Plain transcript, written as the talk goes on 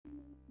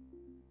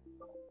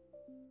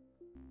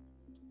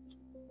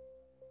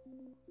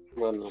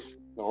Bueno,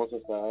 vamos a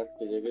esperar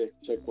que llegue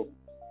Checo.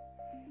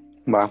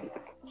 Va.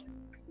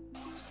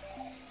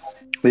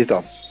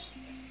 Listo.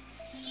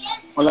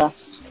 Hola.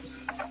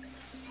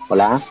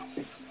 Hola.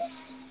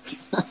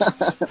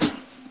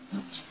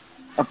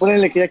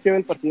 Apúrenle que ya quiero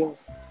el partido.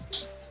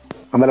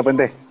 Ándale,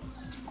 Puente.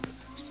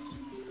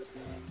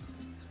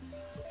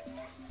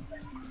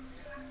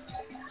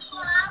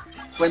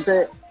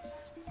 Puente.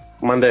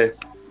 Mande.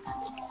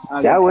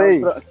 Ya,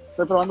 güey.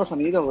 Estoy probando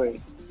sonido, güey.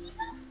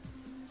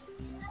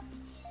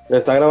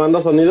 ¿Está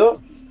grabando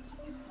sonido?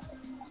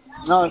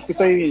 No, es que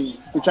estoy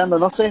escuchando.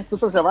 No sé, tú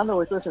estás grabando,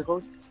 güey. Tú eres el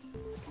host.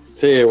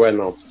 Sí,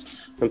 bueno.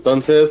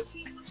 Entonces,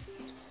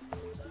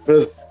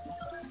 pues,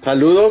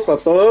 saludos a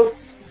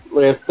todos.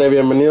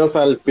 Bienvenidos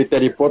al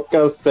Piteri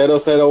Podcast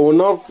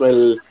 001,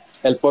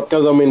 el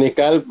podcast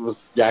dominical.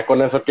 Pues ya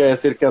con eso quiere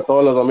decir que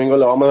todos los domingos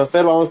lo vamos a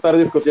hacer. Vamos a estar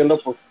discutiendo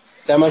pues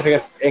temas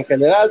en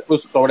general,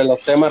 pues sobre los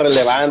temas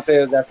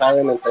relevantes, ya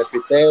saben, entre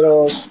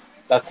piteros,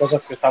 las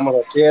cosas que estamos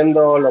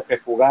haciendo, lo que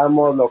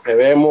jugamos, lo que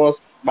vemos.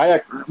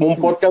 Vaya, un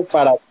podcast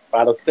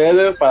para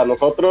ustedes, para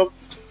nosotros.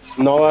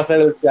 No va a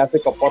ser el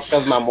clásico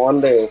podcast mamón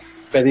de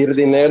pedir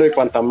dinero y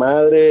cuanta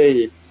madre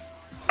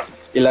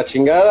y la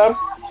chingada.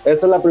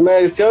 Esta es la primera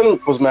edición,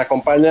 pues me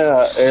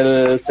acompaña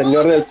el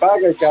señor del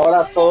PAC, el que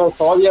ahora todos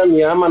odian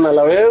y aman a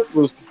la vez,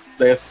 pues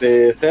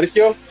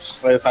Sergio,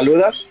 pues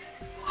saluda.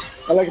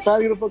 Hola, ¿qué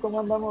tal, grupo? ¿Cómo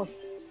andamos?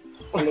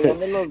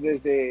 Saludándolos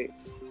desde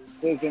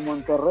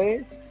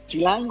Monterrey,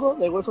 Chilango,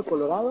 de Hueso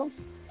Colorado,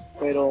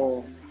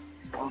 pero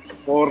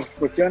por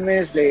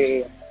cuestiones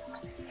de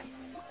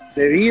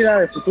vida,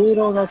 de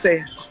futuro, no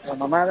sé, la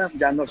mamada,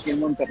 ya ando aquí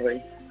en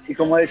Monterrey. Y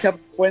como decía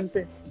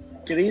Puente,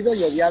 querido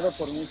y odiado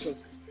por muchos.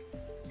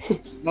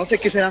 No sé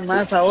qué será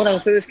más ahora,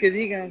 ustedes que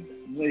digan,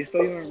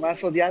 ¿estoy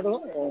más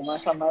odiado o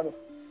más amado?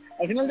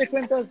 Al final de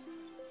cuentas,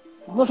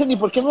 no sé ni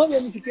por qué me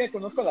odian, ni siquiera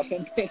conozco a la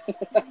gente.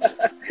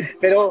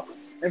 Pero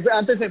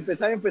antes de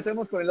empezar,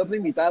 empecemos con el otro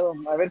invitado.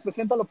 A ver,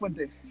 preséntalo,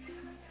 Puente.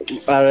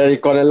 A ver, y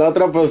con el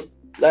otro, pues,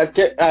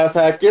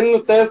 ¿a quién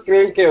ustedes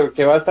creen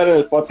que va a estar en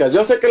el podcast?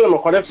 Yo sé que a lo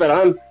mejor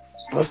esperaban,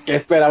 pues, que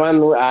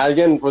esperaban a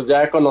alguien, pues,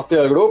 ya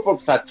conocido del grupo,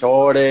 pues, a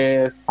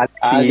Chores, a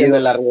alguien de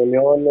las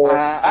reuniones.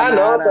 A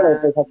No, Nara.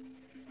 pero pues,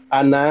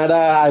 a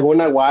Nara,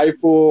 alguna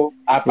waifu,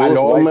 a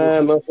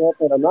Paloma, no sé,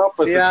 pero no,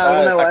 pues Sí,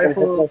 está con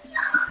nosotros.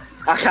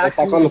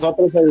 Está con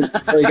nosotros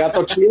el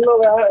gato chino,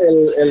 ¿verdad?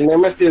 El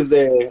némesis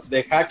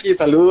de Haki.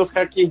 Saludos,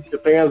 Haki. Que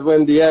tengas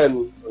buen día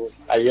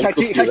ahí en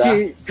tu ciudad.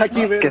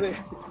 Haki verde.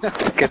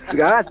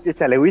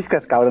 Échale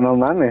whiskas, cabrón, no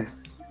mames.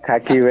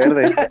 Haki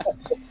verde.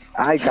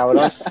 Ay,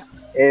 cabrón.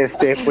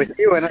 Pues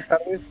sí, buenas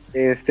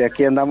tardes.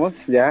 Aquí andamos,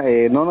 ya.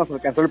 No nos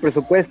alcanzó el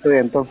presupuesto,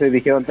 entonces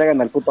dijeron,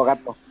 traigan al puto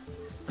gato.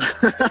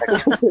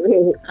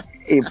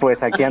 Y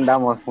pues aquí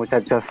andamos,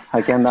 muchachos.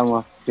 Aquí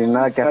andamos, sin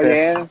nada que hacer.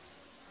 Está bien.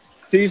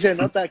 Sí, se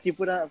nota aquí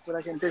pura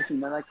gente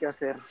sin nada que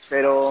hacer.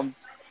 Pero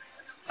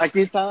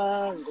aquí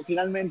estaba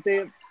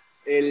finalmente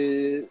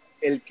el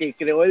que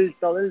creó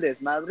todo el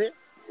desmadre,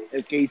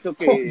 el que hizo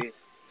que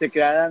se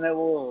creara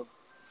nuevo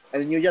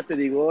el New Ya Te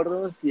Di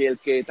Gordos y el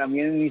que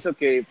también hizo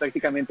que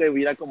prácticamente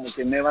hubiera como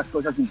que nuevas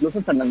cosas, incluso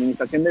hasta en la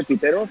administración de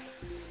piteros.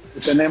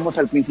 Tenemos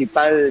al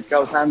principal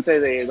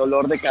causante de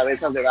dolor de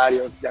cabezas de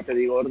varios Ya Te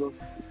Di Gordos.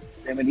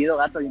 Bienvenido,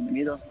 gato,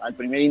 bienvenido al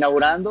primer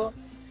inaugurando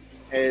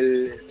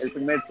el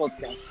primer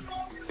podcast.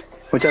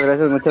 Muchas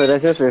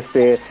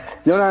gracias.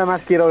 Yo nada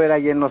más quiero ver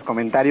ahí en los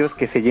comentarios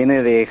que se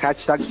llene de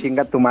hashtag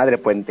chinga tu madre,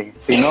 Puente.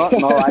 Si no,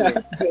 no vale.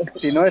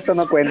 Si no, esto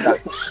no cuenta.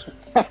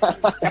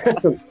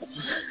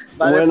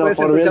 Vale, bueno, pues,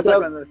 por mientras,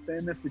 cuando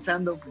estén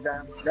escuchando, pues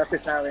ya se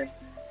sabe.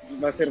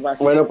 Va a ser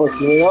básico. Bueno, pues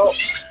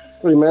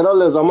primero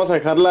les vamos a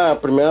dejar la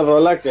primera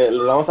rola que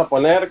les vamos a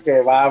poner,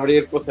 que va a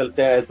abrir pues el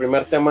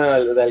primer tema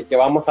del que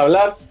vamos a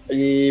hablar,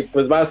 y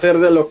pues va a ser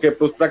de lo que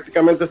pues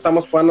prácticamente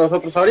estamos jugando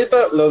nosotros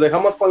ahorita. Los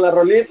dejamos con la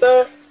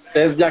rolita,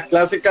 es ya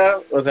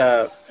clásica, o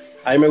sea,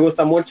 a mí me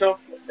gusta mucho,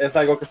 es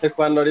algo que estoy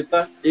jugando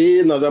ahorita,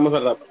 y nos vemos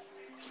al rato.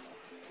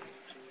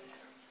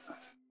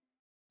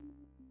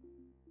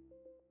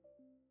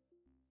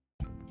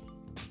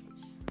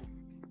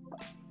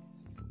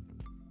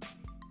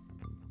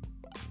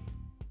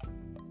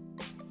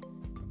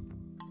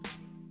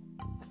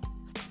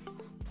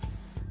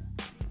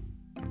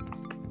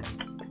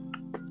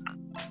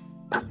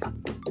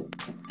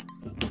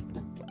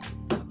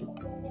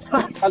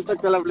 Falta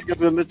que la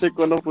aplicación de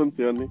Checo no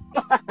funcione.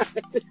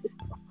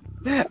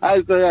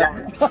 Ahí está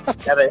ya.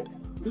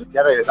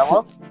 ¿Ya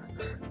regresamos?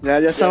 Ya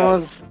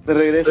estamos de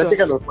regreso.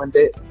 Platícanos,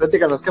 Puente,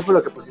 ¿qué fue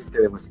lo que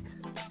pusiste de música?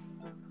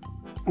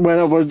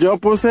 Bueno, pues yo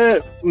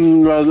puse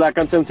la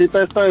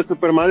cancioncita esta de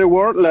Super Mario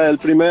World, la del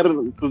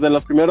pues de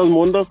los primeros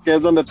mundos, que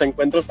es donde te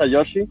encuentras a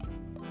Yoshi.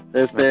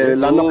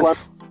 Lo ando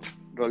jugando.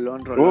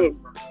 Rolón.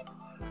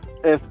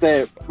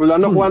 Pues lo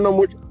ando jugando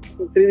mucho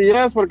en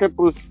 3DS porque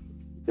pues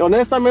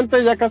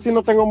honestamente ya casi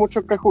no tengo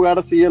mucho que jugar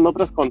así en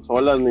otras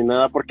consolas ni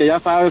nada, porque ya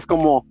sabes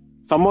como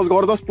somos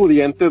gordos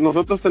pudientes,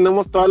 nosotros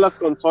tenemos todas las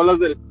consolas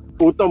del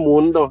puto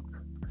mundo.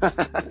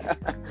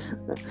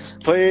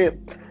 ¿Fue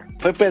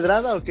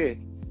pedrada o qué?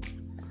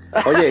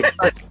 Oye,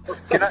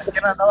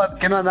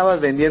 ¿Qué no andabas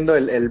vendiendo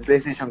el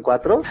PlayStation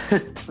 4?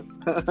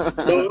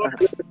 No,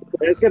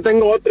 es que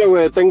tengo otro,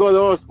 güey, tengo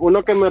dos.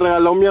 Uno que me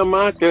regaló mi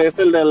mamá, que es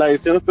el de la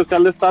edición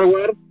especial de Star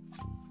Wars,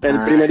 el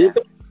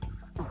primerito.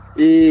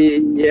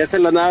 Y ese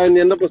lo andaba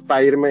vendiendo pues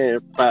para irme,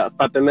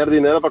 para tener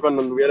dinero para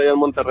cuando anduviera allá en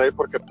Monterrey,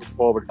 porque pues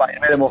pobre. Para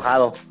irme de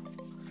mojado.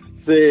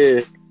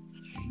 Sí.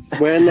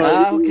 Bueno.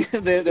 Ok,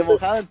 de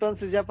mojado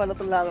entonces ya para el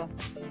otro lado.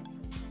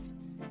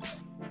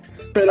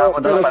 Pero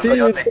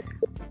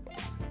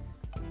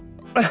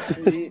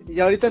sí. Y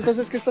ahorita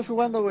entonces, ¿qué estás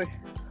jugando, güey?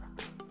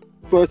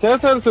 Pues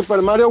es el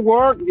Super Mario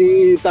World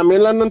y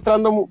también le ando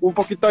entrando un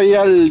poquito ahí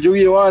al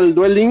Yu-Gi-Oh, al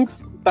Duel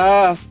Links.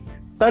 Está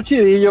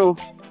chidillo.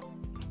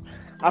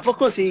 ¿A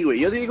poco sí, güey?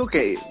 Yo digo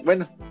que,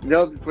 bueno,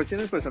 yo,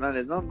 cuestiones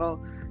personales,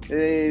 ¿no?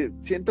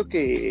 Siento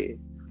que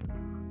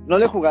no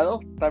lo he jugado,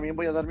 también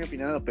voy a dar mi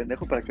opinión a lo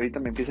pendejo para que ahorita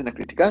me empiecen a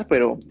criticar,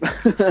 pero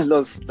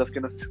los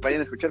que nos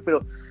vayan a escuchar,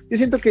 pero yo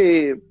siento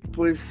que,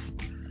 pues,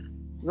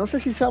 no sé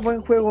si sea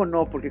buen juego o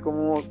no, porque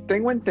como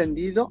tengo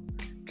entendido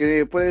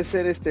que puede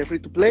ser free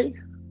to play,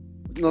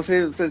 no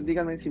sé, ustedes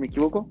díganme si me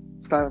equivoco,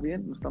 ¿está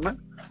bien? ¿No está mal?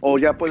 O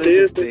ya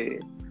puedes, Sí.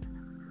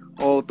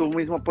 o tú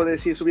mismo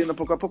puedes ir subiendo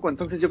poco a poco.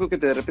 Entonces yo creo que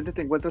de repente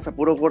te encuentras a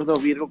puro gordo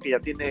Virgo que ya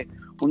tiene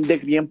un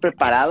deck bien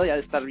preparado, ya de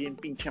estar bien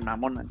pinche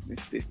mamona,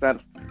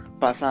 estar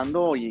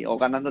pasando o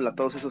ganándole a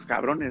todos esos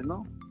cabrones,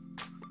 ¿no?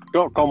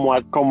 Como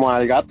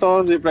al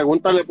gato, sí,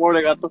 pregúntale,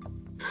 pobre gato.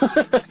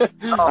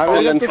 A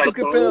ver, le gato, ¿tú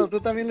qué ensartó. pedo?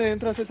 ¿Tú también le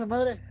entras a esa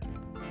madre?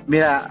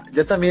 Mira,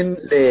 yo también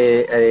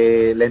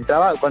le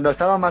entraba, cuando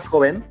estaba más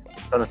joven,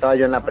 cuando estaba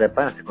yo en la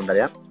prepa, en la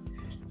secundaria,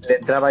 le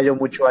entraba yo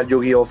mucho al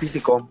Yu-Gi-Oh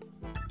físico.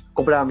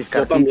 Compraba mis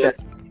Yo cartitas.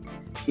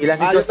 Y las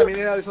Yo situaciones, también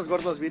era de esos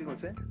gordos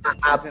Virgos, ¿eh?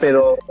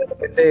 pero de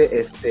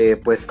repente,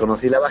 pues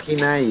conocí la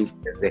vagina y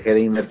pues, dejé de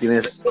invertir en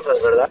esas cosas,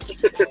 ¿verdad?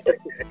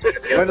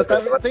 Bueno,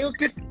 tengo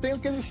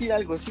que decir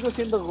algo, sigo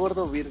siendo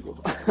gordo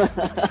Virgo.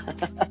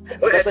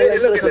 Oye,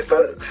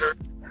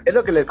 es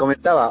lo que les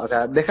comentaba, o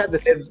sea, dejas de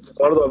ser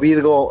gordo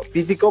Virgo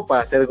físico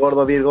para ser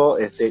gordo Virgo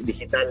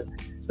digital,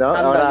 ¿no?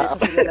 Ándale, esa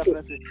sería la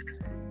frase.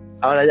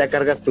 Ahora ya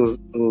cargas tus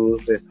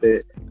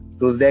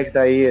decks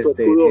ahí, Tu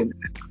escudo.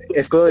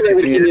 escudo de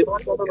divinidad.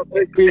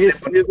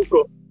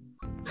 Físico.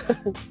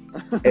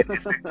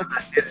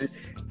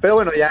 Pero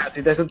bueno, ya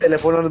si traes un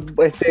teléfono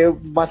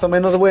más o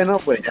menos bueno,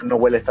 pues ya no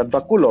hueles tanto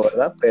a culo,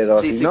 ¿verdad?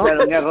 Pero Sí, si sí, no,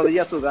 claro, mi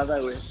rodilla sudada,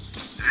 güey.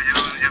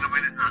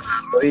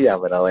 rodilla,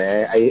 ¿verdad?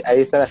 Ahí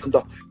está el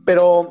asunto.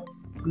 Pero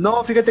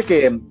no, fíjate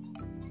que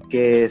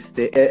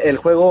el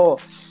juego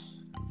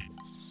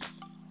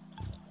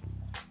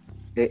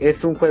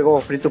es un juego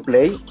free to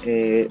play,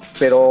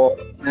 pero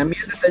a mí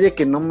el detalle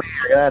que no me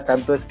agrada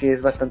tanto es que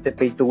es bastante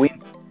pay to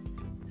win.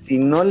 Si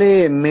no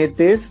le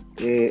metes,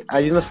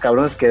 hay unos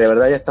cabrones que de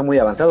verdad ya están muy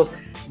avanzados.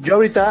 Yo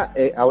ahorita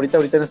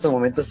en estos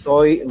momentos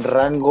soy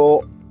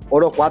rango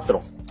oro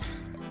 4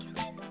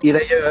 y de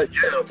ahí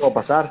yo no puedo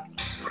pasar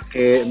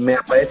porque me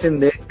aparecen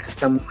de que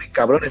están muy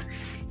cabrones.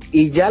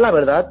 Y ya la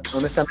verdad,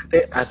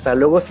 honestamente, hasta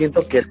luego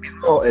siento que el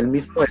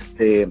mismo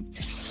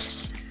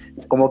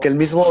como que el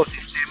mismo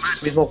sistema,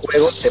 el mismo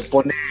juego te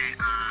pone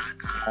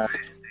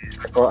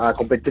a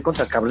competir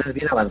contra cabrones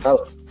bien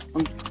avanzados.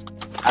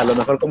 A lo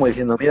mejor como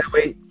diciendo, mira,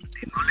 güey,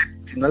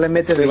 si no le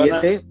metes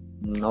billete,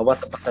 no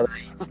vas a pasar de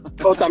ahí.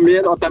 O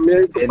también o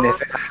también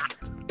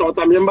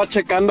vas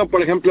checando,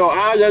 por ejemplo,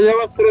 ya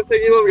llevas 3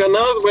 seguidos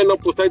ganados, bueno,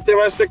 pues ahí te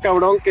va este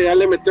cabrón que ya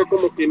le metió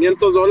como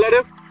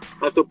 $500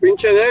 a su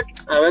pinche deck,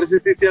 a ver si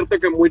sí es cierto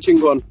que muy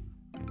chingón.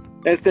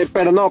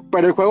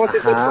 Pero el juego sí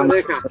te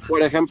empareja.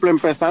 Por ejemplo,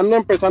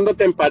 empezando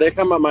te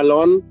empareja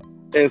mamalón,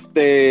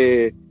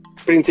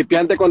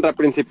 principiante contra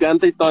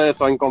principiante y todo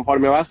eso. En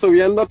conforme vas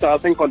subiendo, te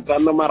vas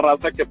encontrando más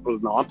raza que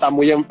pues no, está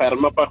muy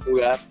enferma para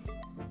jugar.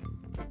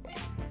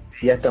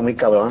 Sí, ya está muy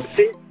cabrón.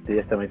 Sí, ya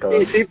está muy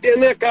cabrón. y sí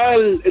tiene acá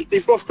el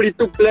tipo free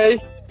to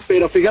play,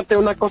 pero fíjate,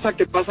 una cosa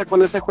que pasa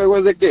con ese juego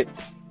es de que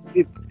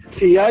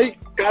si hay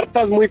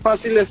cartas muy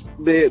fáciles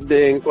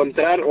de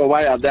encontrar o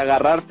vaya, de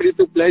agarrar free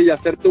to play y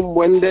hacerte un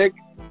buen deck,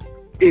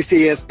 y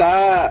si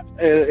está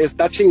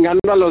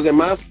chingando a los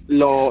demás,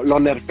 lo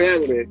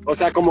nerfean, güey. O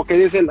sea, como que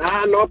dicen,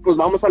 no, pues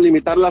vamos a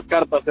limitar las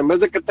cartas. En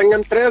vez de que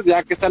tengan 3,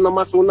 ya que sea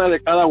nomás una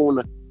de cada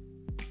una.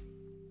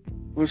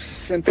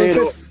 Pues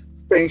entonces,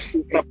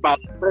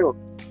 Pero,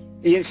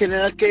 y en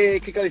general,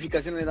 ¿qué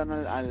calificación le dan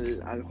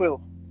al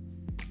juego?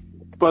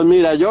 pues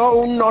mira, yo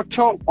un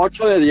 8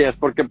 de 10,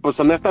 porque pues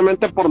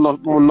honestamente por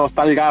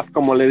nostalgia,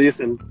 como le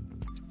dicen.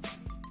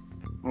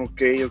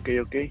 Ok.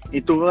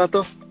 ¿Y tú,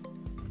 gato?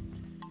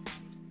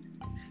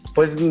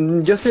 Pues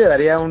yo sí le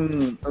daría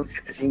un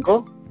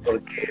 7.5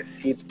 porque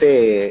sí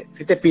te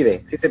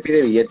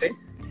pide billete.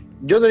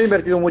 Yo no lo he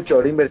invertido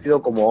mucho, lo he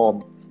invertido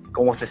como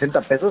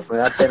 60 pesos, me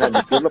da pena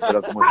admitirlo,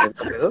 pero como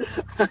 60 pesos.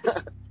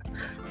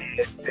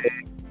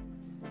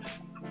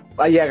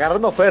 Y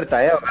agarrando oferta,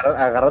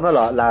 agarrando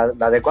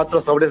la de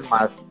 4 sobres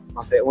más,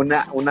 no sé,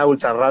 una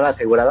ultra rara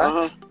asegurada.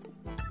 Ajá.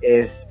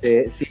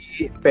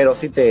 Sí, pero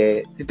sí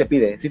te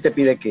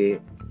pide que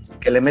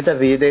le metas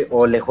billete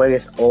o le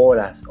juegues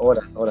horas.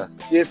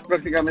 Y es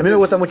prácticamente... A mí me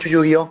gusta mucho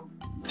Yu-Gi-Oh.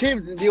 Sí,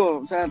 digo,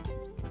 o sea,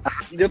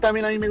 yo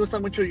también a mí me gusta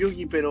mucho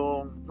Yugi,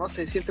 pero no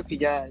sé, siento que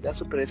ya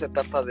superé esa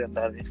etapa de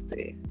andar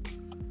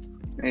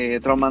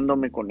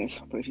traumándome con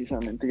eso,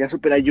 precisamente. Ya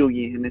superé a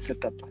Yugi en esa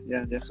etapa,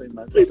 ya soy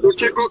más de ¿Y tú, otros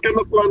chico, juegos. qué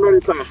andas jugando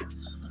ahorita?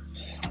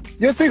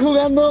 Yo estoy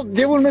jugando,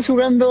 llevo un mes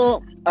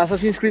jugando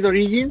Assassin's Creed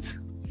Origins.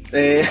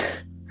 Eh,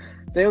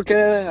 tengo que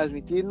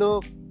admitirlo,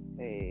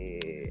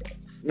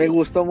 me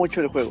gustó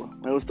mucho el juego,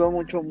 me gustó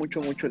mucho, mucho,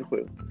 mucho el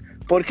juego.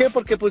 ¿Por qué?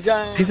 Porque pues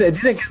ya... Dicen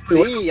que es muy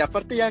bueno. Sí,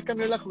 aparte ya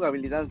cambió la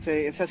jugabilidad,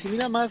 se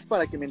asimila más,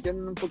 para que me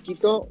entiendan un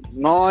poquito,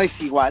 no es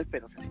igual,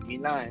 pero se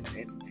asimila en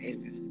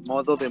el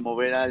modo de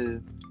mover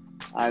al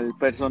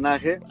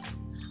personaje,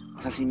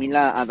 se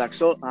asimila a Dark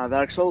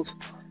Souls.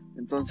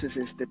 Entonces,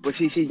 pues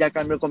sí, ya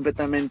cambió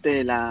completamente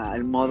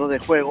el modo de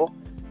juego.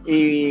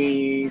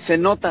 Y se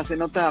nota,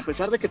 a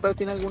pesar de que todavía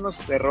tiene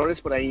algunos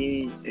errores por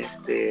ahí,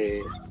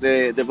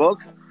 de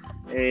bugs,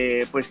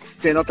 pues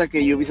se nota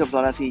que Ubisoft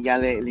ahora sí ya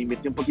le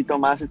invirtió un poquito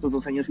más. Estos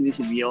 2 años sí les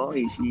sirvió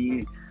y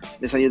sí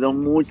les ayudó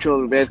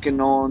mucho ver que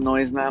no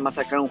es nada más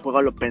sacar un juego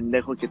a lo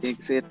pendejo, que tiene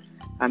que ser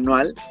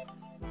anual.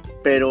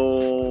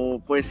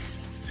 Pero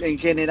pues en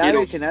general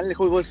el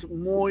juego es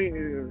muy,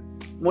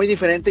 muy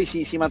diferente y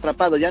sí me ha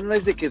atrapado. Ya no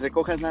es de que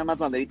recojas nada más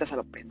banderitas a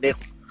lo pendejo.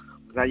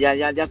 O sea,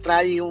 ya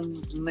trae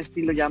un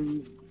estilo, ya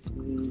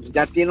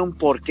tiene un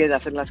porqué de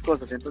hacer las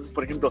cosas. Entonces,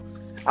 por ejemplo,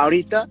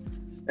 ahorita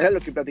era lo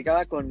que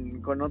platicaba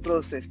con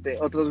otros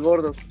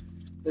gordos.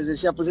 Les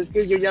decía, pues es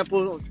que yo ya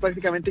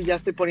prácticamente ya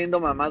estoy poniendo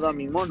mamado a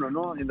mi mono,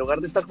 ¿no? En lugar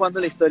de estar jugando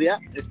la historia,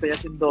 estoy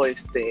haciendo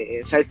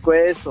side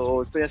quest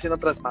o estoy haciendo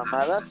otras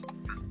mamadas.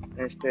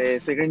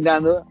 Estoy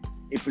grindando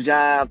y pues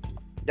ya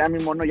mi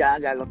mono ya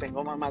lo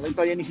tengo mamado y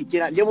todavía ni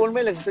siquiera, llevo un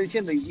mes, les estoy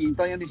diciendo, y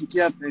todavía ni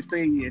siquiera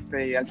estoy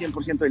al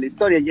 100% de la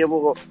historia.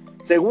 Llevo,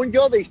 según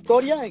yo, de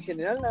historia en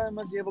general, nada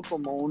más llevo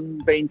como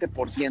un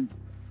 20%.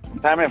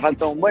 Todavía me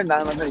falta un buen,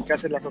 nada más dedicar a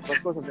hacer las otras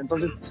cosas.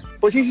 Entonces,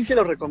 pues sí se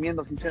los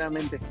recomiendo,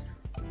 sinceramente.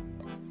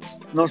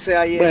 No sé,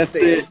 ahí Pues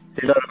sí.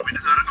 Sí, lo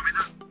recomiendo.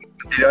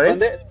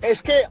 ¿Anteriores?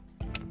 es que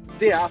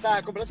sí, o sea,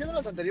 a comparación de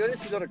los anteriores,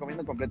 sí lo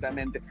recomiendo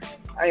completamente.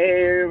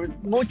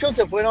 Muchos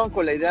se fueron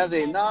con la idea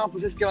de, no,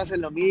 pues es que va a ser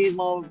lo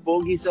mismo,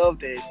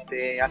 Ubisoft,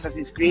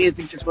 Assassin's Creed,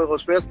 pinches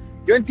juegos feos.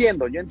 Yo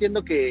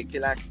entiendo que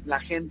la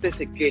gente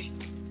se queje,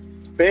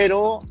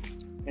 pero,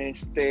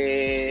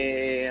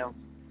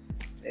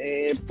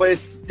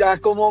 pues ya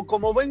como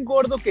buen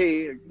gordo,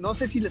 que no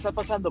sé si les ha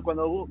pasado,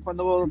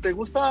 cuando te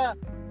gusta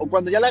o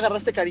cuando ya le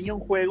agarraste cariño a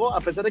un juego,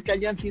 a pesar de que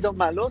hayan sido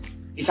malos,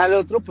 y sale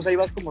otro, pues ahí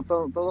vas como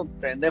todo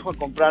pendejo a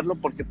comprarlo,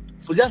 porque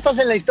pues ya estás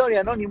en la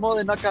historia, ¿no? Ni modo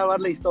de no acabar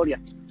la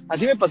historia.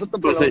 Así me pasó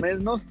por lo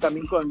menos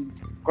también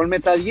con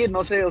Metal Gear.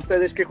 No sé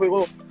ustedes qué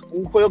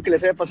un juego que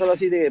les haya pasado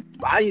así de,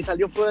 ay,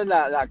 salió fuera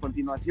la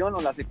continuación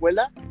o la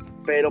secuela,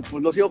 pero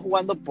pues lo sigo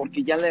jugando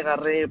porque ya le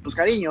agarré pues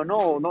cariño, ¿no?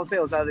 O no sé,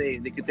 o sea, de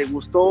que te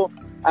gustó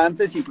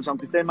antes y pues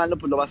aunque esté malo,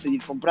 pues lo vas a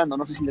seguir comprando.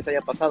 No sé si les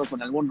haya pasado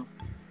con alguno.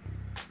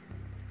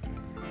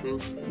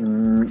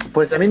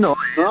 Pues a mí no,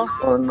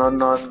 ¿No?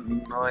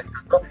 no es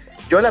tanto.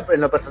 Yo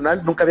en lo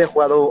personal nunca había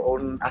jugado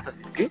un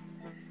Assassin's Creed,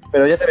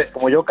 pero ya sabes,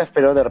 como yo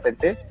caspero de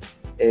repente,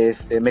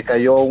 me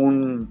cayó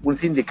un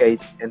Syndicate.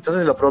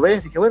 Entonces lo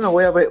probé, dije, bueno,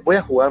 voy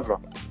a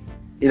jugarlo.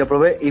 Y lo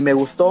probé y me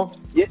gustó.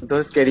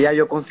 Entonces quería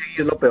yo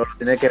conseguirlo, pero lo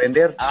tenía que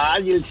vender.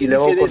 Ay, el Y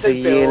luego Syndicate es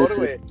el conseguí peor,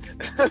 güey.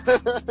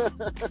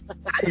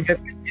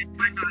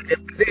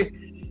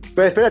 Sí,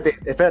 pero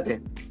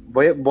espérate.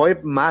 Voy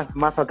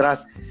más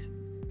atrás.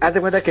 Haz de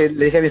cuenta que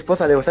le dije a mi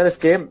esposa, le digo, ¿sabes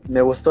qué?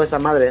 Me gustó esa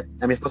madre.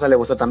 A mi esposa le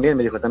gustó también,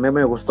 me dijo, también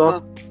me gustó.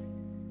 Ajá.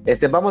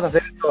 Vamos a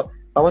hacer esto,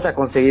 vamos a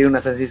conseguir un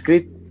Assassin's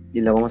Creed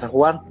y lo vamos a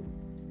jugar.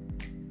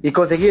 Y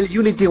conseguí el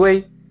Unity,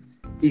 güey.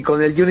 Y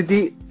con el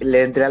Unity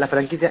le entré a la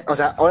franquicia. O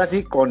sea, ahora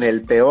sí, con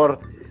el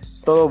peor.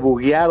 Todo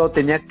bugueado,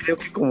 tenía creo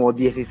que como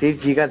 16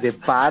 gigas de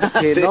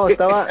parche. Sí. No,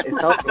 estaba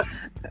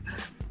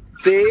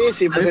Sí,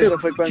 pues eso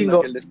fue cuando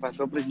chingo. que les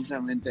pasó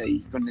precisamente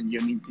ahí con el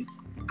Unity.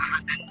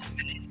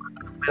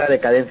 La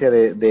decadencia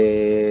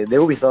de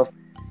Ubisoft.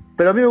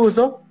 Pero a mí me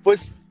gustó.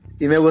 Pues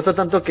Y me gustó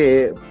tanto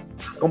que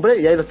los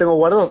compré y ahí los tengo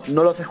guardados.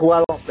 No los he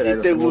jugado, pero ahí si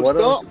los te tengo gustó,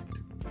 guardados.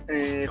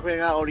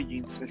 juega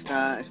Origins,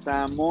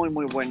 está muy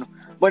muy bueno.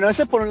 Bueno,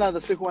 ese por un lado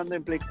estoy jugando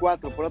en Play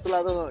 4, por otro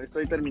lado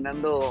estoy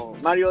terminando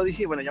Mario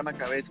Odyssey. Bueno, ya me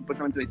acabé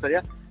supuestamente la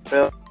historia,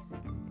 pero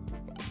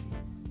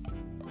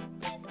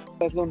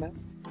las lunas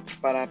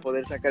para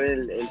poder sacar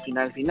el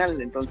final.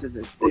 Entonces,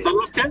 ¿Juntar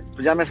las qué?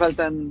 pues ya me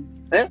faltan,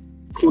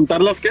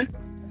 ¿Juntar las qué?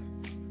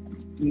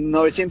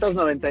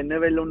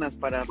 999 lunas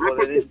para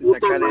poder Puta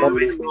sacar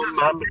madre, el... no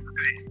mames.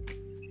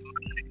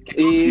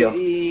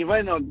 Y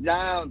bueno,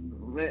 ya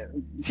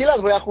sí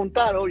las voy a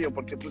juntar, obvio,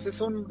 porque pues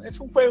es un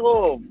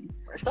juego,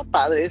 está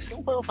padre, es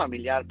un juego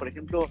familiar. Por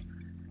ejemplo,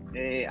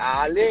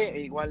 a Ale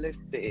igual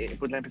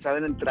pues le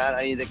empezaron a entrar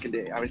ahí de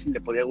que a ver si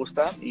le podía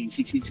gustar, y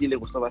sí le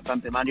gustó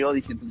bastante Mario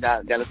Odyssey, entonces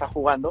ya lo está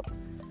jugando.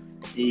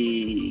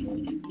 Y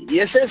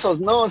es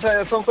esos, ¿no? O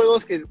sea, son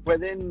juegos que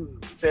pueden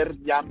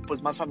ser ya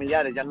pues más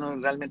familiares, ya no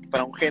realmente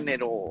para un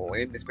género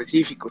en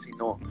específico,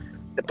 sino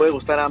te puede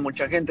gustar a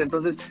mucha gente.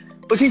 Entonces,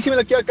 pues sí me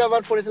lo quiero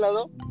acabar por ese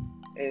lado.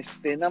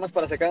 nada más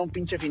para sacar un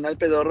pinche final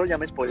pedorro, ya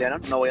me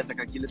spoilearon, no voy a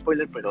sacar aquí el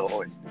spoiler, pero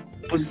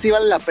pues sí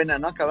vale la pena,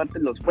 ¿no?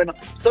 Acabártelos. Bueno,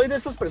 soy de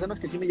esas personas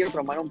que sí me llega a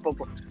traumar un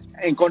poco,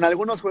 con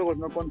algunos juegos,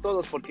 no con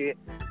todos, porque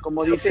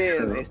como dice,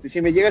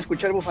 si me llega a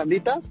escuchar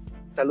Bufanditas,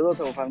 saludos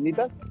a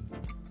Bufanditas,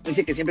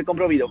 dice que siempre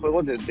compro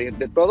videojuegos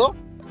de todo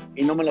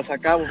y no me los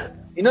acabo.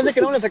 Y no es de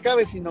que no me los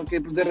acabe, sino que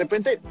pues, de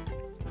repente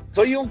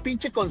soy un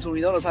pinche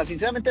consumidor, o sea,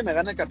 sinceramente me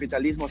gana el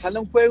capitalismo. Sale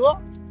un juego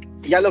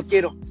y ya lo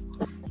quiero.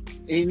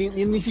 Y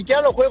ni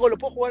siquiera lo juego, lo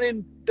puedo jugar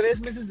en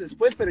 3 meses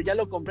después, pero ya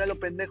lo compré a lo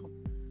pendejo.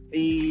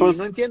 Y Pues,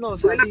 no entiendo, o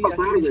sea, así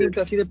de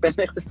simple, así de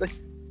pendejo estoy.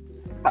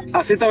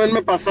 Así también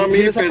me pasó a mí,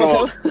 ¿Sí les ha pero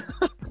pasado?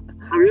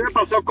 a mí me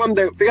pasó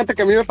fíjate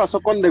que a mí me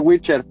pasó con The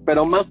Witcher,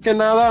 pero más que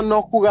nada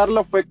no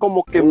jugarlo fue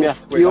como que me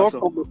asqueó, juegazo.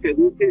 como que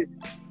dije,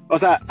 o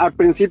sea, al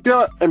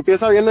principio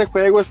empieza bien el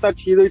juego, está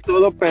chido y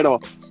todo, pero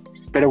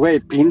güey,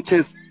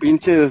 pinches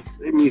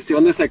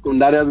misiones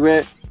secundarias,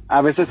 güey,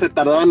 a veces se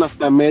tardaban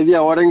hasta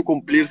media hora en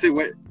cumplirse,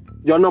 güey.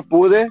 Yo no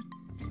pude,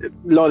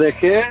 lo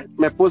dejé,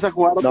 me puse a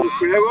jugar otros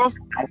juegos,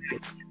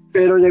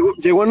 pero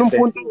llegó en un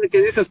punto en el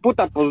que dices,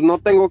 puta, pues no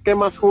tengo qué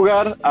más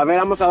jugar, a ver,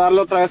 vamos a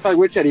darle otra vez al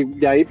Witcher, y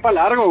de ahí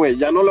para largo, güey,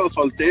 ya no lo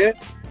solté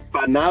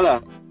para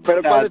nada. Pero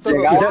O sea, ¿cuál de todos?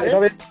 llegaba-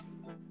 ¿Sabes?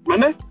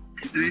 ¿Mande?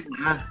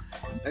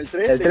 ¿El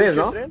 3? El 3,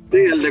 ¿no? Sí,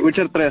 el de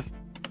Witcher 3.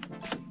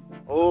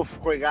 Uf,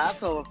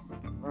 juegazo.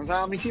 O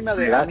sea, a mí sí me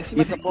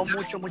atrapó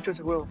mucho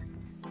ese juego.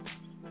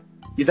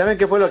 ¿Y saben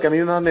qué fue lo que a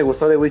mí más me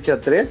gustó de Witcher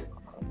 3?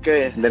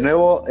 ¿Qué? De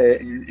nuevo,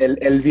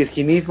 el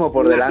virginismo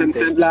por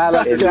delante.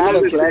 Claro,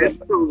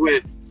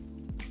 güey.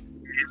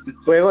 El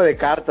juego de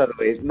cartas,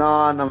 güey.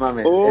 No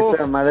mames.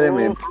 Esa madre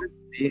me...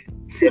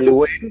 El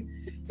güey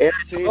era...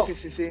 Sí.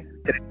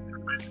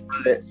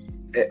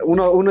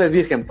 Uno es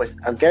virgen, pues.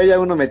 Aunque haya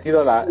uno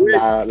metido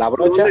la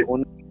brocha,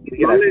 uno es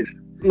virgen así.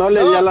 No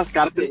le di a las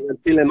cartas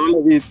en Chile,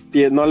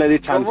 no le di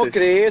chance. ¿Cómo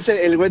crees?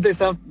 El güey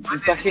está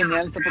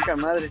genial, está poca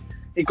madre.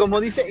 Y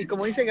como dice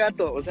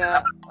Gato, o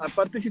sea,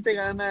 aparte sí te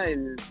gana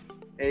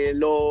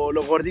lo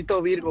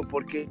gordito Virgo,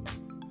 porque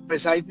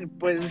pues ahí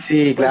pueden...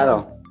 Sí,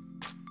 claro.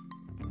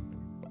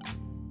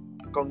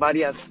 Con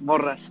varias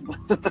morras.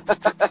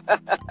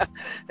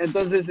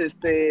 Entonces,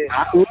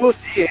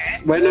 Sí,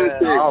 Bueno,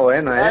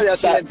 bueno, ya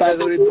se entra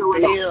durito,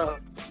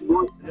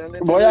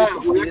 voy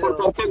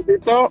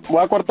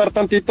a cortar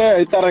tantito y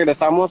ahorita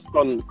regresamos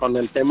con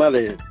el tema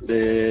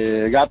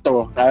de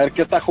Gato, a ver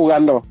qué está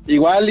jugando.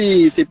 Igual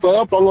y si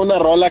puedo pongo una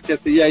rola que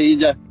sí ahí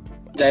ya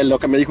es lo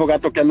que me dijo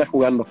Gato que anda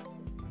jugando.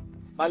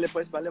 Vale,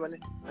 pues, vale.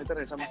 Ahorita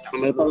regresamos.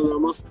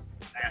 Regresamos.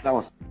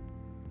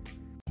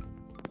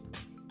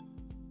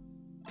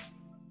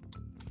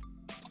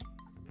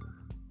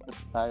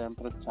 Está bien,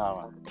 pues,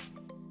 chava.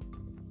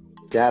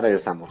 Ya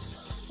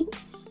regresamos.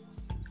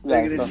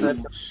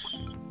 Regresamos.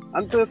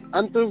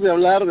 Antes de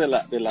hablar de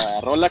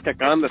la rola que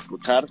acaban de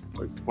escuchar,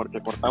 porque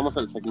cortamos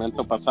el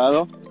segmento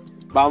pasado,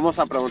 vamos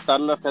a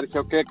preguntarle a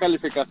Sergio qué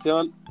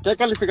calificación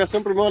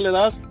primero le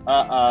das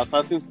a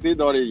Assassin's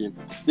Creed Origins.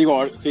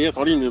 Digo, sí, es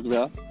Origins,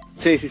 ¿verdad?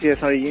 Sí,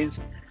 es Origins.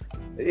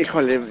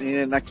 Híjole,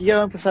 miren, aquí ya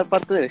va a empezar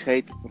parte del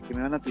hate, porque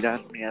me van a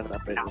tirar mierda,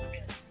 pero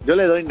yo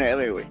le doy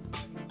 9, güey.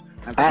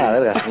 La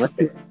verga.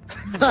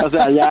 O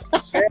sea, ya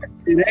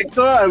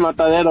directo al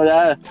matadero,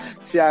 ya.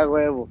 Sí, a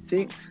huevo,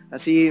 sí,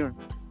 así,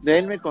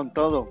 denme con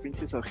todo,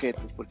 pinches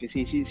objetos, porque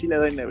sí le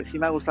doy 9, sí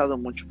me ha gustado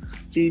mucho.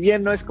 Si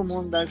bien no es como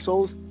un Dark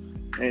Souls,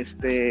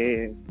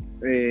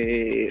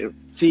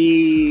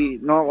 sí,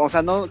 no, o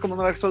sea, no como un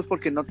Dark Souls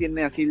porque no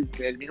tiene así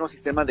el mismo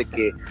sistema de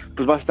que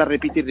pues vas a estar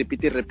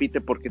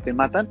repite porque te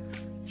matan.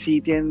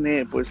 Sí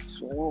tiene pues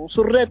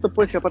su reto,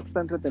 pues, y aparte está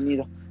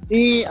entretenido.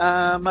 Y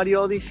a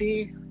Mario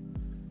Odyssey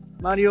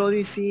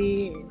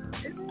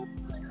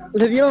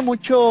le dieron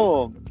mucha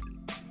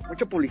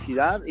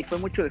publicidad y fue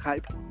mucho el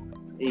hype.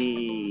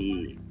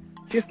 Y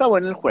sí está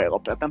bueno el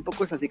juego, pero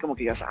tampoco es así como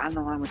que digas,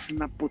 no mames, es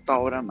una puta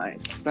obra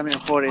maestra. Está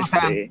mejor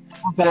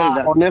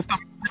Zelda.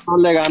 Honestamente no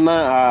le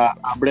gana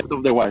a Breath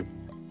of the Wild.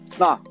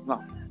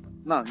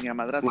 No, ni a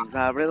madrazos. O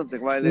sea, Breath of the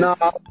Wild No,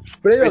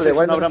 Breath of the es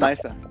Wild una obra está...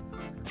 maestra.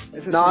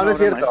 No es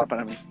cierto.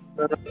 Para mí.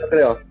 No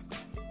creo.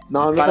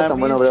 No está tan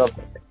bueno, Breath.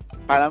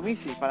 Para mí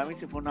sí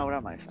fue una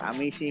obra maestra. A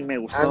mí sí me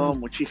gustó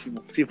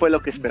muchísimo. Sí fue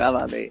lo que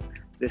esperaba de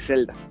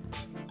Zelda.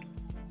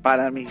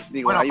 Para mí,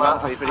 digo, Bueno, ahí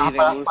vamos a diferir en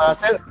gusto.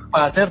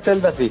 para hacer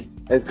Zelda sí.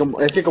 Es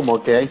que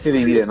como que ahí se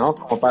divide, ¿no?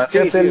 Como para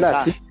hacer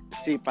Zelda sí.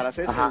 Sí, para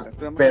hacer Ajá,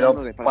 Zelda. pero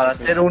para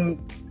hacer un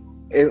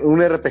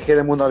RPG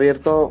de mundo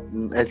abierto,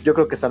 yo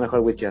creo que está mejor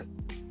Witcher.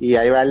 Y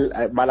ahí va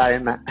la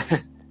arena.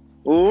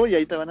 Uy,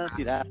 ahí te van a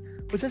tirar.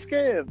 Pues es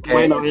que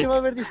va a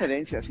haber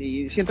diferencias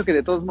y siento que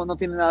de todos modos no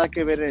tiene nada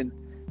que ver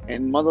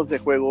en modos de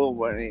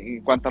juego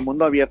en cuanto a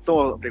mundo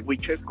abierto de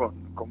Witcher con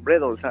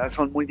Breath, o sea,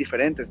 son muy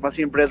diferentes. Más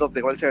bien Breath of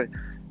the Wild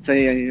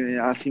se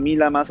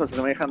asimila más o se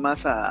asemeja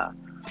más a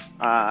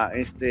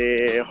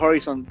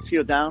Horizon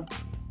Zero Dawn.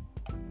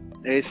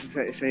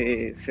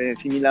 Se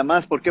asimila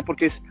más. ¿Por qué?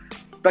 Porque es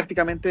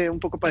prácticamente un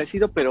poco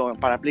parecido, pero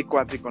para Play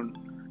 4 y con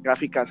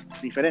gráficas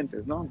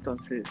diferentes, ¿no?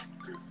 Entonces,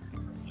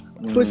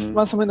 Pues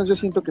más o menos yo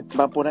siento que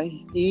va por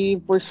ahí. Y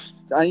pues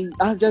ahí,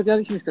 ya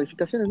dije mis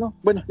calificaciones, ¿no?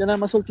 Bueno, ya nada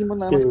más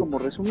nada más como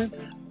resumen.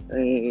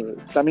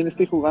 También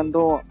estoy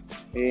jugando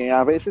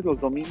a veces los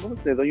domingos,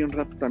 le doy un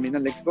rato también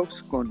al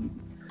Xbox con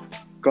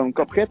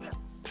Cuphead.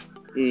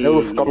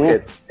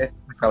 Cuphead, es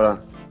cabrón.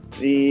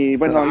 Y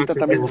bueno, ahorita sí,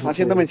 también sí,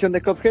 haciendo sí. mención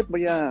de Cuphead,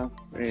 voy a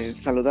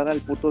saludar al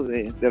puto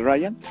de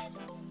Ryan,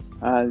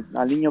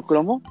 al niño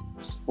cromo,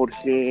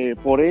 porque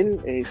por él,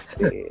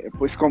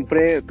 pues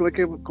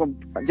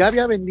ya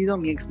había vendido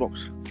mi Xbox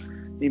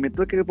y me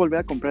tuve que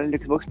volver a comprar el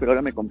Xbox, pero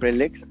ahora me compré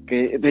el X,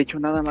 que de hecho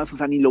nada más, o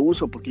sea, ni lo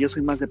uso porque yo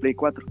soy más de Play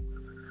 4,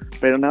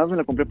 pero nada más me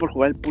lo compré por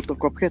jugar el puto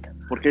Cuphead,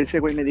 porque ese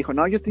güey me dijo,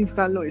 no, yo te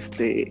instalo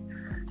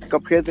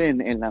Cuphead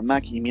en la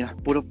Mac, y mira,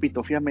 puro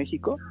pito, fui a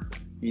México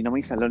y no me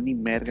instaló ni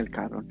merga el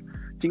cabrón.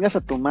 Chingas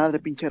a tu madre,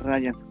 pinche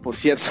Ryan, por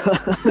cierto.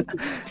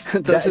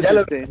 Entonces, ya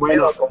lo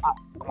bueno.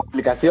 como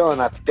aplicación,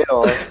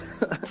 apitero.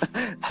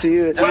 sí,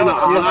 Bueno,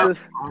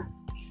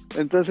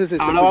 entonces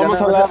ahora pues vamos ya a nada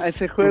más hablar. a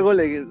ese juego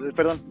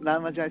perdón, nada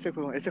más ya a ese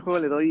juego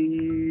le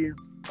doy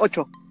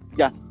 8.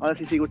 Ya, ahora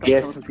sí sigo,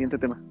 pasamos al siguiente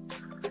tema.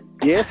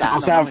 10,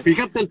 O sea,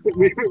 fíjate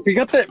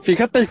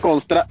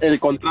el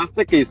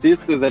contraste que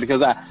hiciste, Sergio. O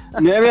sea,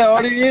 9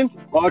 Origins,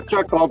 8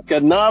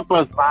 Cuphead. No,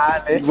 pues,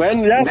 Vale.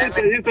 bueno, ya si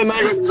te dicen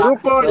algo en el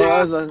grupo,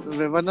 ya.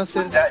 Me van a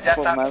hacer Ya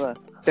pomada.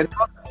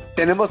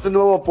 Tenemos un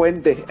nuevo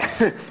puente.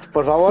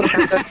 Por favor,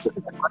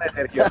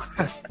 Sergio.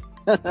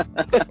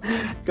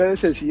 ¿Cuál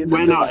es el siguiente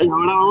Bueno, tema? y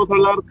ahora vamos a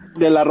hablar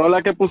de la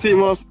rola que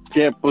pusimos,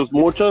 que pues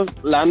muchos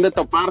la han de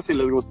topar si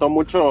les gusta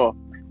mucho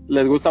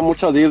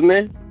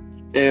Disney.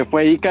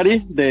 Fue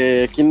Ikari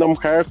de Kingdom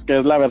Hearts, que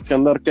es la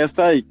versión de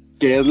orquesta y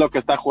que es lo que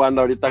está jugando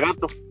ahorita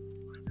Gato.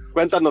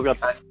 Cuéntanos,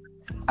 Gato.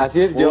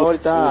 Así es, yo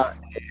ahorita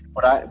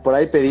por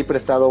ahí pedí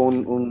prestado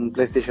un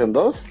PlayStation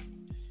 2.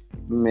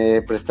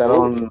 Me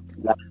prestaron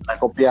la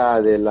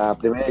copia de la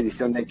primera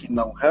edición de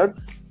Kingdom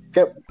Hearts,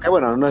 que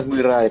bueno, no es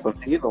muy rara de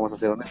conseguir, vamos a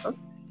ser honestos.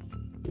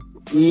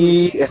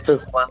 Y estoy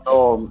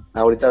jugando,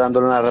 ahorita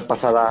dándole una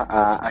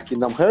repasada a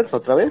Kingdom Hearts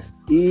otra vez.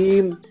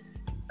 Y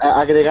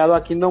agregado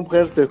a Kingdom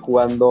Hearts estoy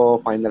jugando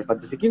Final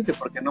Fantasy XV,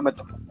 porque no me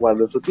tocó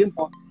jugarlo en su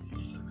tiempo.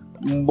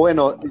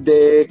 Bueno,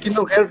 de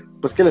Kingdom Hearts,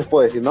 pues qué les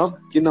puedo decir, ¿no?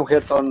 Kingdom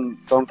Hearts son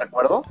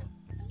recuerdos.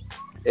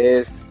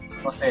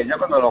 No sé, yo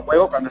cuando lo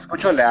juego, cuando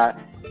escucho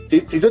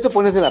si tú te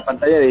pones en la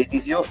pantalla de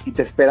inicio y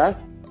te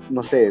esperas,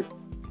 no sé,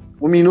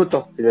 un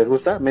minuto, si les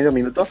gusta, medio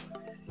minuto,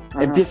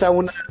 empieza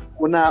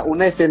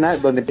una escena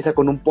donde empieza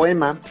con un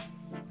poema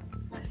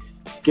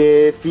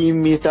que, si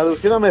mi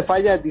traducción no me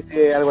falla,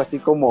 dice algo así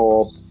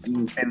como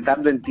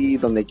pensando en ti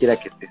donde quiera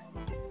que estés.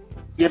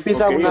 Y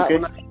empieza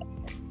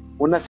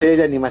una serie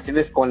de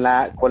animaciones con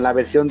la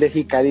versión de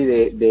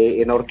Hikari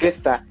en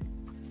orquesta.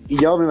 Y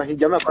yo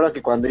me acuerdo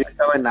que cuando yo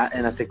estaba en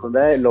la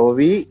secundaria lo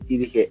vi y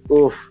dije,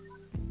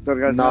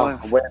 no,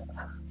 bueno,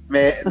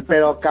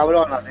 pero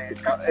cabrón, así,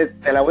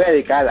 te la voy a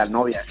dedicar a la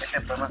novia.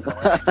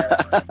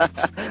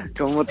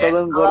 Como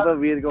todo un gordo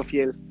virgo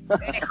fiel.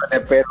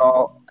 Híjole,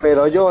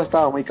 pero yo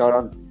estaba muy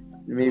cabrón.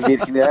 Mi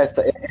virginidad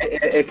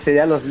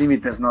excedía los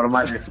límites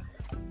normales.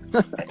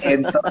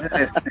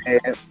 Entonces,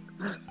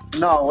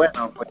 no,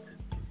 bueno, pues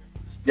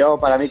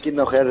para mí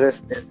Kingdom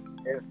Hearts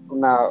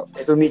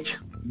es un nicho.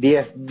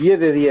 10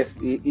 de 10.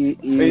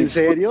 ¿En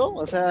serio?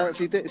 O sea,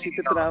 ¿sí te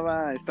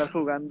traba estar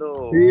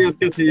jugando Sí, es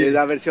que sí.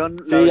 la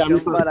versión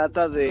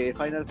barata de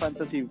Final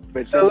Fantasy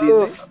versión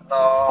Disney?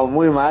 No,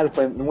 muy mal,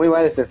 pues, muy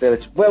mal este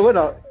search.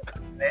 Bueno,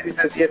 le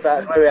dices 10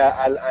 a 9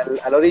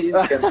 al Origins,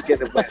 que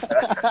se puede estar.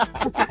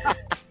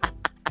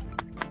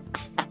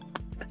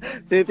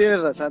 Sí,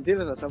 tienes razón.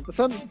 Pues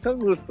son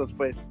gustos,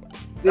 pues.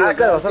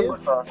 Claro, son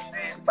gustos.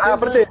 Sí.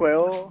 Aparte,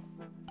 juego.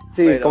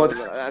 sí, pero como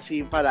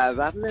así para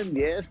darle en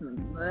 10,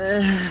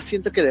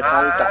 siento que le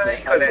falta.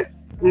 Híjole.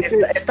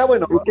 Está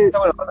bueno, está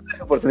bueno darle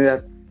esa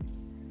oportunidad.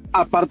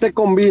 Aparte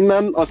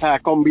combinan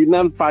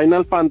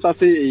Final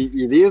Fantasy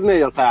y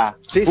Disney, o sea,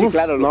 sí,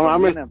 claro, no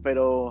mames.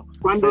 Pero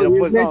Disney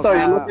pues no,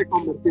 todavía no se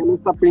convirtió en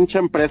esta pinche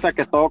empresa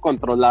que todo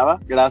controlaba.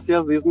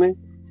 Gracias, Disney.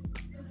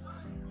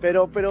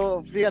 Pero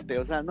fíjate,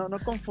 o sea, no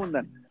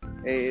confundan.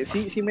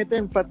 Sí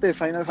meten parte de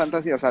Final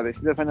Fantasy, o sea, de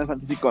Final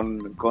Fantasy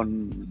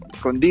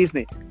con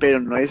Disney,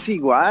 pero no es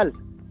igual.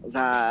 O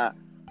sea,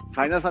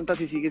 Final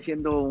Fantasy sigue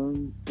siendo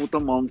un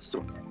puto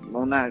monstruo,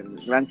 una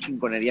gran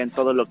chingonería en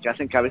todo lo que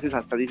hacen, que a veces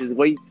hasta dices,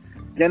 güey,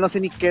 ya no sé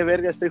ni qué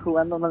verga estoy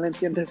jugando, no le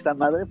entiendo esta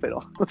madre, pero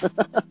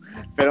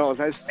o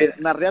sea, es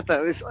una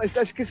reata. Es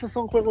que esos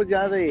son juegos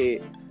ya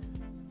de,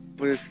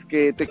 pues,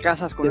 que te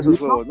casas con esos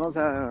juegos, ¿no? O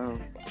sea,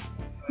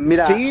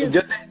 mira, sí.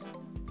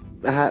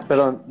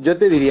 Yo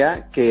te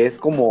diría que es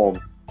como,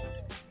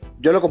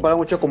 yo lo comparo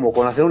mucho como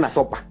con hacer una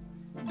sopa.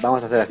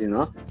 Vamos a hacer así,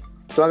 ¿no?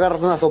 Tú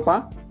agarras una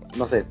sopa,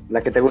 no sé,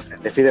 la que te guste,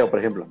 de fideo, por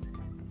ejemplo,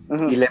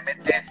 y le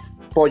metes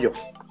pollo,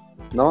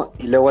 ¿no?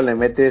 Y luego le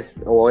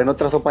metes, o en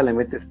otra sopa le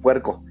metes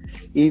puerco.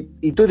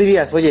 Y tú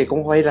dirías, oye,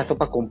 ¿cómo va a ir la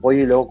sopa con pollo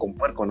y luego con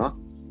puerco, no?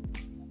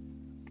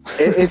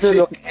 Eso, sí.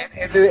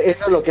 Eso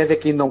es lo que hace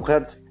Kingdom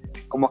Hearts.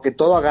 Como que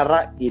todo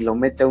agarra y lo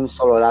mete a un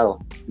solo lado,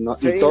 ¿no?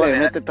 Sí, y todo le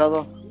mete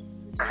todo.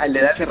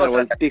 Le da el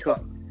revoltijo.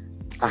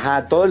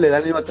 Ajá, todo le da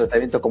el mismo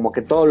tratamiento, como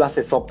que todo lo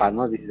hace sopa,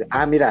 ¿no? Dices,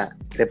 mira,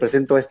 te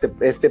presento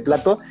este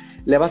plato,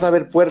 le vas a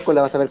ver puerco,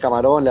 le vas a ver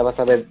camarón, le vas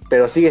a ver,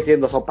 pero sigue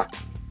siendo sopa.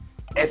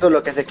 Eso es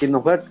lo que hace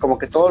Kingdom Hearts, como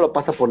que todo lo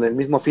pasa por el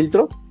mismo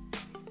filtro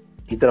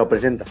y te lo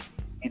presenta.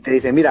 Y te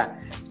dice, mira,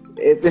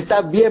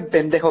 está bien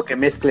pendejo que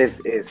mezcles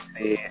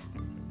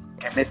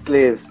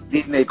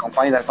Disney con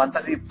Final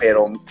Fantasy,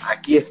 pero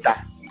aquí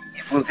está. Y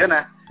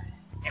funciona.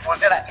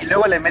 Y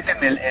luego le meten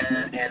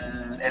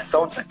el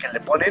soundtrack que le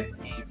ponen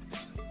y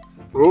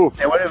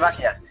se vuelve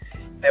magia.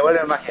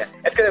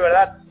 Es que de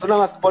verdad, tú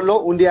nada más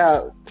ponlo un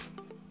día,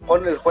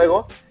 pon el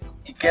juego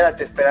y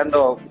quédate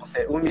esperando, no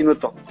sé, un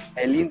minuto.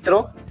 El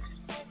intro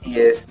y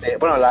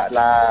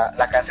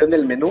la canción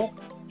del menú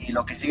y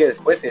lo que sigue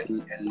después,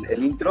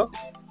 el intro.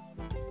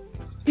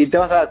 Y te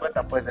vas a dar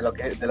cuenta, pues, de lo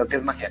que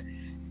es magia.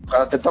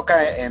 Cuando te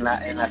toca en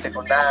la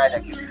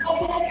secundaria,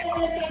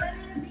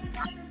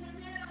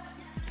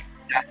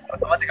 ya,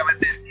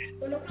 automáticamente es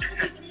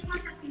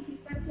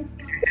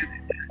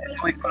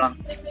muy colón.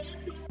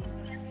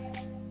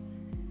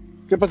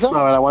 ¿Qué pasó?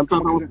 A ver, aguanta,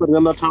 estamos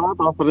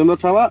perdiendo a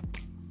Chava.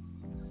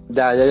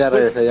 Ya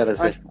regresé.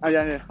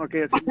 Ya, ok.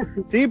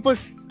 Sí,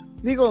 pues,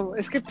 digo,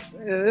 es que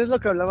es lo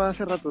que hablaba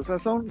hace rato, o sea,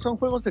 son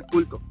juegos de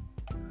culto.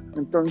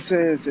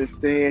 Entonces,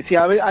 sí,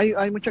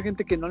 hay mucha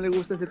gente que no le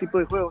gusta ese tipo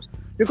de juegos.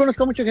 Yo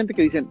conozco a mucha gente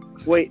que dicen,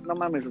 güey, no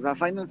mames, o sea,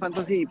 Final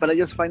Fantasy, y para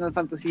ellos Final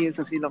Fantasy es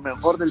así lo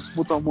mejor del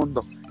puto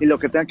mundo, y lo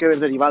que tenga que ver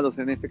derivados,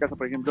 en este caso,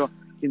 por ejemplo,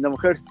 Kingdom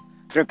Hearts.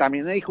 Pero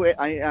también hay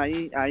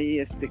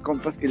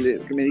compas que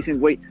me dicen,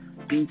 güey,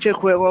 pinche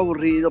juego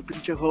aburrido,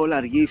 pinche juego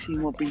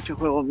larguísimo, pinche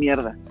juego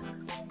mierda.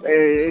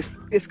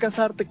 Es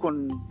casarte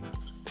con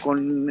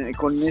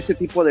ese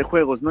tipo de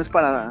juegos, no es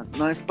para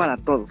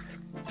todos.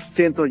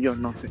 Siento yo,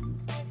 no sé.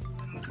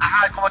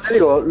 Como te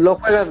digo, lo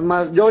juegas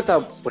más. Yo ahorita,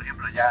 por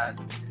ejemplo, ya,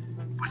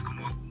 pues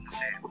como, no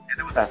sé, ¿qué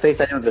te gusta?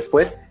 6 años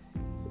después,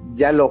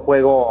 ya lo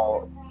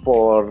juego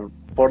por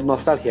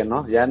nostalgia,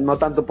 ¿no? Ya no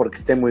tanto porque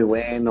esté muy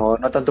bueno,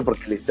 no tanto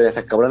porque la historia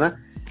sea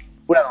cabrona,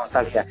 pura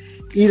nostalgia.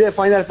 Y de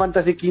Final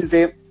Fantasy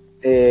XV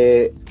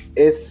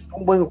es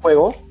un buen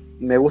juego,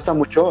 me gusta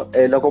mucho,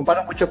 lo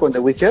comparo mucho con The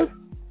Witcher.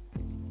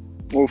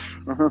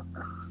 Ajá.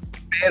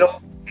 Pero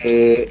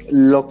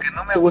lo que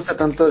no me gusta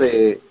tanto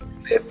de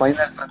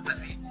Final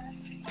Fantasy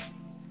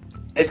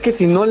es que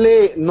si no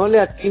le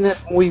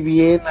atinas muy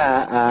bien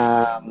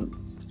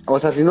o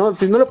sea, si no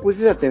le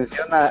pusiste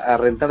atención a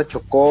rentar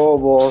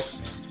chocobos,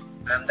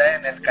 a andar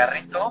en el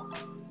carrito,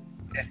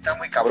 está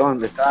muy cabrón,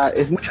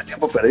 es mucho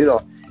tiempo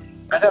perdido.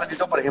 Hace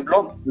ratito, por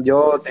ejemplo,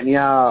 yo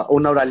tenía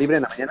una hora libre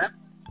en la mañana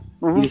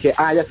y dije,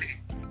 ya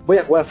sé, voy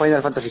a jugar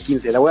Final Fantasy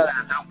XV, la voy a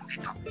adelantar un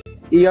poquito.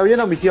 Y había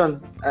una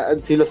misión,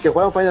 si los que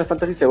juegan Final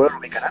Fantasy seguro lo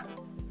ubicarán.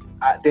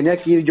 Tenía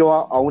que ir yo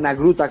a una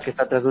gruta que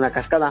está atrás de una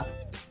cascada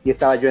y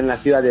estaba yo en la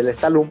ciudad del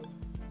Stalum.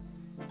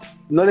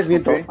 No les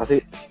miento,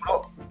 así,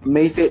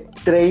 me hice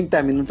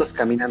 30 minutos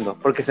caminando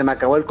porque se me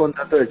acabó el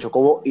contrato del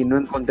chocobo y no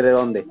encontré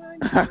dónde.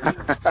 Una hora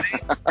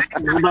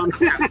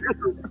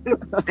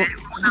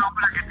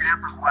que tenía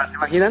para jugar, ¿se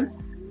imaginan?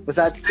 O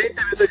sea,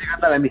 30 minutos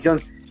llegando a la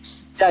misión.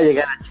 Ya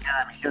llegué a la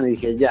chingada misión y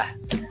dije, ya,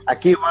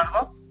 aquí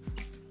guardo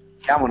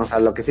y vámonos a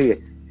lo que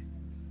sigue.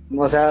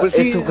 O sea, pues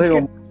sí, es un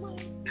juego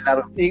muy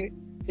largo.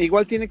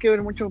 Igual tiene que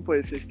ver mucho,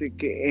 pues,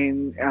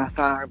 que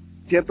hasta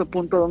cierto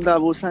punto donde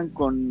abusan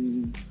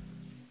con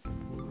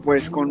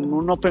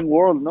un open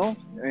world, ¿no?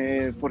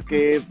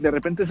 Porque de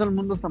repente son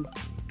mundos tan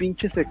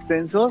pinches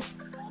extensos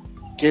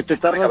que te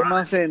tardas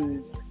más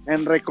en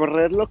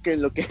recorrerlo que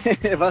en lo que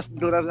va a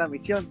durar la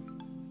misión.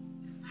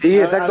 Sí,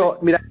 exacto.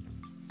 Mira.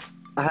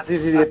 Sí,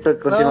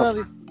 continúa.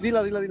 No,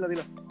 dila.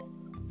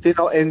 Sí,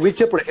 no, en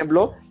Witcher, por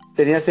ejemplo,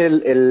 tenías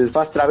el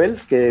fast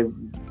travel que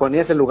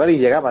ponías el lugar y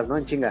llegabas, ¿no?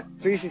 En chinga.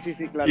 Sí,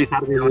 claro. Y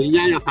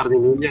sardinilla.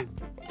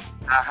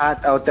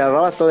 Ajá, o te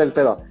ahorrabas todo el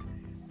pedo.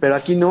 Pero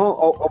aquí no,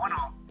 o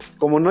bueno,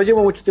 como no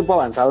llevo mucho tiempo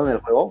avanzado en el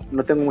juego,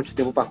 no tengo mucho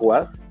tiempo para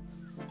jugar,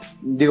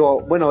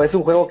 digo, bueno, es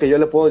un juego que yo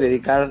le puedo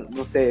dedicar,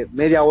 no sé,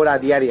 media hora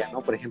diaria,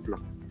 ¿no? Por ejemplo,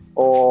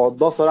 o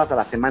 2 horas a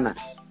la semana.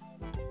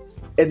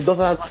 En 2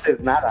 horas no haces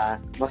nada,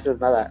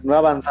 no he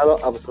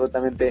avanzado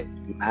absolutamente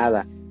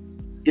nada.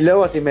 Y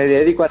luego si me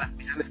dedico a las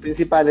misiones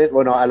principales,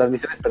 bueno, a las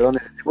misiones,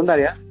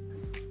 secundarias,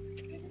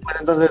 pues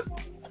entonces,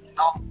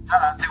 no,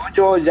 nada, según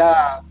yo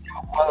ya he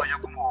jugado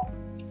yo como,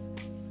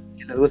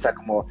 ¿qué les gusta?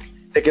 Como,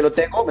 de que lo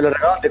tengo, me lo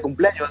regalaron de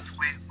cumpleaños,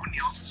 fue en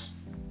junio,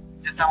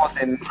 ya estamos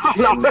en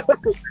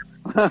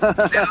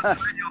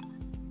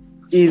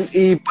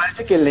y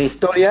parece que en la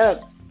historia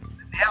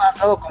he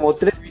avanzado como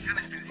 3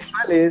 misiones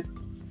principales,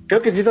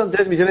 creo que sí son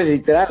 3 misiones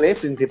literales,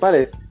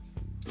 principales,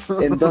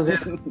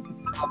 entonces, es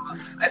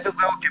un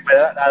juego que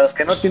a los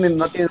que no tienen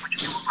mucho tiempo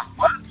para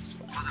jugar,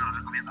 no se lo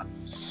recomiendo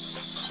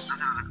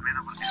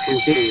porque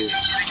sí, tiene que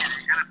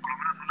dedicar por lo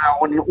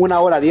menos una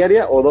hora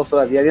diaria o 2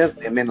 horas diarias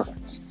de menos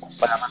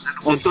para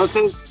mantenerlo.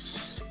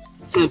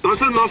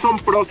 Entonces no son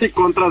pros y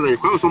contras del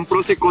juego, son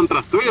pros y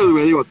contras tuyos,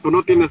 güey. Digo, tú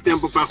no tienes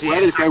tiempo para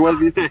jugar y el juego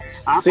dice,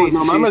 pues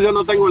no mames, yo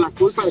no tengo la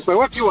culpa, el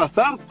juego aquí va a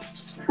estar.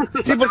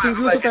 Sí, porque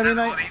incluso también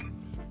hay...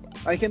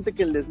 hay gente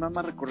que les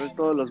mama recorrer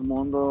todos los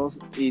mundos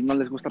y no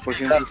les gusta, por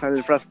ejemplo, usar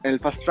el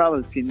fast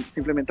travel,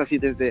 simplemente así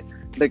desde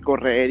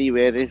recorrer y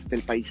ver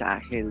el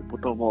paisaje, el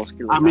puto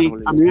bosque, los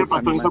árboles. A mí me los pasó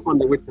animales. eso con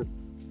The Witcher.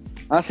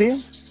 ¿Ah,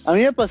 sí? A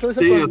mí me pasó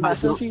eso Sí, con o sea,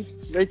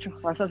 Assassin's, de hecho,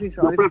 Assassin's.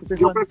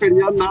 Yo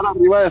prefería andar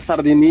arriba de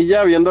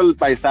Sardinilla viendo el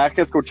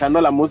paisaje,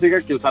 escuchando la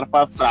música que usar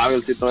fast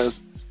travels y todo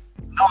eso.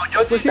 No, yo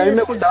sí, Pues sí, a mí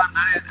me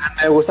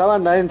gustaba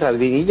andar en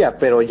Sardinilla,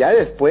 pero ya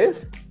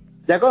después,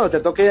 ya cuando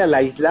te toque ir a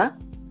la isla,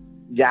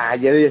 ya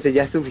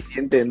es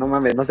suficiente, no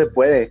mames, no se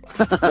puede.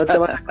 No te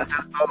vas a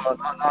pasar todo,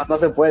 no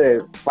se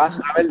puede. Fast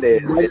travel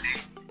de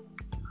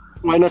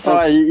Bueno,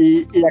 chaval,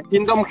 y a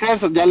Kingdom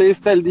Hearts ya le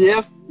diste el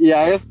 10 y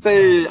a A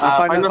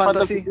Final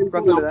Fantasy,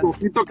 ¿cuánto le das?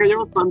 Poquito que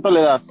llevo, ¿cuánto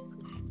le das?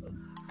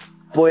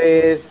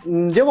 Pues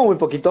llevo muy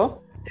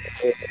poquito.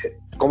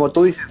 Como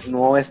tú dices,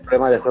 no es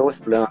problema del juego, es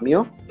problema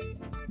mío.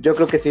 Yo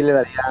creo que sí le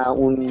daría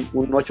un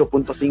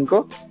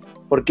 8.5,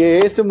 porque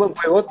es un buen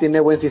juego, tiene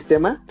buen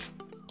sistema.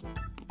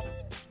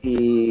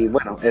 Y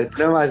bueno, el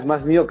problema es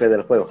más mío que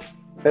del juego.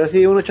 Pero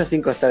sí, un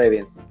 8.5 estaré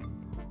bien.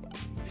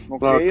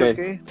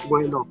 Ok.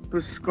 Bueno,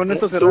 Pues con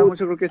esto cerramos,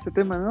 yo creo que este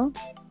tema, ¿no?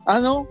 Ah,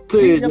 no.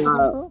 sí, ¿ya ya,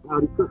 pasó?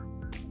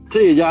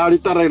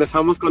 ahorita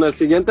regresamos con el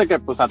siguiente que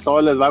pues a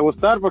todos les va a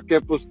gustar porque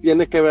pues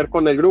tiene que ver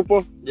con el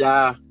grupo.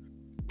 Ya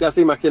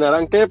se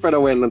imaginarán qué, pero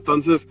bueno,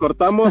 entonces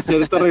cortamos y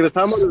ahorita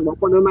regresamos, les voy a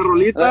poner una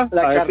rolita,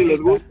 La a ver si les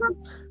carnita.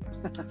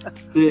 gusta.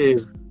 Sí,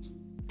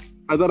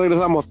 ahorita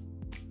regresamos.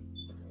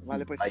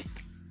 Vale, pues. Bye.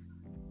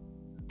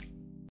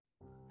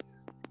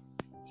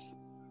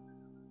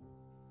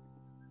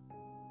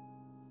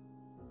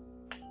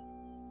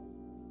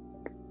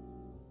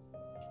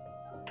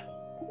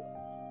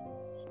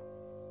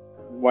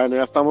 Bueno,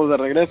 ya estamos de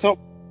regreso.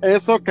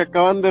 Eso que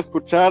acaban de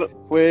escuchar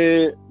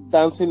fue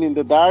Dancing in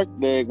the Dark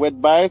de Wet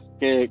Vice,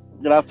 que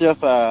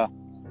gracias a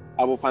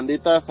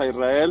Bufanditas, a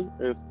Israel,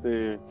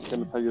 que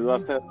nos ayudó a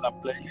hacer la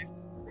playlist.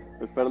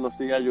 Espero nos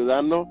siga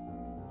ayudando.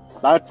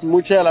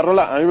 Muy chida la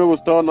rola, a mí me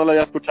gustó, no la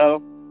había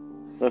escuchado,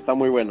 pero está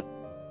muy buena.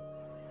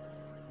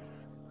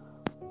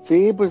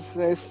 Sí, pues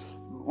es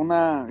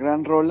una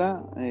gran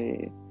rola.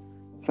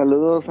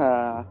 Saludos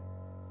a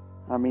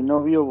mi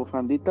novio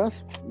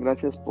Bufanditas.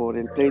 Gracias por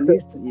el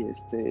playlist. Y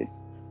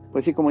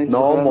pues sí, como dices,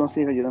 No, ojalá mo. nos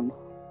siga ayudando.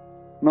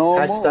 No,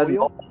 Hashtag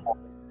obvio.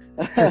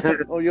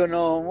 Obvio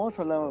no, homo,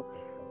 solo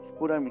es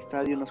pura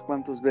amistad y unos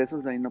cuantos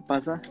besos, de ahí no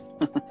pasa.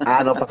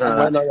 No pasa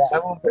nada. Bueno,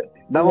 ya.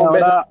 Dame un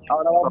beso.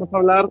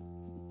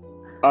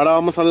 Ahora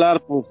vamos a hablar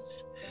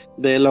pues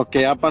de lo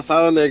que ha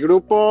pasado en el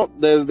grupo,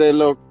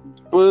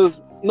 pues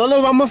no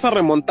nos vamos a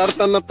remontar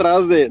tan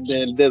atrás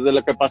desde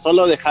lo que pasó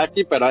lo de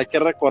Haki, pero hay que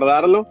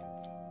recordarlo.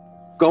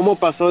 Cómo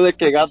pasó de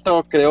que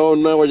Gato creó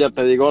un nuevo Ya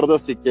Te Di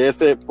Gordos y que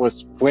ese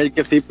pues fue el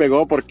que sí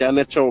pegó, porque han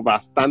hecho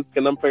bastantes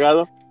que no han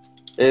pegado.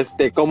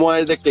 Cómo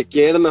es de que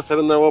quieren hacer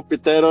un nuevo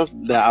Piteros,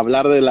 de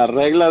hablar de las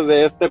reglas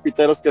de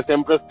Piteros que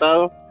siempre ha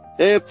estado,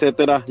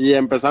 etcétera. Y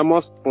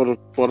empezamos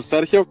por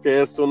Sergio,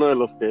 que es uno de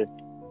los que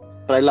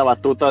trae la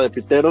batuta de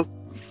Piteros.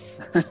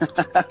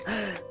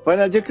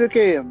 Bueno, yo creo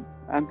que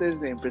antes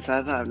de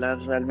empezar a hablar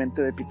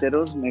realmente de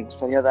Piteros, me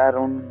gustaría dar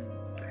un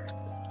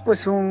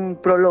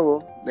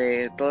prólogo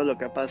de todo lo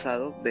que ha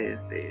pasado,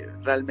 desde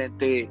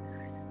realmente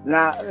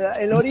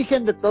el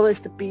origen de todo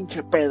este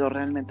pinche pedo,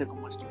 realmente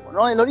como estuvo,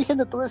 ¿no? El origen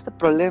de todo este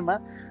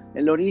problema,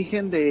 el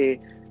origen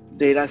de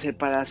la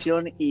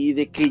separación y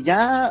de que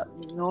ya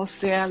no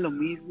sea lo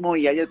mismo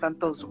y haya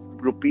tantos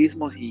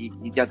grupismos y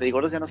Ya Te Di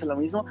Gordos ya no sea lo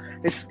mismo,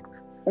 es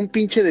un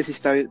pinche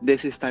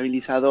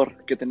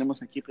desestabilizador que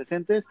tenemos aquí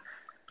presentes.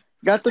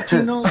 Gato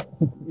Chino,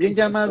 bien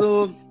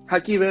llamado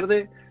Haki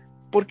Verde.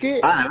 ¿Por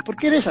qué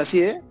eres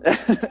así,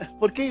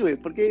 ¿Por qué, güey?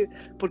 ¿Por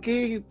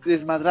qué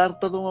desmadrar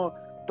todo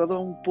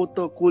un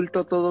puto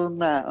culto, todo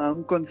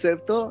un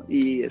concepto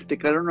y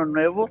crear uno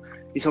nuevo?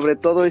 Y sobre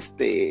todo, pues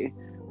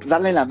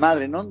darle la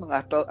madre, ¿no?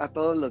 A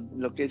todo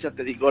lo que es Ya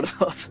Te Di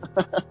Gordos.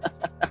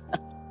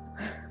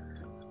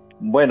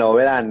 Bueno,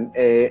 verán,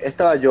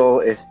 estaba yo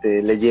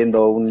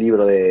leyendo un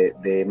libro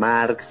de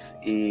Marx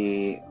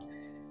y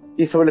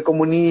sobre el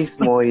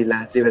comunismo y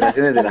las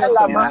liberaciones de la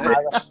sociedad.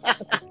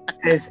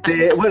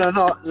 Bueno,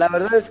 no, la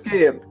verdad es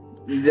que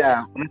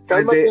ya,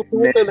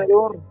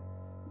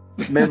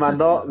 me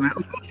mandó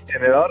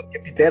tenedor,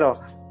 que pitero,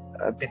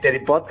 Piteri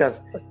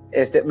Podcast,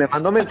 me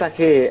mandó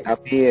mensaje a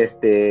mí,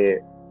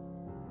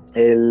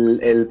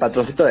 el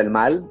patroncito del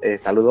mal,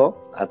 saludó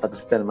al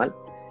patroncito del mal,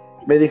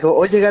 me dijo,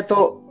 oye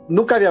Gato,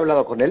 nunca había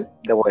hablado con él,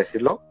 debo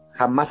decirlo,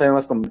 jamás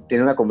habíamos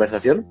tenido una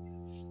conversación,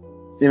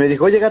 y me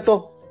dijo, oye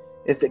Gato,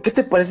 ¿qué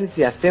te parece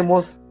si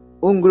hacemos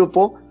un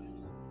grupo,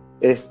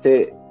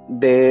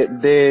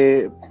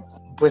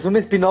 pues un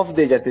spin-off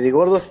de Ya Te Di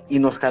Gordos y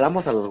nos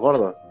jalamos a los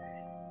gordos?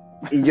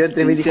 Y yo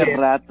entre mí dije,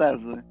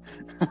 ratas, güey.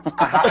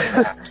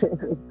 Ajá.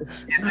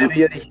 Y entre mí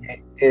yo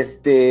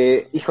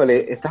dije,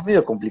 híjole, está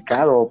medio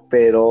complicado,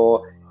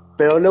 pero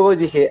luego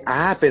dije,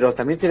 pero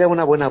también sería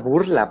una buena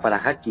burla para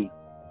Haki.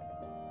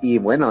 Y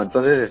bueno,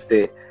 entonces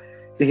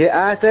dije,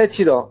 está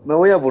chido, me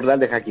voy a burlar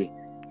de Haki.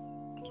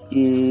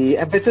 Y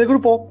empecé el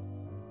grupo.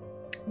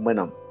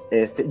 Bueno,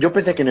 yo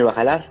pensé que no iba a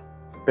jalar,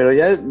 pero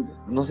ya,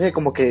 no sé,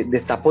 como que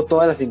destapó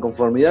todas las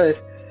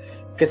inconformidades,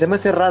 que se me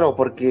hace raro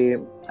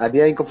porque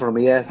había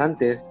inconformidades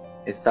antes,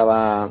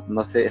 estaba,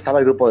 no sé,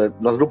 estaba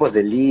los grupos de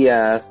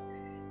Elías,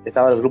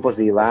 estaban los grupos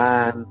de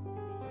Iván,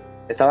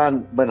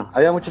 bueno,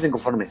 había muchos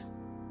inconformes,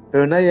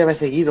 pero nadie había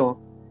seguido,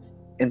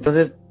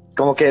 entonces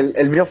como que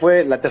el mío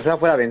la tercera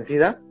fue la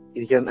vencida,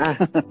 y dijeron,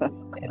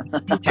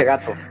 el pinche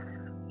gato.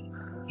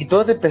 Y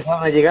todos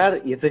empezaron a llegar,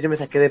 y entonces yo me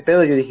saqué de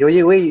pedo, yo dije,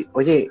 oye, güey,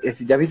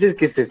 ¿ya viste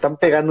que se están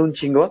pegando un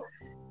chingo?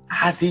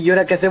 Sí, ¿y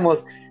ahora qué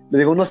hacemos? Le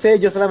digo, no sé,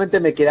 yo solamente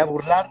me quería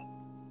burlar.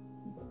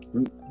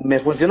 Me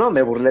funcionó,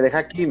 me burlé de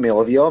Haki, me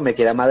odió, me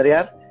quería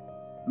madrear,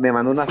 me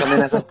mandó unas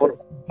amenazas por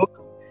Facebook,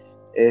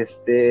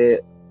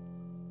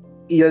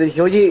 y yo le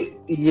dije, oye,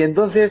 y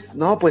entonces,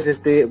 no,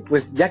 pues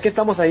pues ya que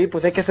estamos ahí,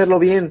 pues hay que hacerlo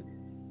bien.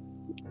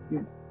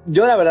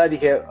 Yo la verdad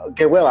dije,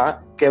 qué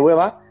hueva,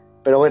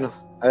 pero bueno,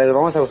 a ver,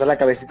 vamos a usar la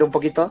cabecita un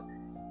poquito,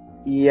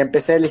 y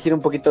empecé a elegir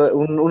un poquito,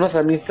 unos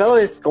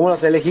administradores. ¿Cómo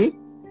los elegí?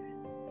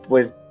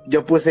 Pues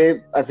yo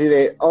puse así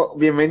de,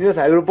 bienvenidos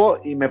al grupo,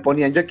 y me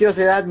ponían, yo quiero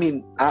ser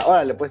admin.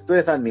 Órale, pues tú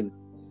eres admin.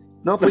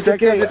 No, pues yo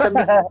quiero ser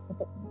también.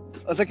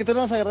 O sea que tú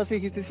nos agarraste y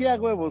dijiste, sí, a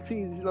huevo, sí,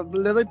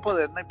 le doy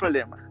poder, no hay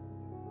problema.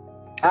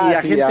 Y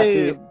a sí, gente,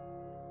 así.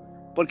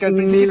 porque al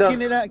principio,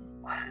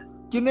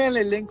 ¿quién era el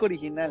elenco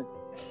original?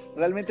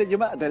 Realmente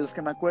de los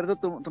que me acuerdo,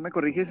 tú me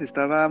corriges,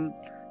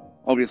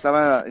 obvio,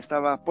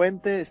 estaba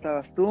Puente,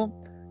 estabas tú,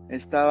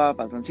 estaba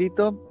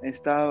Patroncito,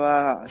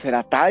 estaba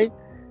Ceratay,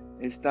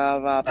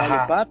 estaba Pablo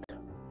Pat,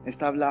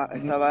 estaba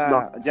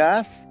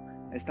Jazz,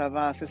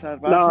 estaba César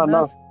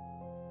Bárcenas.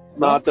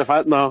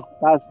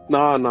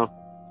 No.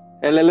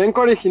 El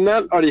elenco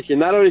original,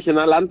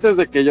 antes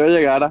de que yo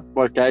llegara,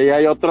 porque ahí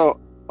hay otro,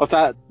 o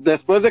sea,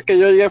 después de que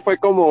yo llegué fue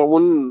como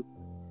un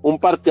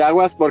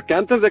parteaguas, porque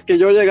antes de que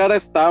yo llegara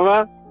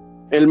estaba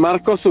el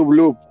Marco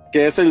Subloop,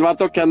 que es el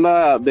vato que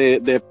anda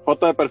de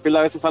foto de perfil,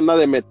 a veces anda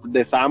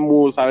de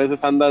Samus, a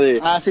veces anda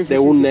de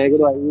un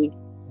negro ahí.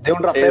 De un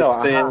rapero,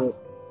 ajá.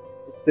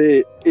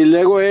 Sí, y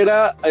luego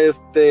era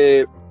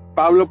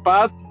Pablo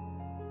Pat,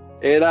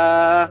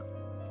 era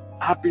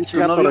pinche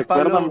gato,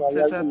 recuérdame.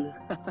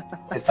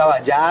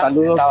 Estaba Jazz,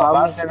 Saludos, estaba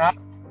Bárcenas,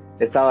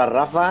 estaba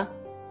Rafa,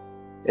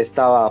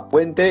 estaba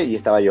Puente y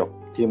estaba yo.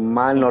 Si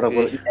mal no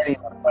recuerdo.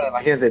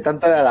 Imagínense,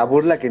 tanto era la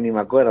burla que ni me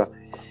acuerdo.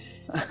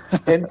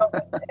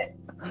 Entonces,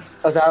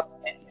 o sea,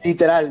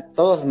 literal,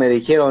 todos me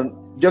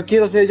dijeron, yo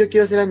quiero ser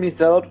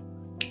administrador,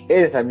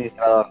 eres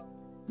administrador,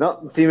 ¿no?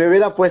 Si me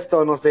hubiera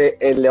puesto, no sé,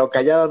 el Leo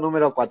Callado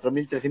número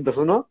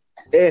 4301,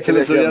 ese ¿Se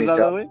lo hubiera sido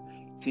dado, güey?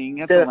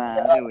 Chinga tu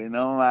madre, güey,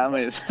 no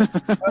mames.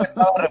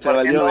 Te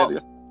valió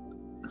verga.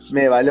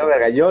 Me valió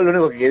verga. Yo lo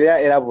único que quería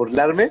era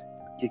burlarme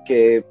y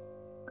que,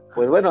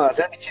 pues bueno,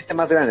 hacer mi chiste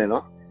más grande,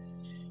 ¿no?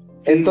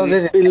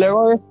 Entonces, y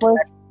luego después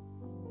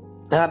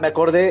me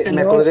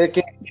acordé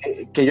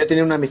que yo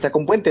tenía una amistad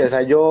con Puente. O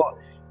sea, yo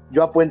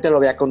a Puente lo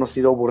había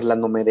conocido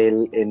burlándome de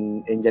él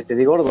en Ya Te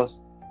Di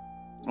Gordos.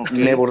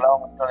 Okay. Me burlaba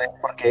mucho de él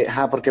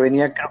porque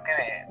venía, creo que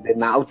de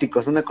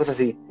Náuticos, una cosa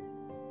así.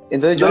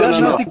 Entonces yo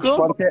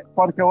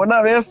porque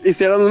una vez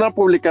hicieron una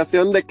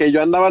publicación de que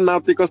yo andaba en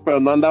Náuticos,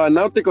 pero no andaba en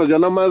Náuticos. Yo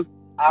nomás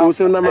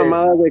puse una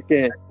mamada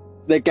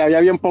de que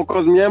había bien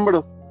pocos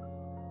miembros.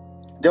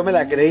 Yo me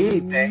la creí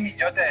y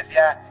yo te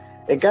decía,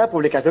 en cada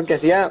publicación que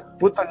hacía,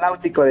 puto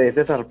náutico de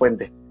César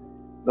Puente,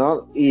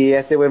 ¿no? Y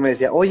ese güey me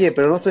decía, oye,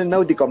 pero no soy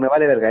náutico, me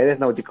vale verga, eres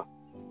náutico.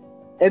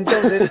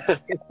 Entonces,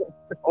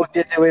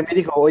 ese güey me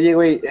dijo, oye,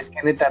 güey, es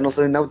que neta, no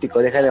soy náutico,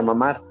 deja de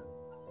mamar.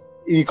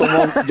 Y como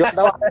yo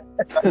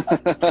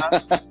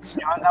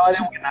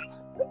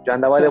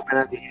andaba de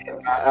buenas, dije,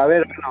 a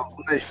ver, bueno,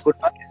 una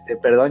disculpa,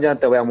 perdón, ya no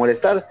te voy a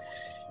molestar.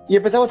 Y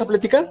empezamos a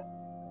platicar.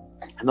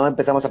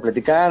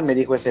 Me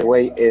dijo ese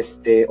güey,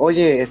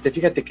 oye,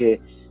 fíjate que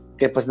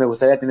pues me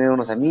gustaría tener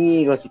unos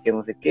amigos y que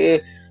no sé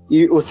qué.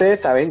 Y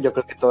ustedes saben, yo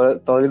creo que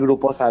todo el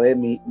grupo sabe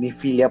mi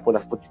filia por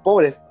las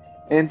pobres.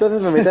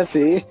 Entonces me metí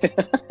así.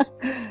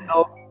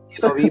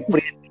 Lo vi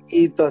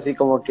prietito, así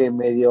como que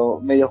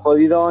medio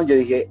jodidón. Yo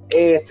dije,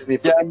 este es mi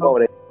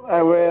pobre.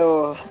 ¡A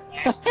huevo!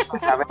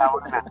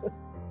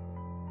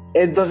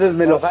 Entonces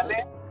me lo jalé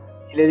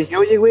y le dije,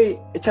 oye, güey,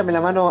 échame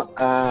la mano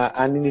a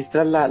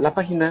administrar la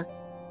página.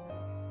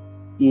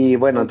 Y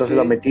bueno, entonces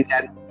lo metí de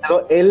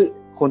administrador. Él,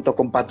 junto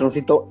con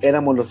Patroncito,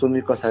 éramos los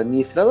únicos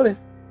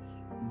administradores.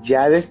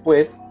 Ya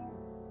después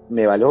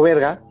me valió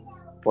verga,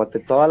 boté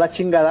toda la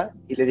chingada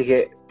y le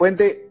dije,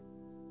 Puente,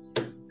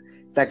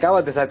 te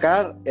acabas de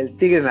sacar el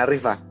tigre en la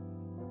rifa.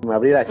 Me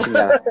abrí la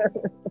chingada.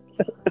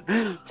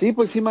 Sí,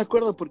 pues sí me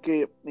acuerdo,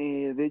 porque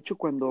de hecho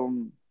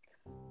cuando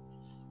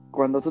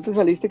tú te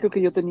saliste, creo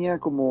que yo tenía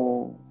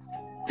como...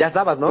 Ya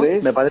estabas, ¿no?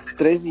 Me parece.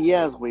 3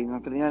 días, güey,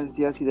 no tenía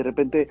días y de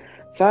repente,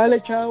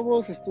 sale,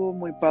 chavos, estuvo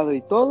muy padre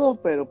y todo,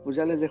 pero pues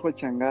ya les dejo el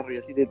changarro y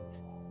así de...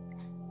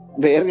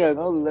 Verga,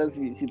 ¿no? O sea,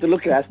 si tú lo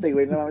creaste,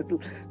 güey, no mames, tú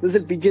eres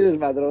el pinche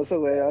desmadroso,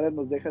 güey, ahora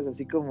nos dejas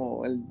así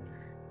como el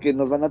que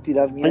nos van a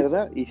tirar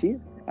mierda, y sí,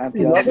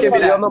 no es que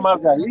salió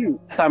nomás de ahí,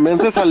 también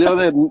se salió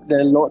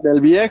del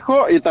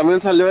viejo y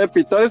también salió de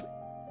Pitores.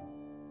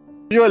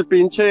 El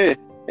pinche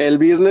el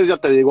business ya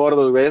te digo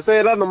gordo, güey. Ese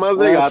era nomás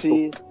de gato.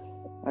 Sí,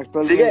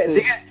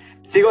 actualmente.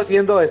 Sigo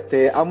siendo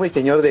amo y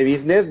señor de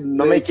business,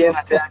 no De me hecho. quieren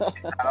hacer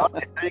administrador,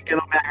 está bien que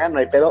no me hagan, no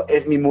hay pedo,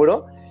 es mi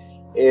muro,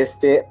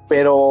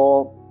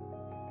 pero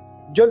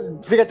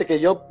fíjate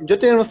que yo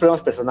tenía unos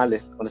problemas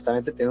personales,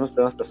 honestamente tenía unos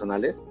problemas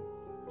personales,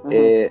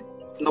 Ajá.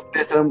 no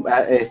podía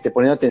estar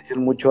poniendo atención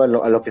mucho a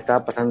lo que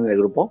estaba pasando en el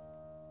grupo,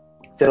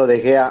 se lo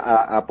dejé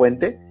a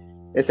Puente,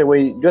 ese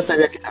güey, yo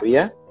sabía que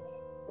sabía,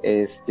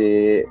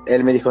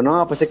 él me dijo,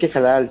 no, pues hay que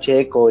jalar al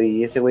Checo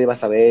y ese güey va a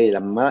saber y la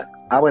mamá,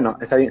 bueno,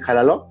 está bien,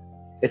 jálalo.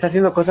 Está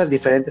haciendo cosas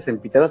diferentes en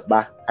Piteros,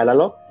 va,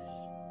 jálalo.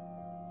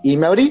 Y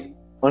me abrí,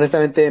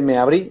 honestamente me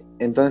abrí.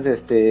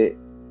 Entonces,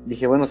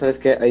 dije, bueno, ¿sabes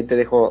qué? Ahí te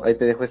dejo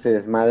este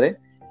desmadre.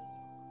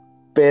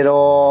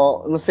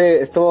 Pero, no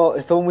sé, estuvo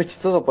muy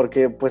chistoso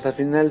porque, pues, al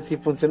final sí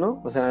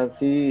funcionó. O sea,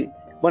 sí...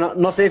 Bueno,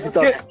 no sé si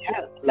todavía,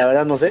 la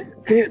verdad no sé.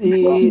 Sí,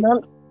 y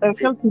es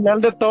que al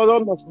final de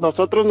todo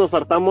nosotros nos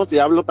hartamos, y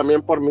hablo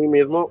también por mí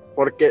mismo,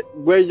 porque,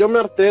 güey, yo me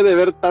harté de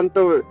ver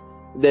tanto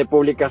de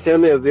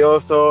publicaciones de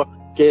Oso,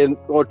 que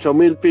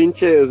 8,000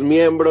 pinches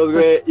miembros,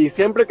 güey, y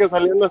siempre que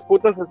salían las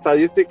putas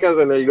estadísticas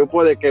en el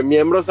grupo de que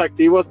miembros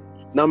activos,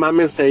 no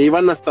mames, se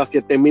iban hasta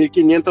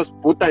 7,500,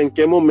 puta, ¿en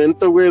qué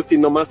momento, güey? Si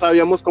nomás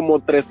habíamos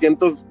como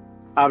 300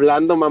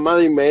 hablando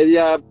mamada y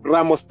media,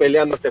 Ramos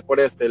peleándose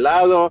por este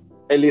lado,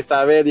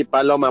 Elizabeth y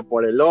Paloma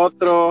por el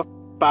otro,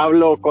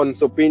 Pablo con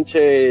su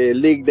pinche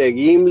league de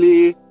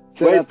Gimli,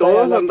 güey,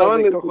 todos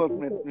andaban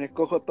me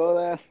cojo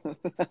todas.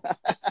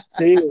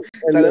 Sí,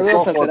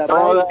 Saludos a Ceratay.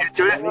 Todas.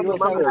 Amigo,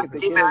 sabes que te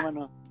quiero,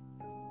 hermano.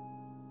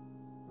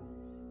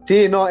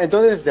 Sí, no,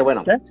 entonces,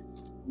 bueno, ¿qué?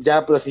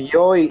 ya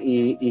prosiguió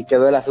y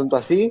quedó el asunto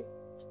así.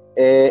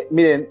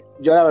 Miren,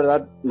 yo la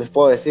verdad les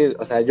puedo decir,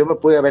 o sea, yo me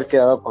pude haber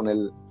quedado con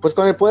el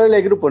poder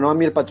del grupo, ¿no? A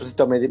mí el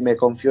patrocito me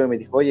confió y me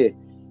dijo, oye,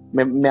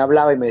 me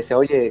hablaba y me decía,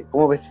 oye,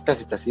 ¿cómo ves esta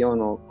situación?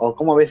 O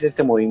 ¿cómo ves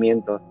este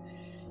movimiento?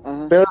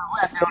 Ajá. Pero voy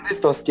a ser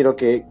honestos, quiero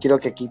que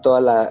aquí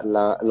todos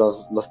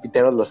los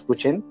piteros lo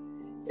escuchen.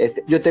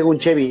 Yo tengo un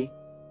Chevy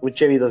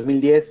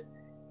 2010,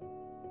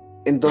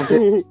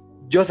 entonces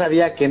yo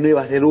sabía que no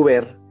iba a ser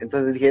Uber,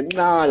 entonces dije,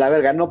 no, la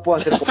verga, no puedo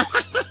hacer como...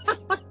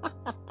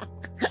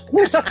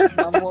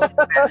 Vamos.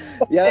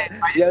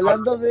 Y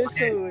hablando de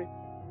eso, güey.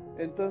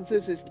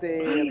 Entonces,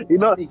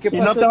 Y qué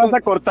no pasó te vas con-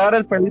 a cortar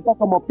el pelito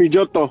como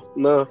Pilloto,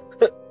 no.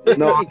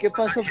 No. ¿Y qué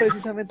pasó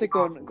precisamente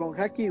con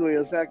Haki, güey?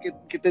 O sea,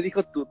 ¿qué te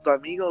dijo tu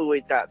amigo,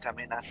 güey? ¿Te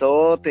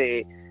amenazó?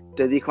 ¿Te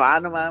dijo,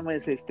 no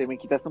mames, me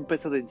quitaste un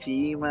peso de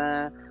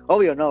encima?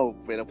 Obvio no,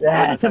 pero pues,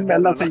 bueno, Me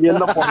anda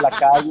siguiendo por la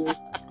calle.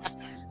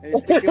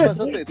 ¿qué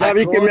pasó? Ya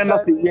vi que me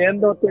anda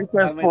siguiendo, soy tu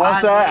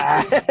esposa.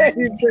 Ay,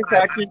 pinche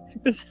Haki.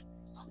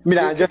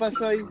 Mira, ¿Qué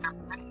pasó ahí?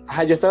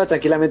 yo estaba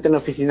tranquilamente en la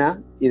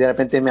oficina y de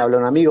repente me habló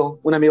un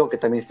amigo que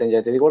también está en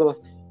Ya Te Di Gordos,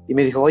 y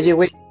me dijo, oye,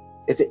 güey,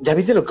 ¿ya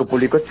viste lo que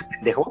publicó este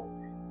pendejo?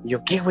 Y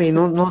yo, ¿qué, güey?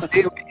 No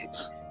sé, güey.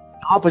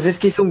 No, pues es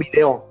que hizo un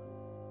video.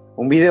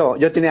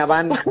 Yo tenía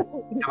van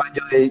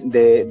yo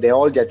de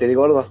All, Ya Te Di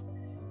Gordos.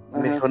 Y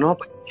me Ajá. dijo, no,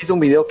 pues hizo un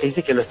video que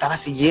dice que lo estaba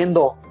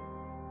siguiendo.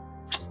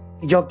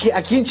 Y yo,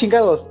 ¿a quién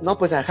chingados? No,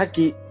 pues a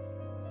Haki.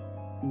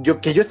 Yo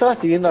estaba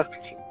siguiendo a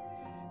Haki.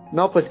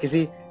 No, pues que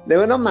sí. Le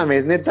digo, no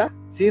mames, neta.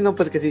 Sí, no,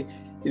 pues que sí.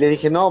 Y le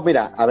dije, no,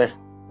 mira, a ver,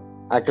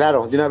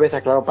 de una vez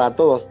aclaro para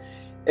todos.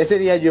 Ese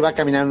día yo iba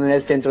caminando en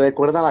el centro de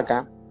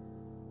Cuernavaca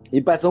y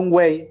pasó un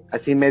güey,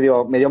 así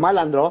medio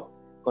malandro,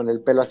 con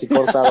el pelo así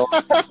cortado.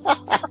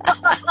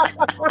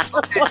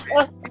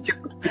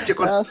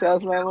 No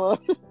seas mamón.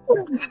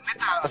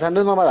 O sea, no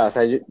es mamada. O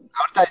sea,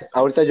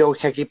 ahorita yo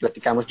aquí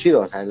platicamos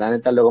chido. O sea, la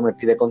neta luego me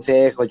pide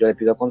consejos, yo le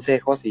pido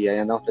consejos y ahí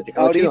andamos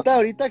platicando chido.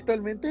 ¿Ahorita,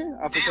 actualmente?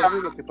 ¿A pesar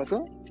de lo que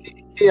pasó?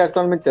 Sí,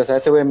 actualmente, o sea,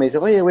 ese güey me dice,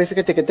 oye, güey,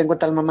 fíjate que tengo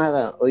tal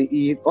mamada. Oye,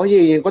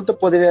 ¿y en cuánto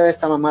podría dar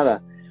esta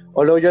mamada?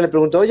 O luego yo le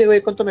pregunto, oye,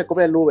 güey, ¿cuánto me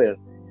cobra el Uber?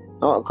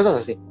 No,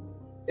 cosas así.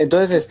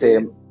 Entonces,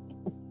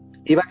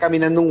 iba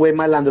caminando un güey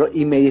malandro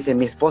y me dice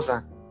mi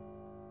esposa,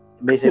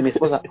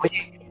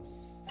 oye,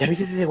 ¿ya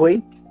viste ese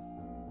güey?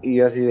 Y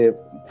yo así de,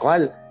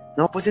 ¿cuál?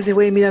 No, pues ese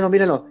güey,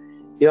 míralo.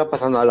 Iba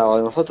pasando al lado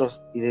de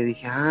nosotros. Y le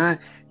dije,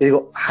 le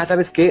digo,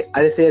 ¿sabes qué?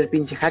 Ha de ser el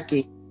pinche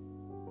Haki.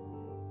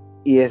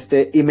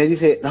 Y me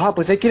dice, no,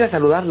 pues hay que ir a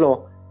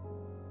saludarlo.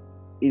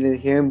 Y le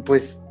dije,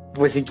 pues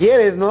si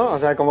quieres, ¿no? O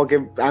sea, como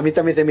que a mí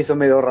también se me hizo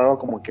medio raro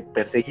como que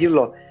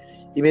perseguirlo.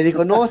 Y me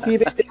dijo, no, sí,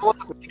 vete, vamos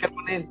a platicar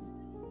con él.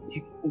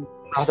 Y,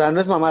 o sea,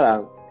 no es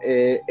mamada.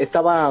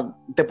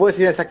 Te puedo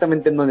decir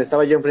exactamente en dónde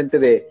estaba yo, enfrente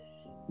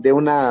de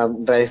una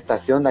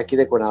radioestación de aquí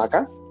de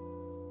Cuernavaca.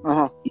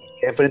 Ajá. Y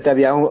enfrente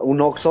había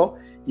un Oxxo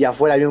y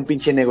afuera había un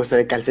pinche negocio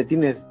de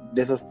calcetines,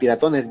 de esos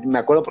piratones. Me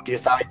acuerdo porque yo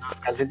estaba viendo los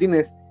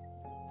calcetines.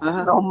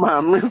 Ajá. No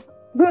mames.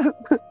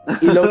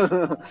 Y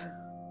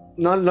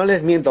no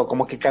les miento,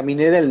 como que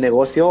caminé del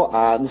negocio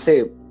a, no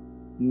sé,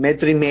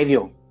 1.5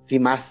 metros, si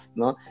más,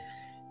 ¿no?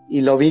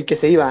 Y lo vi que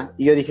se iba,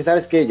 y yo dije,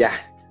 ¿sabes qué? Ya,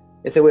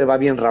 ese güey va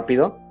bien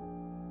rápido,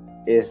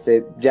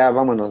 ya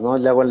vámonos, ¿no?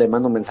 Luego le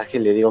mando un mensaje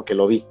y le digo que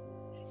lo vi.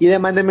 Y le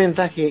mandé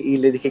mensaje y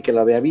le dije que lo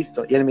había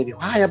visto, y él me dijo,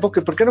 ¿a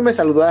poco? ¿Por qué no me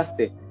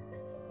saludaste?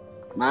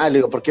 Le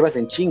digo, ¿por qué ibas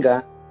en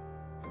chinga?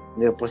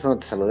 Le digo, por eso no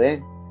te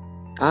saludé.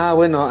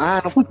 Bueno,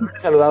 no fue que me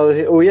he saludado,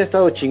 hubiera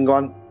estado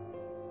chingón.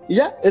 Y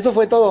ya, eso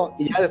fue todo.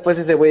 Y ya después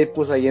ese güey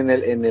puso ahí en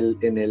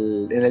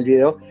el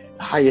video,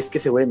 ay, es que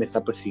ese güey me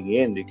está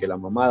persiguiendo y que la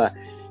mamada.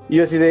 Y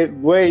yo así de,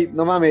 güey,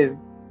 no mames,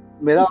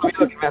 me daba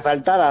miedo que me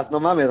asaltaras, no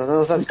mames, o sea,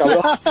 no seas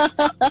cabrón.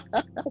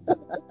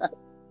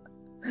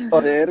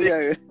 Verga,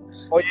 güey.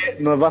 Oye,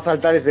 nos va a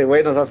asaltar ese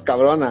güey, no seas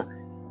cabrona.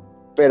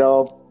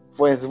 Pero,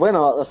 pues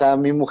bueno, o sea,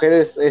 mi mujer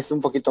es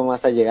un poquito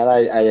más allegada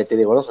a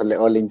Yeti Gordos,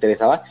 o le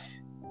interesaba.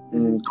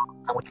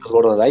 A muchos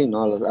gordos de ahí,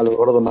 ¿no? A los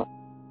gordos no.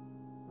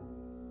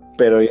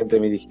 Pero yo entre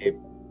mí dije,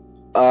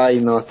 ay,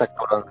 no, está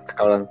cabrón, está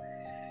cabrón.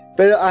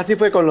 Pero así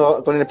fue con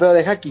el pedo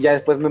de Haki. Ya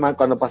después,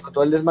 cuando pasó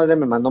todo el desmadre,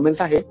 me mandó un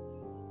mensaje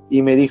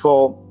y me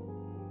dijo,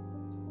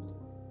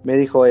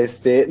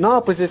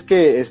 no, pues es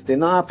que,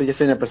 no, pues yo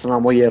soy una persona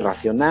muy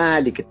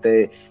irracional y que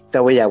te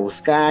voy a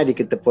buscar y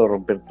que te puedo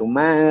romper tu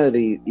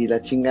madre y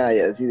la chingada, y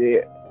así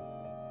de,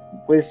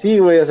 pues sí,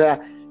 güey, o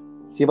sea,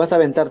 si vas a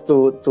aventar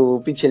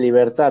tu pinche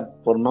libertad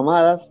por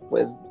mamadas,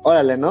 pues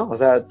órale, ¿no? O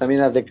sea,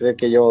 también has de creer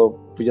que yo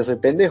soy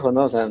pendejo,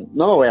 ¿no? O sea,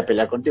 no me voy a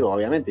pelear contigo,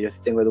 obviamente, yo sí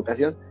tengo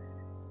educación,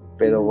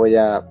 pero hay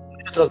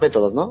otros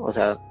métodos, ¿no? O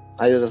sea,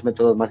 hay otros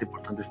métodos más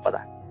importantes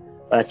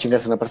para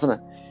chingarse a una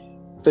persona.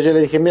 Entonces yo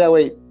le dije, mira,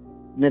 güey,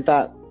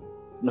 neta,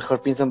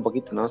 mejor piensa un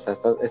poquito, ¿no? O sea,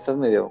 estás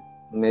medio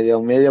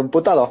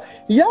emputado.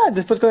 Y ya,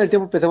 después con el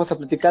tiempo empezamos a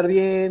platicar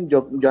bien,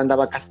 yo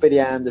andaba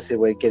caspereando, ese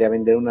güey quería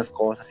vender unas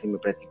cosas y me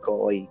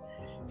platicó y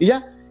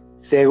ya,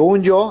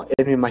 según yo,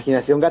 en mi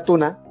imaginación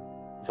gatuna,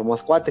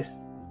 somos cuates,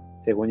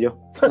 según yo.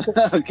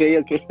 Ok.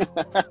 Pero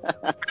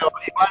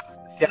igual,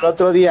 si al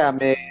otro día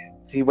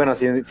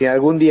si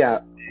algún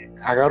día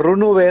agarro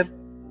un Uber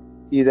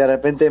y de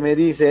repente me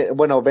dice,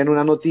 bueno, ven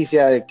una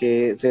noticia de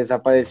que se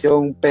desapareció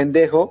un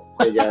pendejo,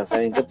 pues ya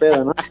saben qué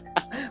pedo, ¿no?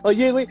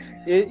 Oye, güey,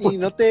 ¿y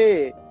no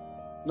te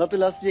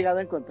lo has llegado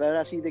a encontrar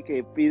así de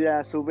que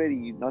pidas Uber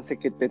y no sé,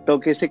 que te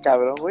toque ese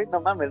cabrón, güey?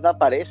 No mames, no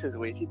apareces,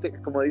 güey. Sí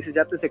como dices,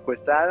 ya te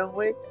secuestraron,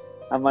 güey.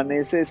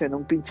 Amaneces en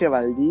un pinche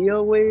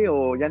baldío, güey,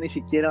 o ya ni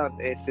siquiera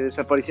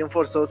desaparición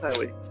forzosa,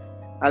 güey.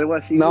 Algo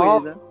así,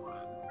 No, güey, ¿no?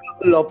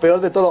 Lo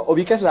peor de todo,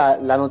 ¿ubicas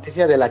la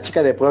noticia de la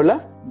chica de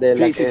Puebla? De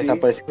la que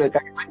desapareció de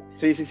Cacay.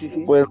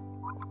 Sí. Pues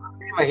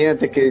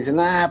imagínate que dicen,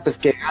 pues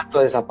que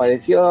gato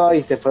desapareció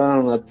y se fueron a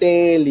un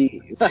hotel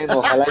y bueno,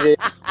 ojalá yo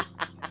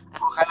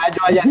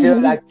haya sido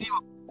el activo,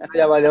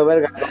 ya valió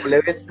verga, ¿cómo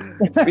le ves?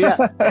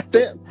 Mira,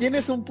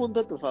 tienes un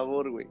punto a tu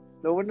favor, güey.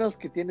 Lo bueno es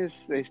que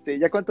tienes,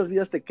 ya cuántas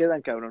vidas te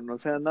quedan, cabrón. O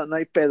sea, no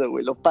hay pedo,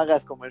 güey. Lo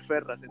pagas como el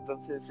Ferras,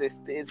 entonces,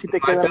 sí te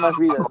quedan más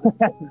vidas.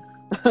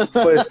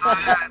 Pues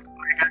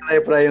hay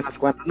por ahí unas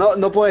cuantas.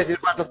 No puedo decir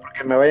cuántas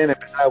porque me vayan a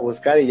empezar a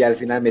buscar y ya al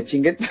final me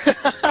chinguen.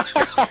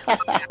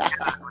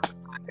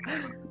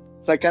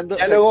 Sacando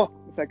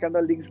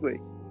links,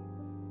 güey.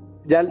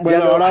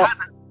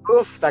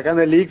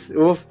 Sacando el X,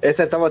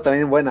 esa estaba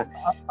también buena.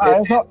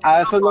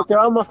 A eso es lo que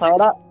vamos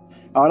ahora.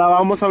 Ahora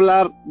vamos a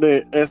hablar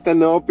de este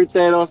nuevo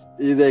Piteros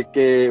y de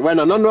que,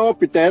 bueno, no nuevo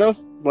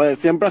Piteros, pues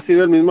siempre ha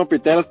sido el mismo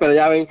Piteros, pero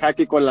ya ven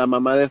Haki con la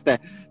mamá de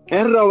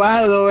he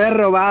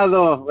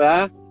robado,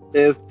 ¿verdad?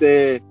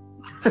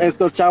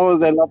 Estos chavos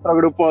del otro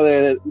grupo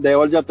de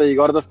Óyate y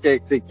Gordos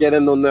que si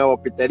quieren un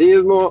nuevo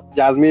piterismo,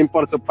 Yasmín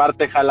por su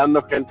parte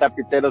jalando gente a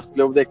Piteros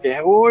Club de que,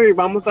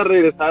 vamos a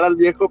regresar al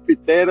viejo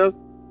Piteros,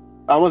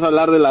 vamos a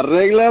hablar de las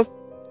reglas,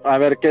 a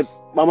ver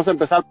vamos a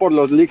empezar por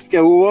los leaks que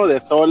hubo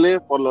de Sole,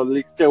 por los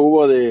leaks que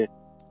hubo de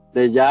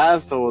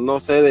Jazz o no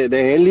sé,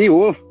 de Eli,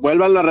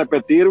 vuélvanlo a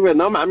repetir, güey,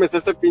 no mames,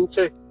 ese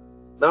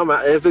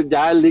es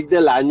ya el leak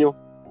del año.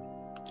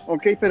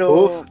 Ok,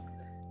 pero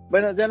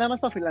bueno, ya nada más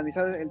para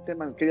finalizar el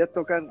tema, quería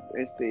tocar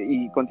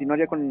y continuar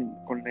ya con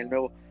el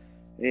nuevo.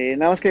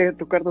 Nada más quería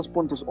tocar 2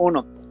 puntos.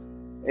 Uno,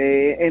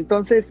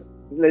 entonces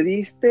le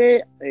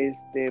diste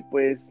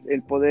pues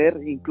el poder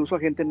incluso a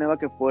gente nueva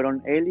que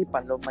fueron Eli,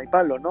 Paloma y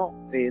Pablo, ¿no?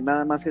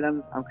 Nada más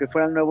eran, aunque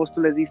fueran nuevos,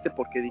 tú les diste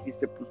porque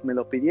dijiste, pues me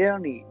lo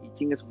pidieron y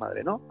chingue su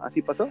madre, ¿no?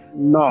 ¿Así pasó?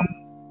 No,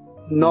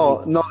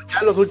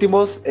 ya los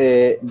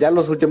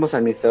últimos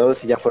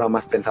administradores ya fueron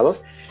más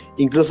pensados.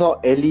 Incluso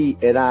Eli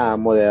era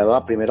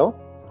moderadora primero.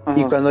 Ajá.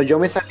 Y cuando yo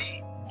me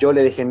salí, yo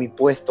le dejé mi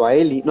puesto a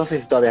Eli. No sé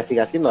si todavía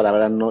sigue haciendo, la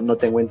verdad no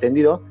tengo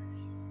entendido.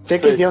 Sé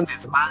que hicieron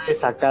desmadre,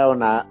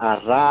 sacaron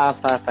a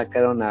Rafa,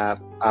 sacaron a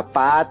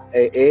Pat,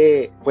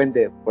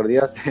 Puente, por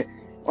Dios.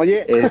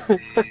 Oye,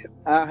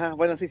 ajá,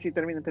 bueno, sí,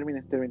 termina.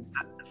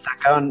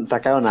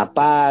 Sacaron a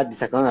Pat y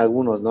sacaron a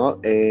algunos, ¿no?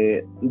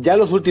 Ya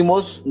los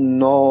últimos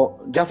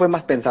ya fue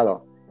más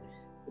pensado.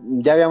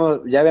 Ya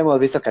habíamos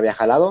visto que había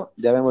jalado,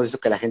 ya habíamos visto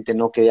que la gente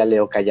no quería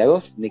Leo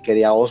Callados, ni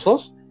quería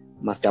osos,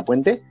 más que a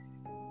Puente.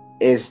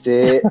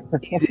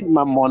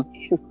 Mamón.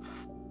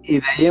 Y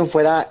de ahí en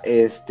fuera,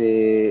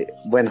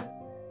 bueno,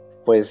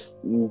 pues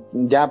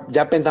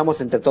ya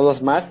pensamos entre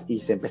todos más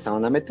y se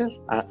empezaron a meter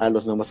a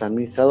los nuevos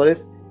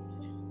administradores,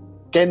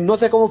 que no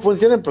sé cómo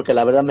funcionan porque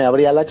la verdad me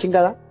abría la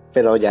chingada,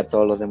 pero ya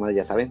todos los demás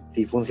ya saben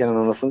si funcionan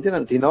o no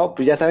funcionan. Si no,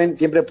 pues ya saben,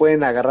 siempre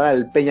pueden agarrar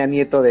al Peña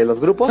Nieto de los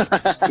grupos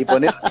y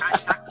poner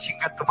hashtag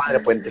chinga tu madre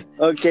Puente.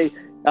 Ok,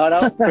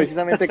 ahora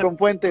precisamente con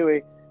Puente,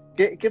 güey.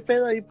 ¿Qué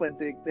pedo ahí,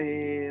 Puente?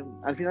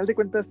 Al final de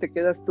cuentas te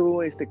quedas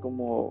tú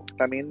como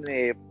también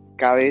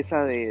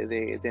cabeza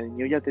del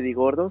New Ya Te Di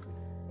Gordos.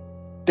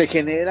 ¿Te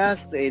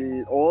generas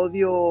el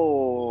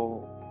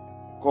odio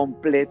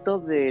completo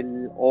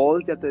del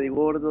Old Ya Te Di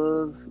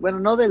Gordos? Bueno,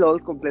 no del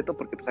Old completo,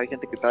 porque pues hay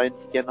gente que todavía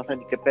ni siquiera no sabe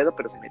ni qué pedo,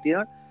 pero se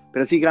metieron.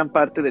 Pero sí gran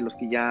parte de los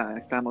que ya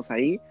estamos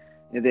ahí,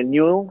 del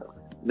New,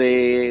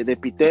 de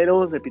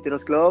Piteros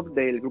Club,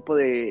 del grupo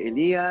de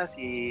Elías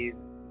y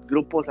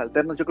grupos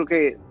alternos. Yo creo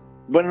que,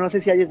 bueno, no sé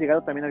si hayas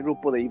llegado también al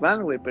grupo de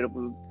Iván, güey, pero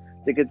pues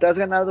de que te has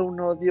ganado un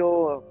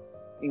odio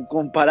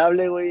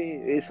incomparable,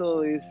 güey,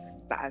 eso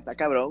está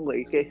cabrón,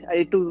 güey.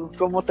 Ahí tú,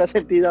 ¿cómo te has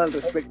sentido al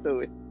respecto,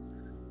 güey?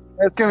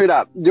 Es que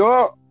mira,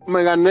 yo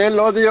me gané el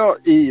odio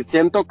y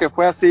siento que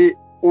fue así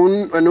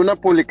en una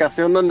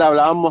publicación donde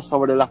hablábamos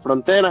sobre la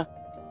frontera,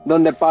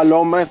 donde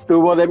Paloma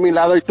estuvo de mi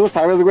lado y tú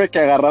sabes, güey, que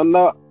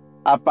agarrando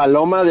a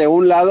Paloma de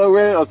un lado,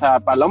 güey, o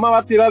sea, Paloma va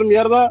a tirar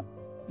mierda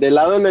del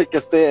lado en el que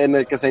esté, en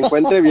el que se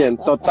encuentre bien.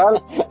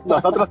 Total,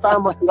 nosotros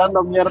estábamos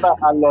tirando mierda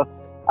a los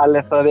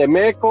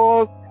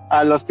Mecos,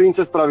 a los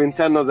pinches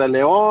provincianos de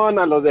León,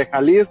 a los de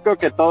Jalisco,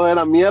 que todo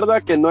era mierda,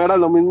 que no era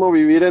lo mismo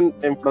vivir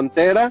en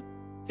frontera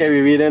que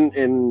vivir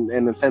en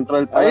el centro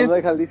del país. Hablando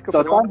de Jalisco,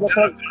 Total,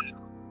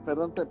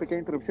 perdón, pequeña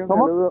interrupción,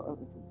 ¿cómo?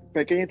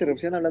 Pequeña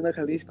interrupción hablando de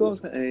Jalisco,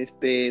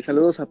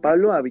 saludos a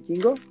Pablo, a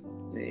Vikingo,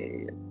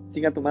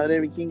 chinga tu madre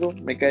Vikingo,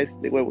 me caes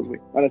de huevos, güey.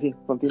 Ahora sí,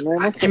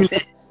 continuemos.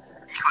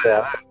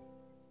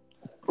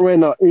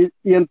 Bueno,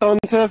 y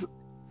entonces,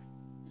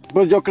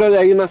 pues yo creo de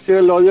ahí nació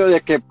el odio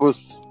de que,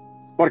 pues,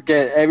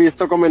 porque he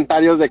visto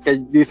comentarios de que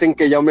dicen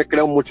que yo me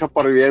creo mucho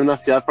por vivir en una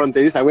ciudad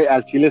fronteriza, güey.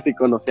 Al Chile, si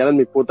conocieran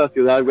mi puta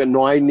ciudad, güey,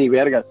 no hay ni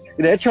verga.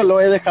 De hecho,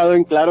 lo he dejado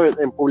en claro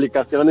en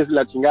publicaciones y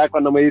la chingada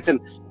cuando me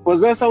dicen, pues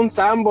ves a un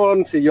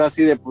Sanborns, y yo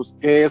así de, pues,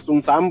 ¿qué es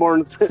un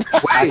Sanborns?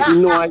 Aquí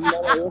no hay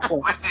nada de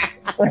eso.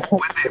 Perdón,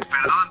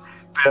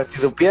 pero si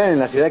supieran en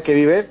la ciudad que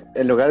vives,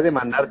 en lugar de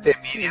mandarte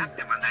Miriam,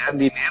 te mandarían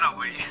dinero,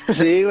 güey.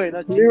 Sí, güey,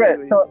 no Sí,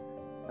 güey.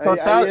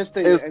 Total,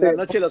 en la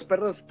noche los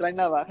perros traen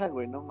navaja,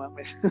 güey, no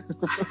mames.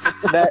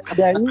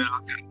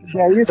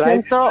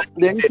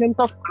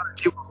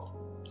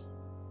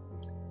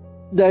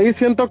 De ahí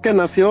siento que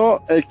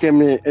nació el que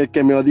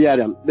me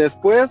odiaran.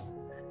 Después,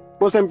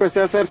 pues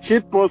empecé a hacer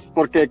shitposts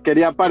porque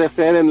quería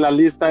aparecer en la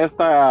lista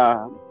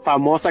esta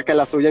famosa que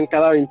la subían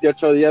cada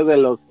 28 días de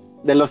los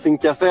sin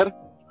que hacer.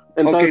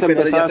 Entonces Okay,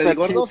 empecé a hacer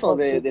gordos o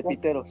de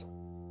piteros.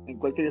 ¿En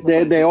cuál querías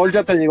de All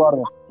Ya Te Di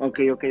Gordo. Ok,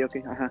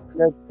 ajá.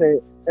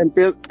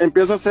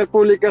 Empiezo a hacer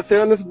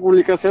publicaciones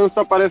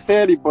para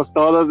aparecer y pues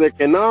todos de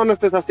que no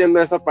estés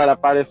haciendo eso para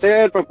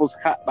aparecer, pero pues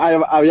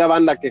había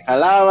banda que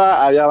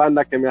jalaba, había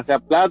banda que me hacía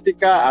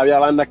plática, había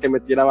banda que me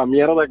tiraba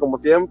mierda como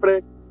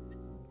siempre.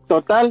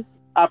 Total,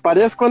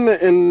 aparezco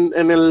en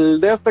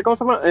el de ¿cómo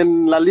se llama?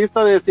 En la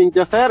lista de sin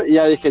que hacer y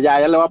ya dije, ya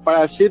le voy a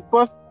parar el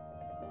shitpost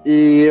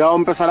y voy a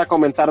empezar a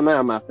comentar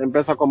nada más.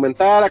 Empiezo a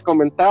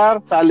comentar,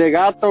 sale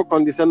Gato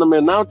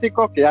diciéndome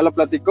náutico, que ya lo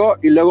platicó,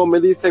 y luego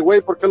me dice, güey,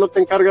 ¿por qué no te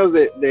encargas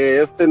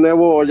de este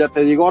nuevo Ya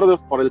Te Di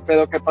Gordos por el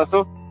pedo que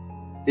pasó?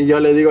 Y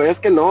yo le digo, es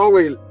que no,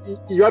 güey.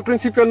 Y yo al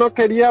principio no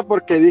quería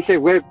porque dije,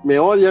 güey, me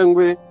odian,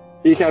 güey.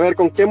 Y dije, a ver,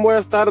 ¿con quién voy a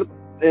estar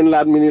en la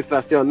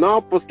administración?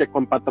 No, pues que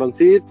con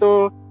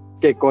Patroncito,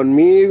 que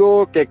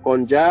conmigo, que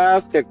con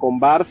Jazz, que con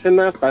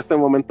Bárcenas. Para este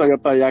momento yo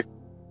todavía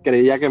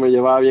creía que me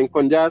llevaba bien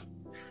con Jazz,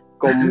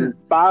 con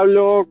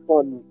Pablo,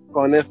 con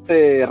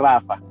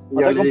Rafa.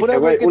 Y yo le dije,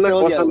 güey, una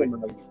cosa odia,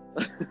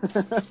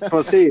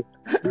 pues sí.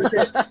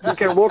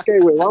 Dije, ok,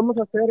 güey,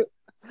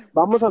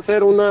 vamos a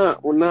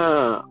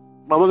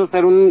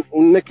hacer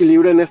un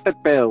equilibrio en este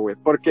pedo, güey,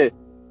 porque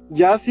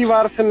Jazz y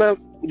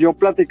Bárcenas, yo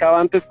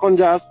platicaba antes con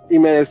Jazz y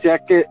me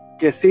decía que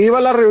sí iba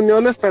a las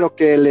reuniones, pero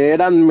que le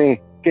eran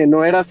que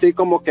no era así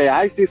como que,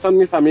 ay, sí son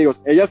mis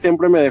amigos. Ella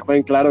siempre me dejó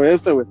en claro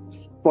eso, güey.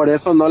 Por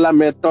eso no la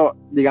meto,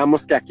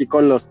 digamos que aquí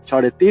con los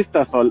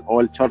choretistas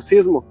o el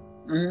chorcismo.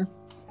 Uh-huh.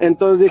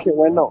 Entonces dije,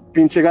 bueno,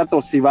 pinche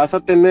Gato, si vas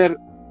a tener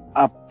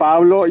a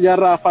Pablo y a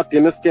Rafa,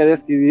 tienes que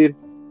decidir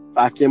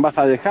a quién vas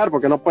a dejar,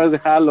 porque no puedes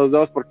dejar a los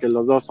dos, porque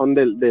los dos son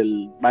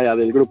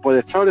del grupo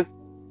de chores.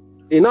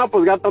 Y no,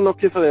 pues Gato no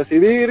quiso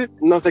decidir,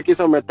 no se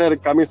quiso meter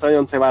camisa de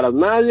 11 varas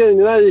nadie,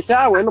 ni nada. Y dije,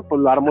 bueno,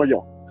 pues lo armo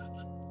yo.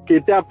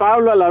 Quité a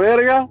Pablo a la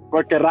verga,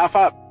 porque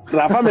Rafa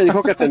me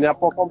dijo que tenía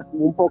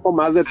un poco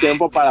más de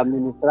tiempo para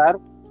administrar.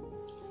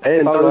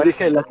 Entonces Pablo,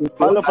 dije,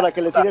 Pablo, para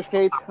que le tires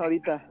hate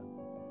ahorita.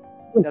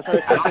 Ya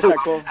sabes que te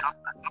sacó.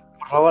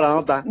 Por favor,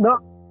 anota. No,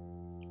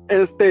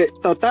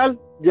 total,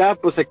 ya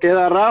pues se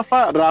queda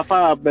Rafa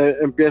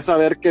empieza a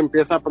ver que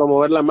empieza a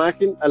promover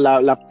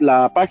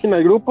la página,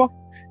 el grupo,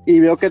 y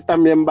veo que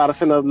también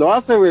Bárcenas lo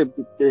hace, güey,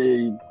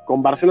 y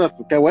con Bárcenas,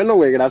 pues qué bueno,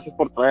 güey, gracias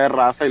por traer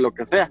raza y lo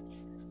que sea.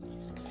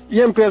 Y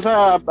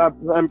empieza a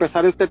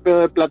empezar este pedo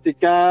de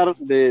platicar,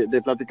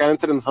 de platicar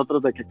entre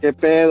nosotros de que qué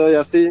pedo y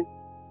así.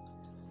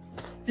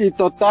 Y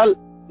total,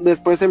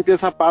 después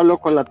empieza Pablo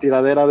con la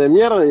tiradera de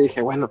mierda y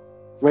dije, bueno,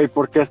 güey,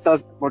 ¿por qué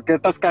estás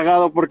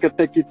cagado? Porque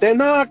te quité,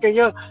 no, que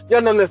yo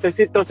no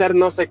necesito ser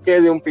no sé qué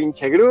de un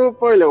pinche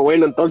grupo, y luego,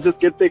 bueno, entonces,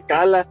 ¿qué te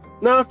cala?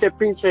 No, que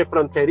pinche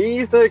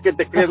fronterizo, y que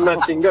te crees más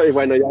chingado, y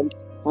bueno,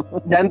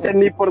 ya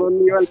entendí por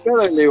dónde iba el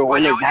pedo, y le digo,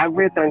 bueno, ya,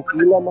 güey,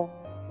 tranquila, no.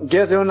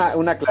 Quiero hacer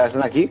una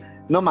aclaración aquí.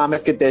 No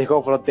mames que te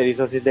dijo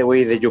fronterizo así de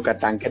güey de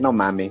Yucatán, que no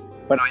mames.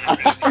 Bueno,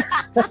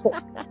 ya.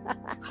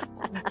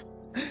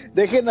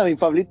 Dejen a mi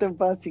Pablito en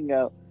paz,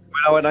 chingado.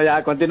 Bueno,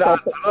 ya, continúa.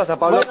 Saludos a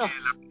Pablo, Bueno,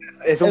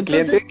 que es un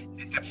entonces-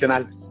 cliente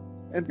excepcional.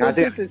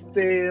 Entonces,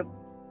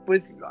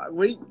 pues,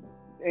 güey,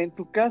 en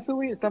tu caso,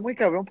 güey, está muy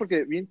cabrón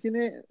porque bien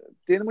tiene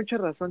mucha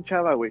razón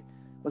Chava, güey.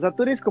 O sea,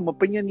 tú eres como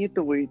Peña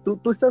Nieto, güey. Tú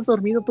estás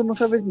dormido, tú no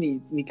sabes ni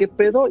qué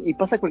pedo y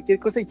pasa cualquier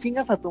cosa y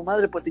chingas a tu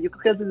madre, pues yo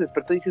creo que has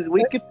despertado y dices,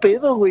 güey, qué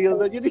pedo, güey. O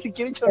sea, yo ni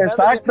siquiera he hecho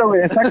nada. Exacto,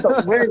 güey,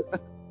 güey.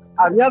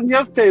 Había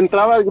días que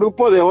entraba al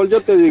grupo de All Yo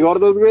Te Di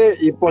Gordos, güey,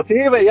 y pues sí,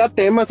 veía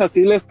temas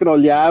así, les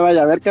scrolleaba y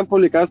a ver qué han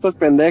publicado estos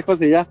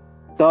pendejos y ya,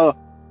 todo.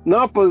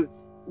 No,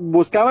 pues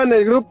buscaba en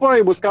el grupo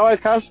y buscaba el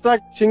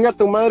hashtag chinga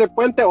tu madre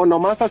puente, o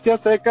nomás hacía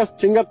secas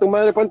chinga tu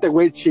madre puente,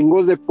 güey,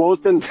 chingos de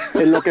post en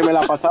lo que me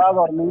la pasaba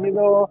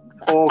dormido,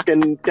 o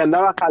que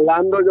andaba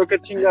jalando, yo qué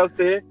chingados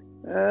sé.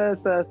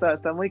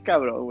 Está muy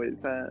cabrón, güey.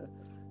 Está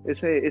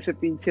ese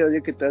pinche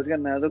odio que te has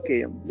ganado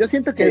que yo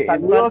siento que en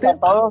Saludos parte-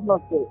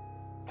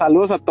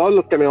 a todos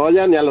los que me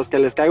odian y a los que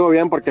les caigo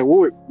bien, porque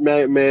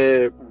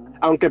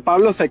aunque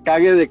Pablo se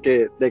cague de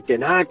que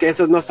nada, que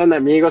esos no son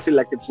amigos y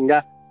la que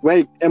chinga,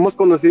 güey, hemos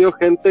conocido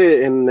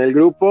gente en el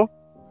grupo,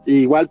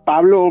 igual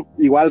Pablo,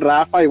 igual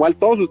Rafa, igual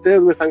todos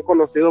ustedes, güey, se han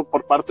conocido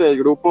por parte del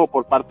grupo,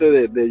 por parte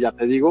de ya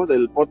te digo,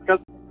 del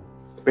podcast,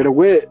 pero,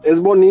 güey, es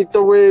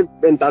bonito, güey,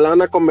 entablar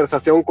una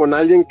conversación con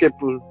alguien que,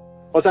 pues,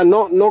 o sea,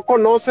 no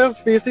conoces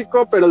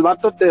físico, pero el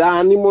vato te da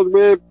ánimos,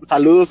 güey.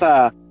 Saludos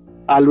a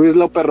Luis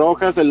López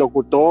Rojas, el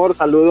locutor,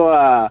 saludo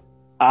a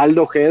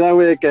Aldo Ojeda,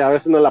 güey, que a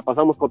veces nos la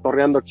pasamos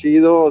cotorreando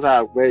chido, o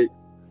sea, güey,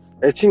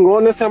 es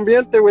chingón ese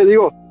ambiente, güey,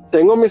 digo,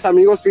 tengo mis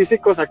amigos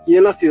físicos aquí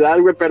en la ciudad,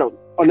 güey, pero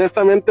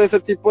honestamente ese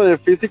tipo de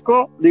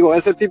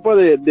ese tipo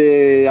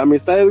de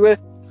amistades, güey,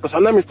 pues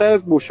son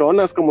amistades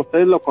buchonas, como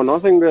ustedes lo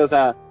conocen, güey, o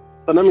sea,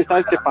 son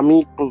amistades que para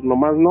mí, pues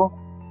nomás no.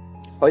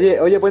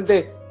 Oye,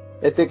 Puente,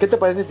 ¿qué te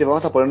parece si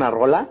vamos a poner una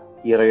rola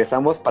y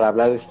regresamos para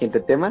hablar del siguiente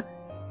tema?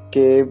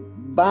 Que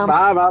va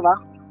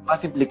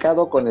más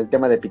implicado con el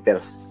tema de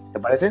piteros. ¿Te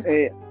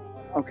parece?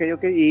 Ok,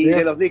 y Bien.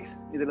 de los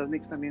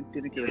Knicks, también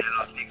tiene que ver.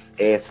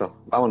 Eso,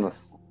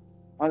 vámonos.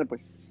 Vale,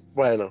 pues.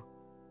 Bueno.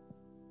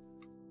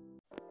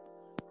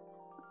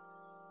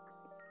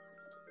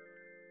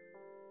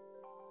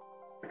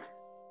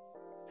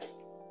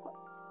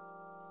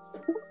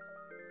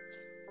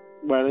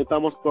 Bueno, ahí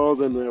estamos todos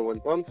de nuevo.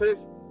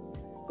 Entonces,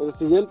 el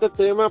siguiente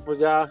tema, pues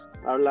ya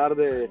hablar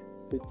de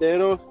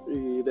piteros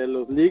y de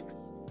los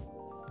leaks.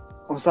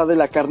 O sea, de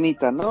la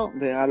carnita, ¿no?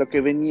 De a lo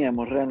que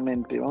veníamos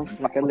realmente. Vamos a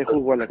sacarle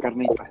jugo a la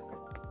carnita.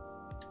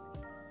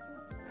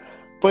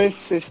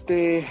 Pues,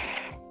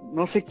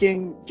 no sé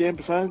quién quiere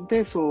empezar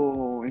antes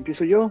o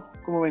empiezo yo.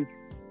 ¿Cómo ven?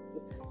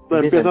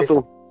 Empieza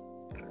tú.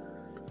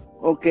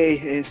 Ok,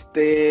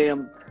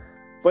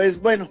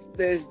 pues bueno,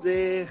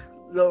 desde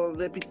lo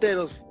de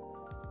piteros.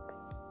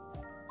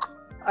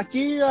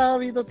 Aquí ha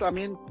habido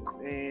también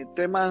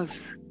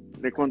temas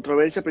de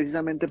controversia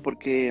precisamente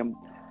porque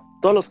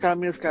todos los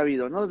cambios que ha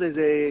habido, ¿no?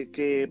 Desde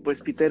que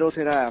pues Piteros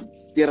era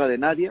tierra de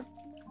nadie,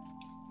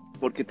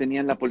 porque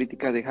tenían la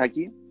política de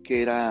Haki,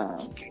 que era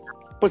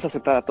pues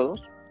aceptar a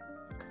todos.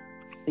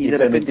 Y de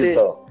repente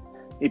todo.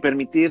 y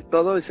permitir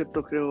todo,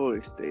 excepto creo,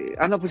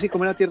 no, pues sí,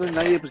 como era tierra de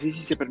nadie, pues sí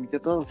se permitía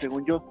todo,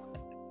 según yo.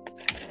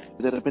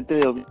 De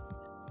repente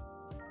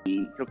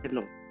y creo que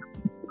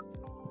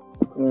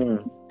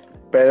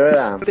Pero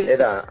era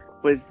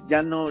pues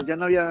ya no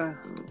había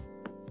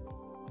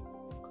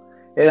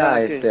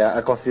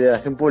a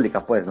consideración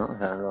pública, pues, ¿no? O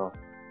sea, no.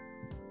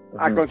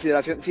 a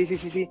consideración, sí,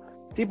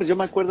 pues yo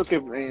me acuerdo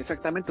que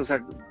exactamente, o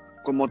sea,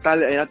 como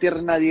tal, era tierra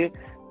de nadie,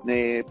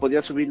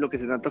 podía subir lo que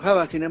se te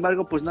antojaba, sin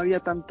embargo, pues no había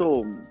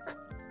tanto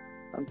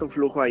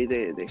flujo ahí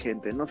de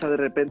gente, ¿no? O sea, de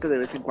repente, de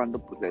vez en cuando,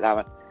 pues le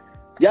daban.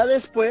 Ya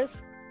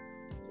después,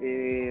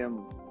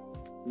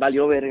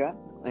 valió verga,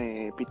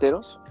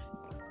 Piteros,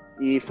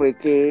 y fue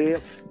que,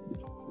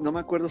 no me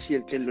acuerdo si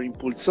el que lo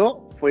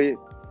impulsó fue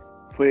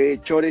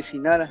Chores y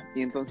Nara,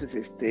 y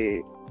entonces,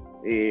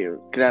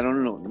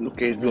 crearon lo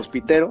que es los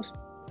Piteros,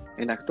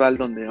 en actual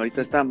donde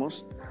ahorita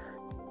estamos.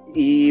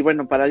 Y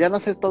bueno, para ya no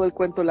hacer todo el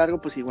cuento largo,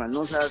 pues igual,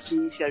 ¿no? O sea,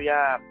 sí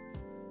había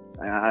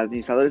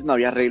administradores, no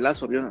había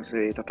reglas, obvio, no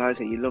se trataba de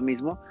seguir lo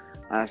mismo,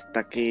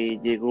 hasta que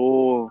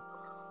llegó,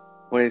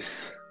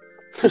 pues,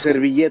 su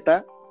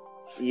servilleta,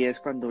 y es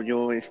cuando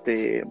yo,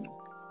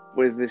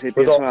 pues,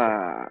 empiezo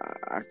a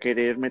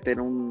querer meter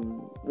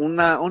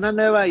una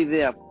nueva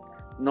idea.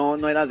 No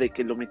era de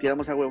que lo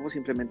metiéramos a huevo,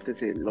 simplemente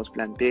se los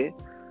planteé,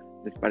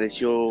 les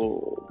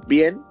pareció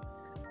bien.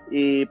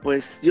 Y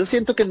pues yo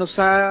siento que nos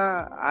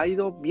ha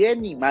ido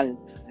bien y mal,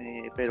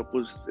 pero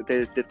pues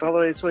de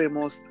todo eso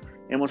hemos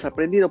hemos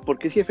aprendido,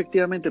 porque sí,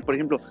 efectivamente, por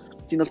ejemplo,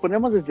 si nos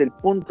ponemos desde el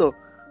punto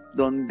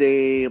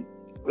donde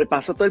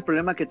pasó todo el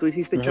problema que tú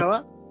hiciste,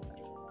 Chava,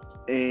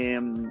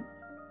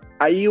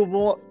 ahí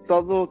hubo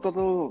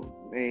todo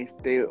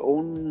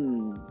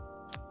un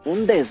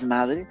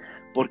desmadre,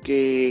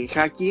 porque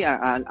Haki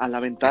al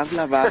aventar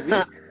la Barbie,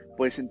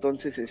 pues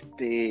entonces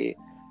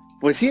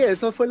pues sí,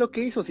 eso fue lo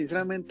que hizo,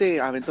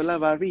 sinceramente aventó la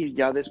Barbie y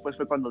ya después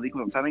fue cuando dijo,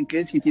 ¿saben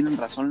qué? Sí tienen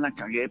razón, la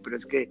cagué, pero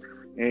es que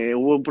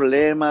hubo un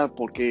problema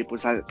porque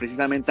pues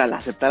precisamente al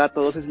aceptar a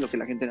todos es lo que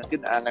la gente no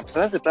entiende, al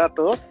empezar a aceptar a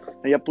todos,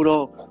 había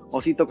puro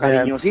osito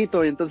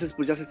cariñosito y entonces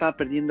pues ya se estaba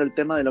perdiendo el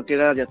tema de lo que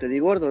era Ya te di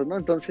gordos, ¿no?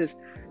 Entonces,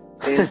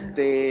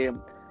 se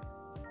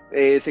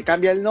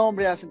cambia el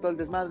nombre, hacen todo el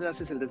desmadre,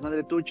 haces el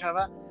desmadre tú,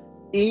 Chava,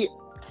 y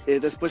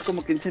después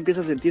como que él se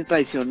empieza a sentir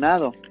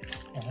traicionado,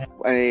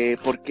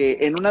 porque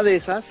en una de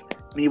esas,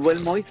 mi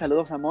buen Moy,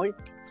 saludos a Moy,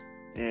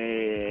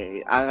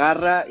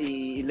 agarra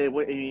y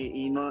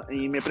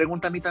me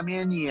pregunta a mí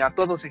también y a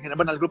todos en general,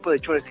 bueno, al grupo de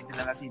chores en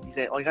general, así,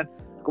 dice, oigan,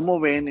 ¿cómo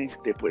ven?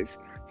 Pues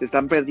se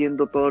están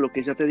perdiendo todo lo que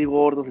es Ya te di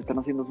gordos, se están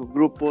haciendo sus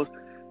grupos,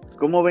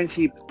 ¿cómo ven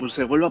si pues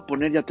se vuelve a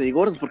poner Ya te di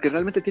gordos? Porque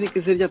realmente tiene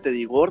que ser Ya te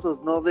di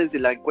gordos, no desde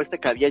la encuesta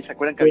que había, ¿se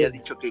acuerdan que había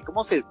dicho que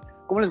cómo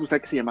les gustaba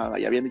que se llamaba?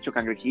 Y habían dicho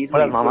cangrejismo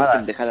Las y mamadas,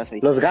 pendejadas ahí.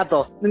 los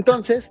gatos.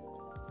 Entonces,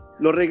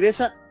 lo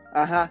regresa,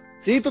 ajá,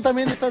 sí, tú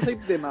también estás ahí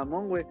de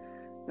mamón, güey.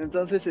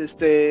 Entonces,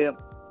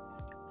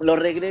 lo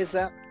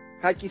regresa,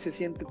 Haki se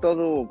siente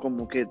todo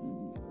como que,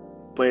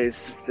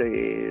 pues,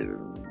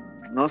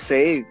 no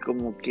sé,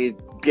 como que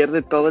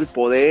pierde todo el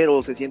poder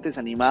o se siente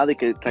desanimado y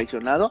que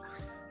traicionado.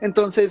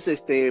 Entonces,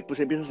 pues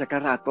empieza a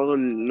sacar a todo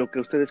lo que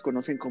ustedes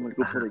conocen como el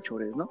grupo de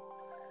chores, ¿no?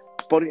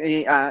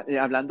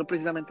 Hablando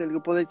precisamente del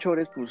grupo de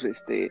chores, pues,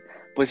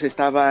 pues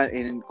estaba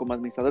como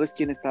administradores,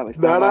 ¿quién estaba?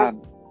 Estaba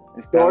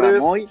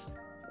Moy,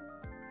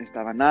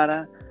 estaba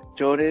Nara,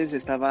 Chores,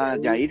 estaba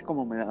Yair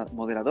como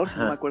moderador, si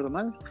no me acuerdo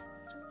mal.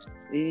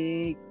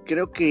 Y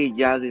creo que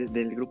ya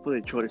del grupo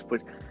de Chores,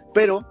 pues.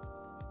 Pero,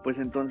 pues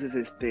entonces,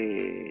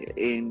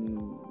 en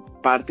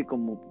parte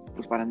como,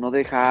 pues para no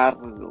dejar,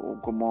 o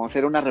como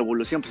hacer una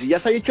revolución, pues si ya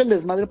se ha hecho el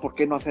desmadre, ¿por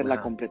qué no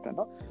hacerla completa,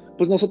 no?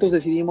 Pues nosotros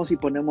decidimos y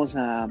ponemos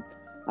a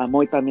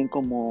Moy también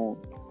como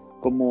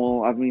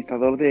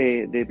administrador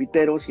de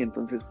Viteros, y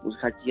entonces,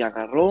 pues Haki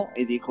agarró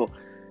y dijo,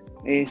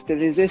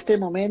 desde este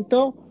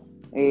momento,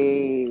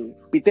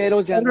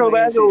 Viteros ya no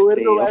es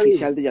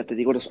oficial de Ya te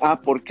digo.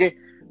 ¿Por qué?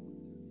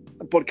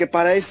 Porque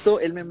para esto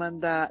él me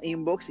manda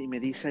inbox y me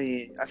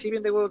dice, así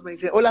bien de huevos, me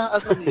dice, hola,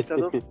 hazme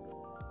administrador.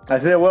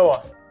 Así de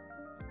huevos.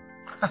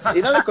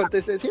 Y no le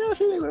contesté, sí,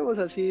 así de huevos,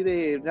 así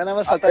de, nada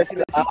más falta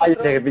decirle así. Ay,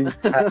 de pinche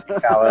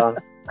cabrón.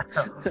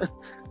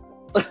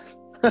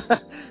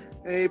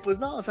 Pues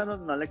no, o sea,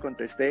 no le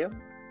contesté.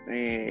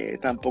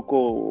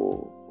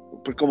 Tampoco,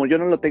 pues como yo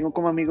no lo tengo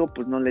como amigo,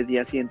 pues no le di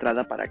así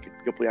entrada para que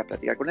yo pudiera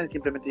platicar con él.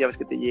 Simplemente ya ves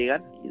que te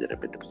llegan y de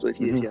repente pues tú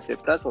decides si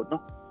aceptas o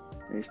no.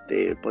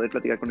 Poder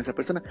platicar con esa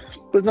persona.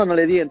 Pues no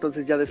le di,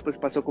 entonces ya después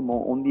pasó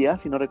como un día,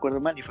 si no recuerdo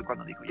mal, y fue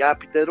cuando dijo, ya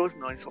Piteros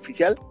no es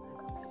oficial,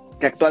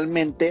 que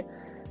actualmente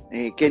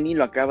Kenny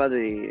lo acaba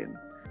de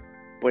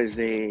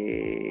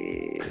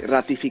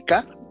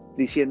ratificar,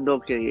 diciendo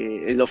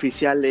que el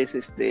oficial es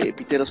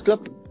Piteros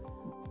Club,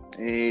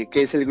 que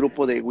es el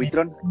grupo de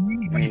Witron,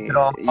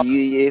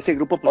 y ese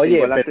grupo pues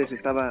igual antes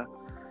estaba...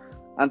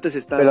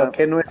 Pero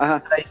que no es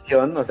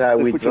traición, o sea,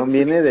 Witron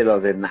viene de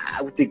los de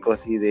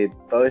Náuticos y de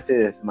todo ese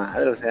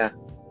desmadre, o sea,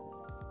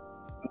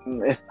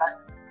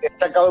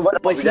 está cabrón. Bueno,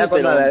 pues ya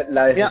cuando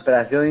la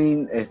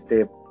desesperación,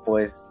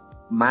 pues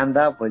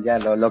manda, pues ya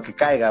lo que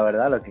caiga,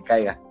 ¿verdad? Lo que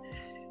caiga.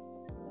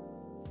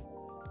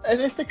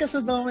 En este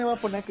caso no me voy a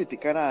poner a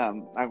criticar a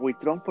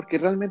Witron, porque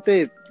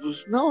realmente,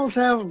 pues no, o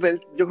sea,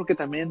 yo creo que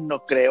también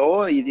lo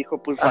creó y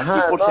dijo, pues aquí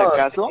por si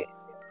acaso... Sí.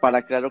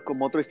 Para crear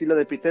como otro estilo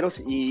de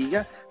Piteros y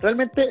ya,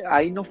 realmente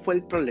ahí no fue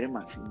el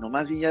problema, sino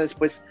más bien ya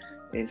después,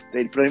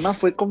 el problema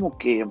fue como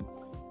que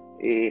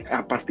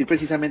a partir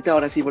precisamente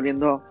ahora sí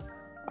volviendo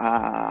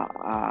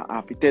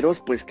a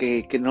Piteros, pues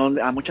que no,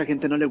 a mucha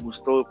gente no le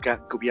gustó que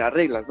hubiera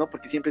reglas, ¿no?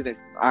 Porque siempre,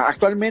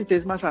 actualmente,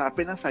 es más,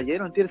 apenas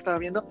ayer o antier estaba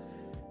viendo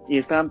y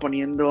estaban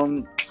poniendo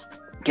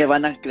que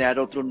van a crear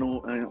otro,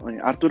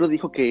 Arturo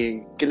dijo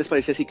que ¿qué les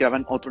parecía si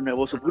creaban otro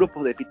nuevo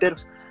subgrupo de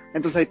Piteros?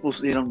 Entonces ahí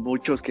pusieron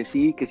muchos que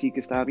sí, que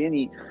estaba bien,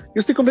 y yo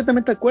estoy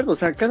completamente de acuerdo, o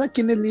sea, cada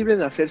quien es libre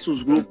de hacer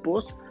sus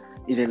grupos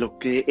y de lo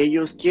que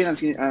ellos quieran.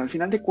 Al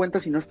final de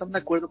cuentas, si no están de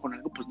acuerdo con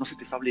algo, pues no se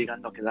te está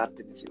obligando a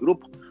quedarte en ese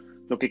grupo.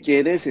 Lo que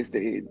quieres,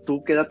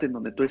 tú quédate en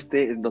donde tú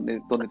estés, en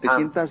donde te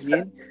sientas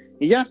bien,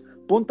 y ya,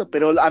 punto.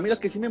 Pero a mí lo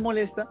que sí me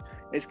molesta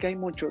es que hay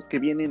muchos que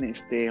vienen,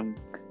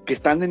 que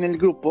están en el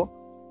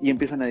grupo y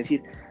empiezan a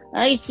decir,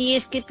 ay, sí,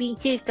 es que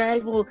pinche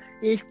calvo,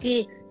 es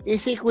que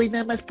ese güey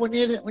nada más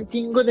pone un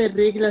chingo de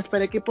reglas.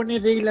 ¿Para qué pone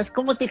reglas?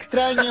 ¿Cómo te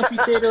extraño,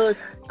 Piteros?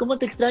 ¿Cómo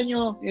te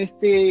extraño,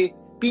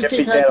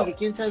 pinche Haki, que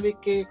quién sabe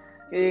qué?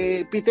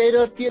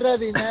 Piteros, tierra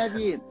de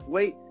nadie.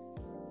 Güey,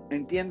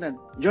 entiendan,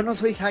 yo no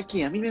soy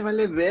hacky, a mí me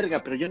vale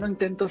verga, pero yo no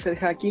intento ser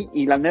hacky,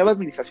 y la nueva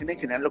administración en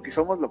general, lo que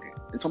somos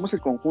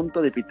el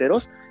conjunto de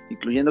piteros,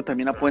 incluyendo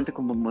también a Puente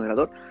como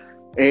moderador,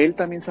 él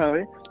también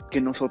sabe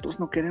que nosotros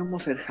no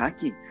queremos ser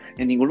hacky.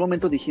 En ningún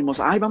momento dijimos,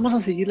 ay, vamos a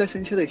seguir la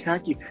esencia del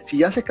hacky. Si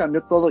ya se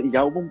cambió todo y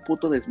ya hubo un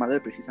puto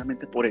desmadre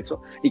precisamente por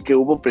eso, y que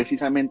hubo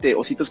precisamente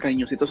ositos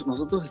cariñositos,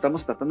 nosotros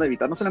estamos tratando de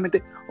evitar no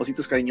solamente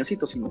ositos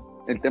cariñositos,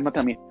 sino el tema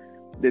también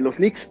de los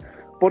leaks.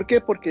 ¿Por qué?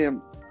 Porque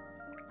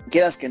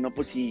quieras que no,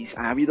 pues sí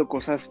ha habido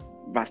cosas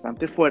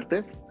bastante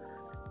fuertes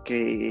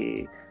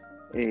que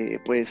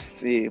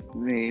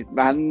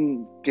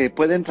que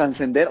pueden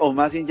trascender, o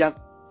más bien ya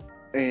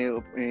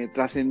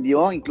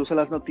trascendió incluso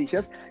las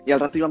noticias, y al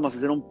rato íbamos a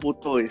ser un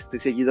puto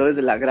seguidores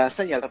de la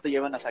grasa, y al rato ya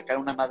iban a sacar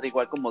una madre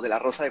igual como de la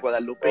Rosa de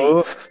Guadalupe,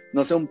 y,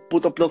 no sé, un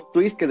puto plot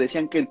twist que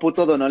decían que el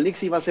puto Don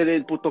Olix iba a ser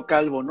el puto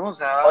calvo, ¿no? O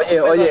sea, oye,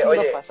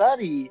 iba a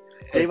pasar y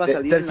iba a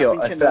salir Sergio, en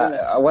la pinche espera,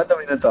 novela. aguanta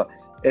un minuto.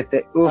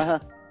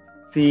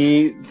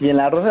 Si en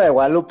la Rosa de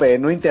Guadalupe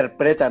no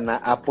interpretan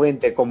a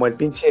Puente como el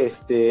pinche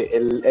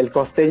el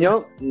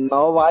costeño,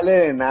 no vale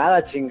de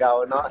nada,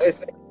 chingado, ¿no?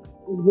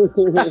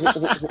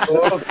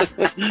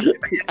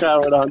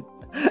 Cabrón.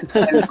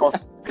 El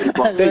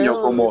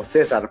costeño como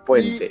César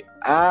Puente.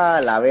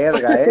 La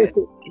verga,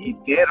 y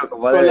quiero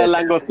como Con la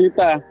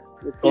langostita.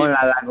 Con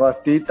la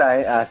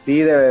langostita,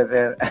 así debe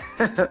ser.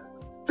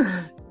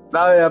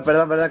 No,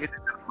 perdón, que te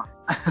interrumpa.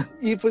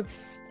 Y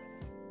pues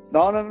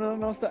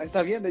no,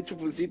 está bien, de hecho,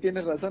 pues sí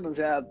tienes razón, o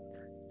sea,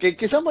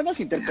 que son buenas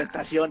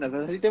interpretaciones, o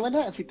sea, si te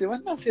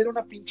van a hacer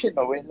una pinche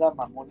novela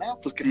mamona,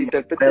 pues que se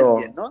interpreten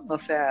bien, ¿no? No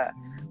sea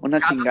una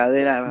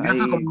chingadera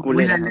ahí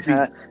culera, o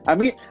sea,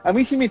 a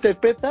mí sí me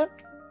interpretan,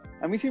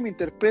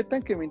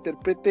 que me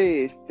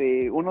interprete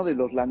uno de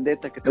los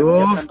Landeta, que también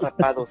ya están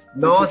rapados.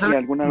 No, sé si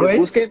alguna vez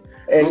busquen.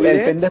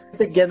 El pendejo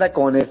que anda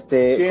con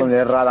con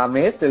el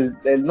Radamés, el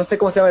no sé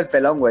cómo se llama el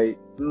pelón, güey.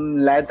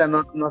 La neta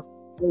no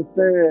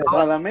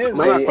Radamés,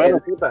 no me acuerdo,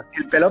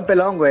 el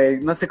pelón, güey,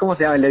 no sé cómo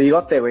se llama, el de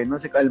bigote, güey, no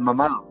sé, el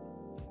mamado.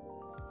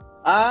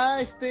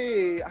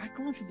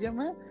 ¿cómo se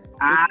llama?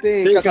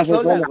 Sí,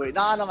 Casasola, güey.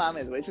 No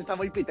mames, güey, ese está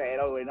muy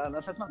pitero, güey,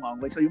 no seas mamón,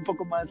 güey, soy un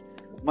poco más,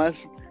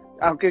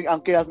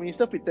 aunque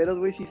administro piteros,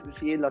 güey, sí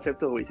lo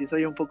acepto, güey, sí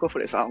soy un poco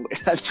fresón,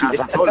 güey.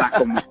 Casasola,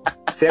 como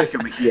Sergio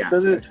Mejía.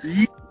 Entonces,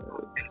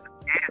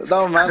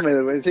 no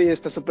mames, güey, sí,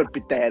 está súper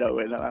pitero,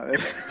 güey, no mames.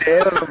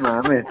 Pero no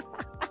mames.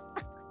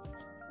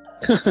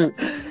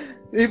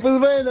 Y pues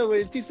bueno,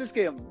 güey, el chiste es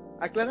que,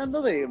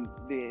 aclarando de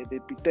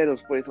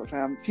piteros, pues, o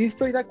sea, sí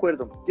estoy de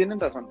acuerdo, tienen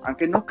razón,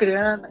 aunque no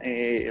crean,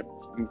 el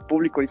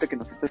público ahorita que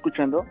nos está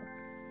escuchando,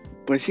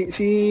 pues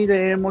sí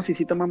leemos y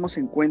sí tomamos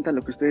en cuenta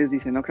lo que ustedes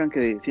dicen, no crean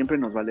que siempre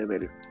nos vale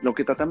ver, lo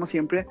que tratamos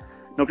siempre,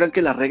 no crean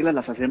que las reglas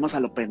las hacemos a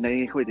lo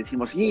pendejo y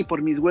decimos, sí,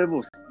 por mis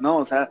huevos, no,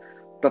 o sea,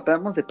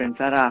 tratamos de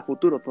pensar a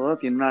futuro, todo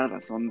tiene una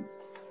razón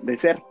de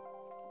ser.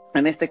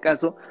 En este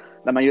caso,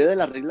 la mayoría de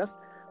las reglas,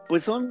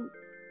 pues son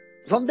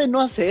de no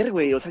hacer,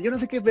 güey. O sea, yo no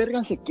sé qué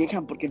vergas se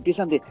quejan porque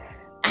empiezan de,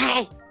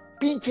 ¡ay,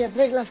 pinches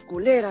reglas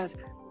culeras!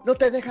 No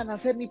te dejan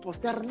hacer ni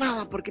postear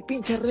nada porque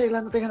pinches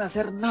reglas no te dejan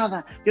hacer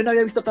nada. Yo no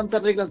había visto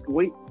tantas reglas,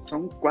 güey.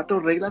 Son 4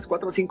 reglas,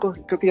 4 o 5,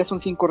 creo que ya son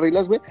 5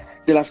 reglas, güey,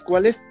 de las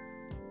cuales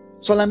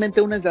solamente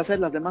una es de hacer,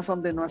 las demás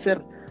son de no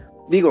hacer.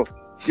 Digo,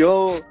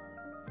 yo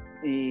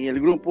y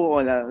el grupo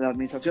o la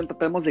administración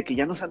tratamos de que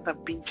ya no sean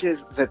tan pinches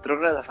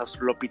retrógradas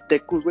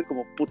australopithecus, güey,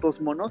 como putos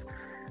monos.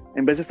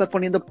 En vez de estar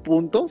poniendo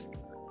puntos,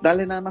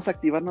 dale nada más a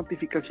activar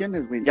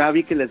notificaciones, güey. Ya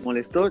vi que les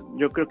molestó.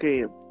 Yo creo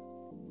que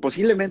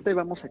posiblemente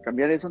vamos a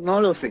cambiar eso. No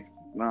lo sé.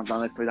 No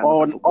estoy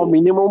dando. O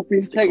mínimo un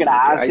pinche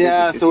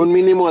gracias, un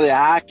mínimo de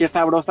qué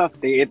sabrosas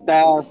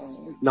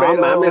tetas. No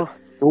mames,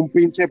 un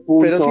pinche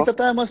punto. Pero sí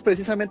tratábamos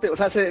precisamente, o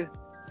sea, se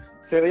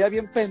veía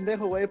bien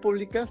pendejo, güey,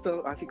 públicas,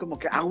 así como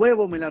que a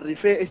huevo me la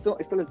rifé, esto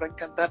les va a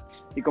encantar.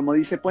 Y como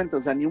dice Puente,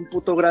 o sea, ni un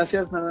puto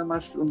gracias, nada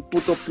más, un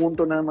puto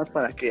punto nada más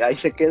para que ahí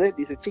se quede.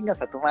 Dice,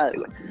 chingas a tu madre,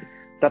 güey.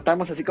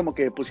 Tratamos así como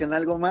que pusieran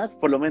algo más,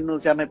 por lo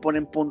menos ya me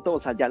ponen punto, o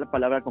sea, ya la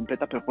palabra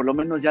completa, pero por lo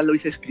menos ya lo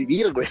hice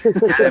escribir, güey.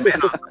 Ya de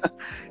menos.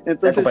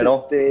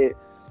 Entonces,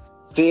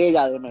 sí,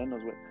 ya de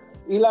menos, güey.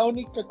 Y la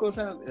única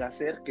cosa de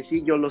hacer, que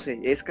sí, yo lo sé,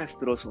 es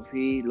castroso,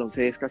 sí, lo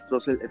sé, es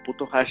castroso el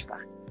puto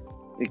hashtag.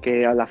 Y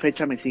que a la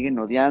fecha me siguen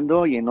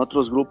odiando, y en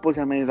otros grupos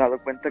ya me he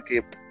dado cuenta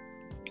que,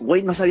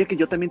 güey, no sabía que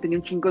yo también tenía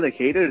un chingo de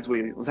haters,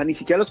 güey. O sea, ni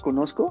siquiera los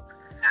conozco.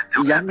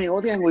 Y ya me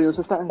odian, güey. O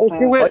sea,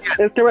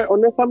 es que, güey,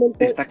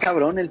 honestamente. Está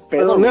cabrón el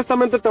pedo.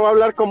 Honestamente, te voy a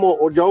hablar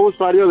como yo,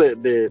 usuario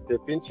de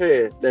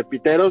pinche de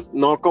piteros,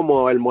 no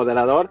como el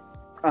moderador.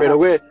 Ajá. Pero,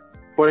 güey,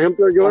 por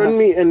ejemplo, yo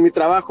en mi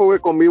trabajo, güey,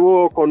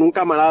 convivo con un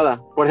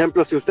camarada. Por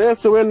ejemplo, si ustedes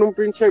suben un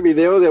pinche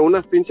video de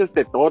unas pinches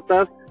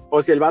tetotas,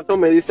 o si el vato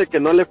me dice que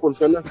no le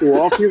funciona su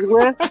Office,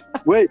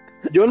 güey,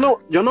 yo no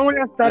voy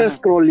a estar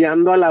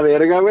scrolleando a la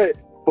verga, güey.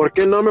 ¿Por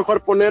qué no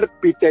mejor poner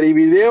Peter y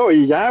video?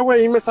 Y ya,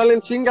 güey, ahí me salen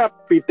chinga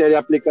Peter y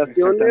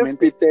aplicaciones,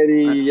 Peter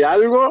y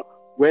algo,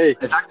 güey.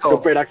 Exacto.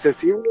 Súper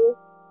accesible.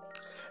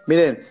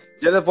 Miren,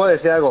 yo les puedo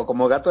decir algo,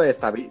 como gato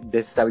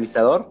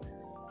desestabilizador,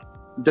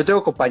 yo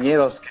tengo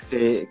compañeros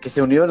que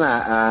se unieron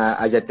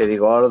a Ya Te Di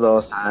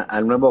Gordos,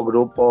 al nuevo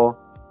grupo,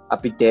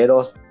 a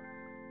Piteros,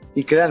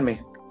 y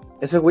créanme,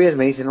 esos güeyes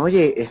me dicen,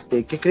 oye,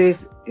 ¿qué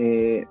crees?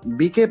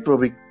 Vi que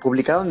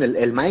publicaron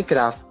el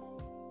Minecraft,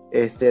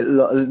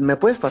 ¿me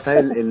puedes pasar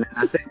el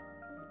enlace?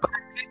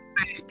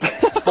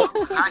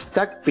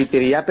 Hashtag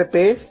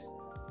PiteriaPPs,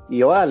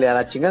 y órale, a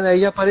la chingada de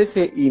ella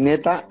aparece, y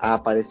neta, ha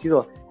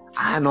aparecido.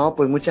 Ah, no,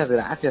 pues muchas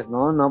gracias,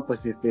 no, pues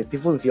sí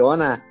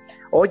funciona.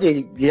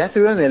 Oye, que ya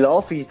subieron el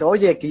Office,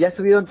 oye, que ya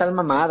subieron tal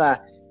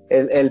mamada,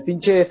 el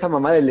pinche esta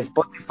mamada del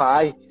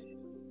Spotify,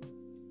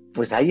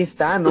 pues ahí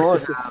está, ¿no? O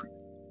sea,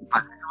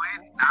 para que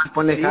subir, nada más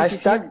ponle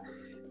hashtag,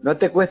 no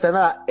te cuesta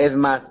nada, es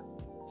más,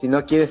 si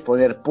no quieres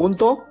poner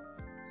punto,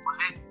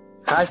 ponle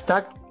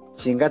hashtag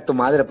chinga tu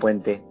madre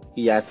puente,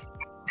 y ya.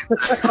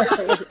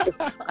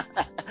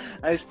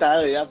 Ahí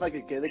está, ya para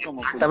que quede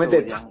como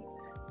Exactamente.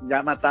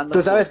 Ya matando.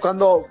 Tú sabes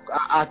cuándo,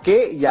 a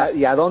qué y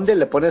a dónde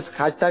le pones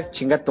hashtag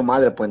chinga tu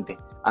madre puente.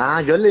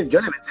 Ah, yo le menté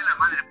la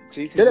madre.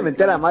 Yo le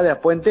menté la madre a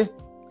Puente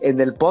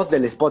en el post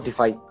del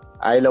Spotify.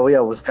 Ahí lo voy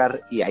a buscar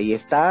y ahí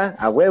está,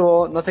 a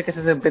huevo. No sé qué se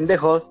hacen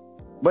pendejos.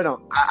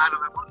 Bueno, a lo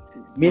mejor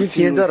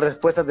 1500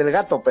 respuestas del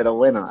gato, pero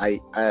bueno,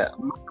 ahí.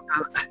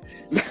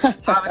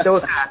 Solamente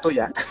busca la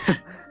tuya.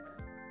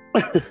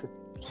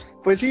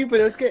 Pues sí,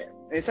 pero es que,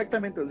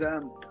 exactamente, o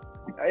sea,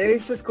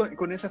 eso es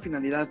con esa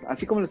finalidad,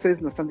 así como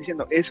ustedes lo están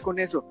diciendo, es con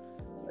eso.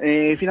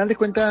 Final de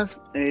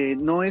cuentas,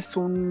 no es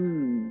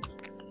una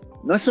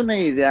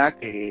idea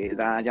que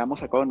la hayamos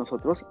sacado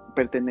nosotros,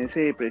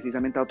 pertenece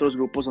precisamente a otros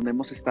grupos donde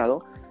hemos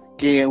estado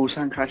que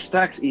usan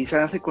hashtags y se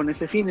hace con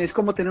ese fin. Es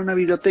como tener una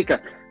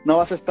biblioteca, no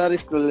vas a estar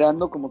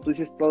scrolleando, como tú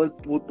dices, todo el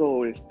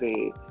puto,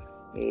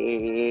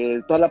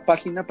 toda la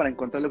página para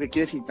encontrar lo que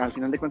quieres y al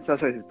final de cuentas te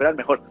vas a desesperar.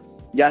 Mejor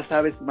ya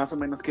sabes más o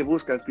menos qué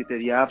buscas: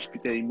 Piteri Apps,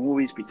 Piteri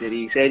Movies,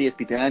 Piteri Series,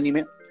 Piteri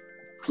Anime.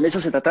 De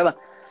eso se trataba.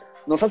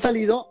 Nos ha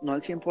salido, no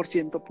al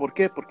 100%, ¿por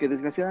qué? Porque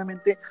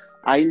desgraciadamente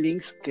hay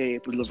links que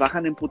pues los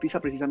bajan en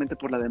putiza precisamente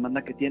por la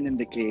demanda que tienen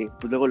de que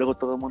pues luego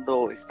todo el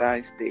mundo está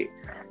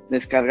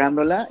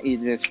descargándola y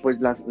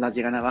después las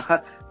llegan a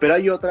bajar. Pero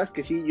hay otras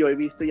que sí yo he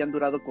visto y han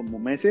durado como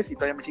meses y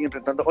todavía me siguen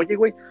preguntando, oye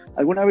güey,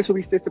 ¿alguna vez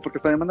subiste porque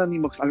todavía me mandan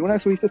inbox, ¿alguna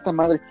vez subiste esta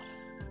madre?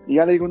 Y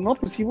ya le digo, no,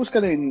 pues sí,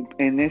 búscale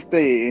en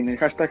el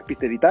hashtag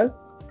Peter y tal.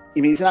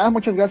 Y me dicen,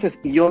 muchas gracias.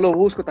 Y yo lo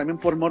busco también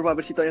por morbo a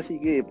ver si todavía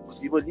sigue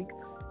positivo el link.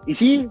 Y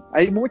sí,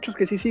 hay muchos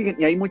que sí siguen.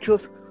 Y hay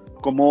muchos,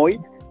 como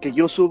hoy, que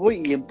yo subo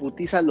y en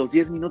putiza a los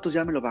 10 minutos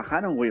ya me lo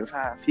bajaron, güey. O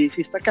sea, sí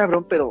está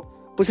cabrón,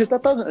 pero pues se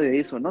trata de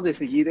eso, ¿no? De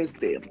seguir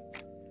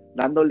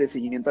dándole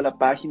seguimiento a la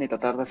página y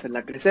tratar de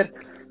hacerla crecer.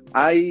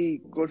 Hay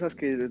cosas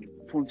que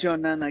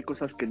funcionan, hay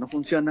cosas que no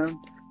funcionan.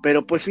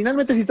 Pero pues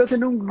finalmente si estás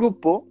en un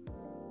grupo,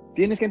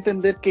 tienes que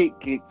entender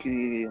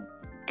que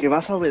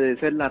vas a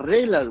obedecer las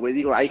reglas, güey.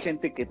 Digo, hay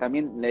gente que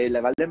también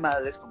le vale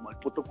madres, como el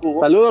puto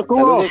Cubo. Saludos, Cubo.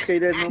 Saludos,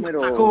 hater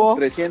número Cubo.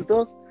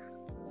 300.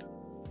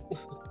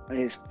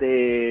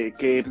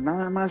 Que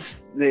nada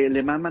más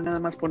le mama nada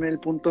más poner el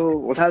punto,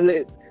 o sea,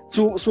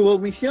 su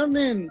omisión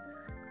en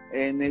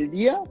el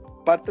día,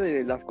 parte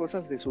de las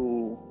cosas de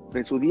su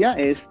día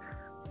es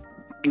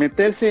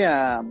meterse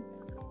a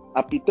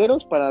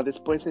piteros para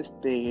después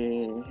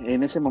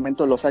en ese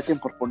momento lo saquen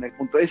por poner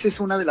punto. Esa es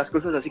una de las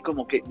cosas así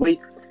como que, güey,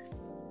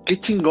 qué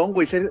chingón,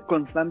 güey, ser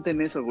constante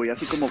en eso, güey,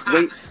 así como,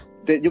 güey,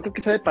 yo creo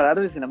que sabe parar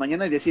desde la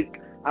mañana y decir,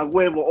 a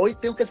huevo, hoy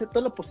tengo que hacer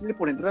todo lo posible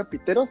por entrar a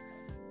piteros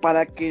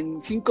para que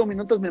en 5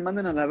 minutos me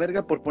manden a la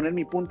verga por poner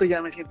mi punto y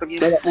ya me siento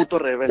bien puto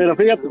rebelde. Pero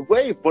fíjate,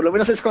 güey, por lo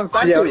menos es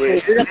constante,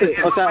 güey. Fíjate,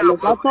 o sea, los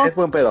vatos... Es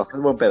buen pedo.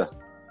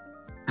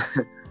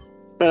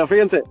 Pero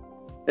fíjense,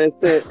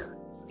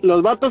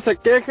 los vatos se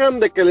quejan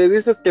de que les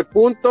dices que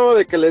punto,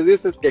 de que les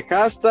dices que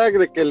hashtag,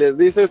 de que les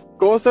dices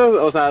cosas,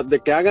 o sea, de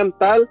que hagan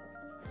tal,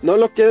 no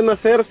lo quieren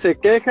hacer, se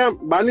quejan,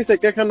 van y se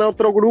quejan a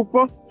otro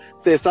grupo,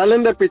 se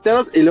salen de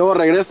piteros y luego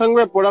regresan,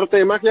 güey, por arte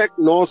de magia,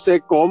 no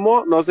sé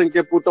cómo, no sé en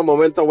qué puto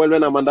momento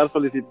vuelven a mandar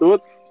solicitud,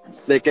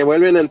 de que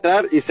vuelven a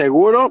entrar y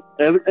seguro,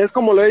 es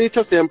como lo he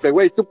dicho siempre,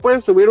 güey, tú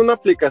puedes subir una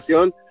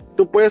aplicación,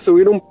 tú puedes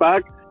subir un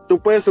pack, tú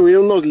puedes subir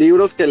unos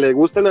libros que le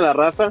gusten a la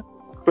raza,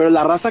 pero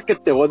la raza que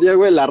te odia,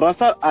 güey, la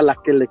raza a la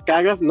que le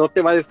cagas no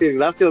te va a decir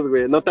gracias,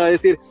 güey, no te va a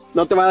decir,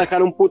 no te va a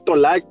dejar un puto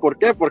like, ¿por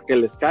qué? Porque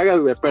les cagas,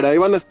 güey, pero ahí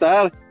van a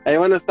estar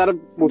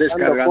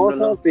buscando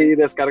cosas y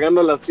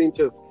descargando las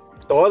pinches,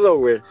 todo,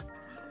 güey.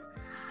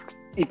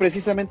 Y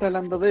precisamente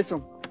hablando de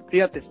eso,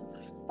 fíjate,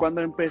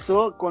 cuando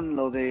empezó con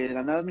lo de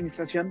la nueva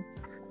administración,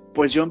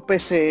 pues yo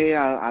empecé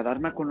a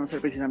darme a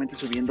conocer precisamente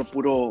subiendo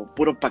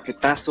puro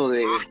paquetazo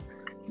del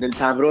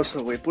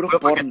sabroso, güey, puro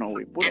porno,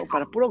 güey,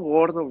 puro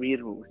gordo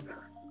virgo, güey.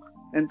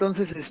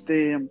 Entonces,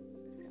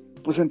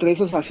 pues entre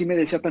esos así me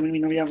decía también mi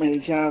novia, me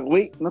decía,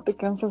 güey, ¿no te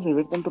cansas de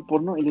ver tanto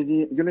porno?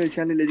 Y yo le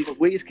decía, le digo,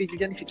 güey, es que yo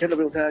ya ni siquiera lo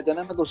veo, o sea, ya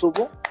nada más lo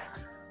subo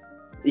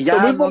y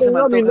ya no se me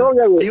antoja.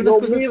 Novia, güey,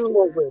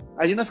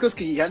 hay unas cosas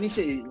que ya ni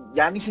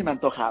se me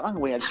antojaban,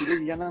 güey, al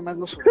chile ya nada más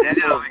lo subía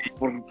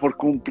por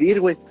cumplir,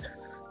 güey.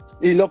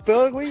 Y lo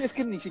peor, güey, es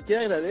que ni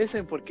siquiera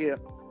agradecen porque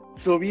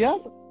subías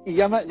y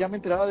ya me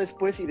enteraba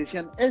después y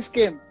decían, es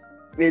que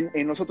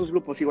en los otros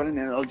grupos, igual en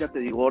el Ya Te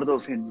Di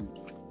Gordos, en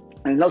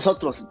los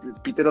otros,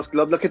 Piteros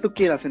Club, lo que tú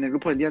quieras, en el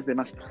grupo de días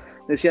demás,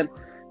 decían,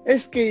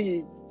 es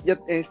que ya,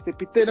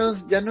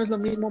 Piteros ya no es lo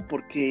mismo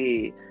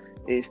porque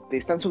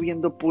están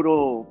subiendo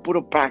puro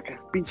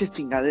pack, pinches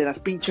chingaderas,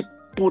 pinche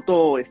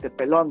puto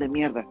pelón de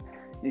mierda.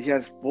 Y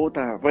decías,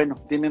 puta, bueno,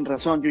 tienen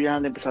razón, yo ya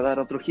le empecé a dar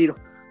otro giro.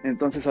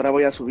 Entonces ahora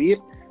voy a subir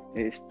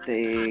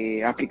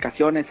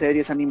aplicaciones,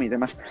 series, anime y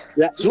demás.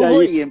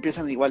 Subo y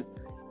empiezan igual.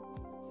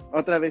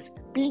 Otra vez,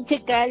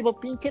 pinche calvo,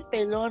 pinche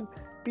pelón,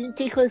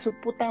 pinche hijo de su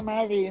puta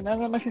madre,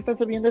 nada más están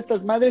subiendo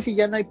estas madres y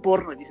ya no hay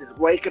porno. Y dices,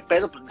 güey, qué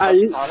pedo, pues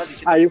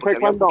ahí fue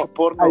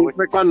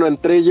cuando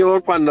entré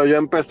yo, cuando yo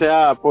empecé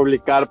a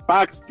publicar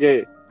packs,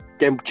 que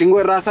un chingo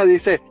de raza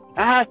dice,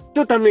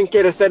 tú también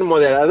quieres ser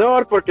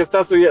moderador porque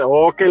estás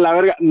subiendo, que la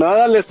verga,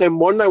 nada les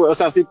embona, güey. O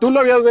sea, si tú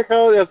lo habías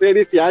dejado de hacer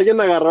y si alguien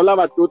agarró la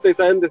batuta y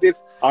saben decir,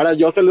 ahora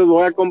yo se los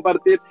voy a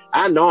compartir,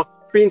 no,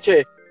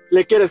 pinche,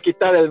 le quieres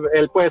quitar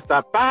el puesto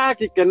a pack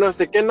y que no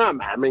sé qué, no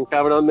mamen,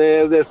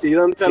 cabrones,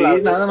 decídanse. Sí,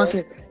 nada más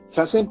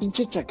se hacen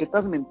pinches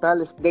chaquetas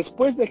mentales.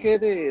 Después dejé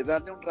de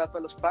darle un rato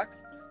a los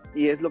packs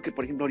y es lo que,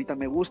 por ejemplo, ahorita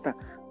me gusta.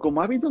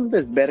 Como ha habido un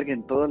desvergue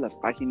en todas las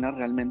páginas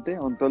realmente,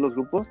 o en todos los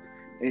grupos,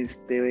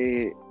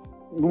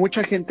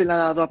 mucha gente le ha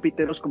dado a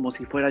Piteros como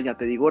si fuera Ya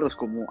Te Di Gordos,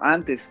 como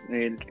antes,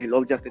 el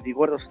Ya Te Di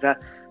Gordos, o sea,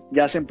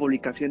 ya hacen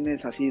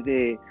publicaciones así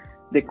de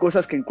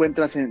cosas que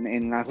encuentras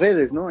en las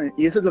redes, ¿no?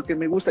 Y eso es lo que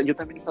me gusta. Yo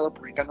también he estado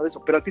publicando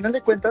eso, pero al final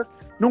de cuentas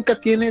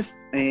nunca tienes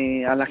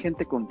a la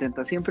gente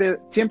contenta. Siempre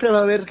va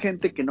a haber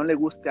gente que no le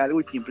guste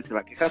algo y siempre se va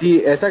a quejar.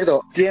 Sí,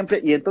 exacto.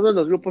 Siempre, y en todos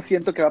los grupos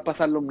siento que va a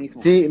pasar lo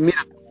mismo. Sí, mira.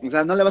 O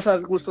sea, no le vas a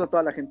dar gusto a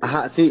toda la gente.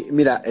 Ajá, sí,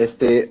 mira,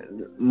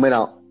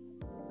 bueno,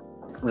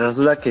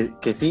 resulta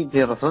que sí,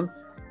 tienes razón.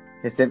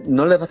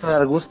 No le vas a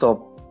dar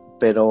gusto,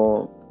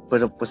 pero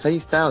pues ahí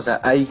está, o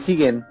sea, ahí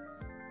siguen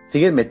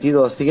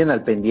metidos, siguen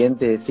al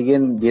pendiente,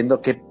 siguen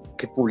viendo qué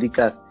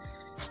publicas.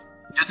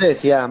 Yo te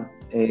decía,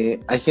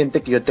 hay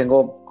gente que yo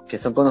tengo que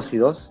son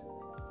conocidos,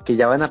 que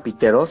ya van a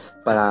Piteros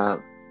para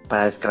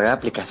descargar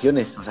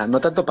aplicaciones, o sea, no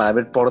tanto para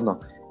ver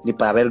porno, ni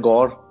para ver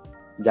gore,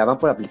 ya van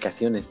por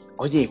aplicaciones.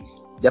 Oye,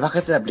 ¿ya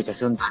bajaste la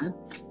aplicación tal?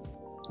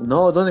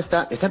 No, ¿dónde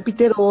está? Está en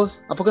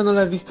Piteros, ¿a poco no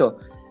la has visto?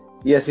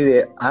 Y así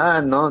de,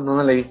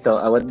 no la he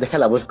visto,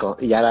 déjala busco,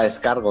 y ya la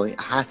descargo, y,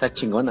 está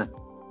chingona.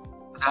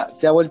 O sea,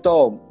 se ha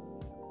vuelto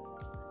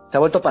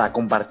para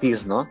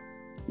compartir, ¿no?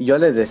 Y yo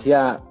les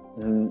decía,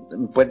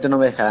 Puente no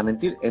me dejará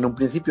mentir, en un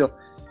principio,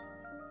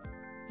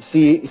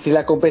 si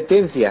la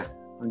competencia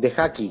de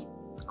Haki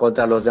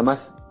contra los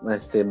demás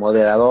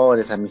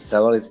moderadores,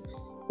 administradores,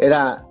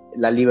 era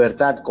la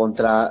libertad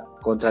contra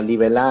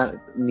nivelar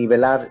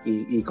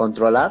y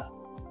controlar,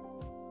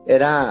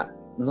 era,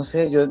 no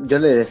sé, yo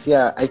le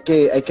decía, hay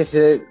que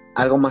hacer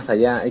algo más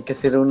allá, hay que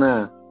hacer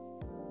una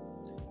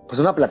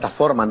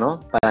plataforma,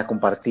 ¿no? Para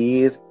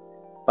compartir,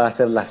 para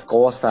hacer las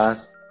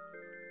cosas,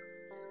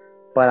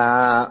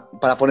 para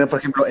poner, por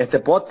ejemplo, este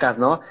podcast,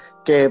 ¿no?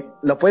 Que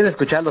lo pueden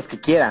escuchar los que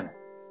quieran,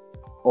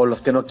 o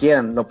los que no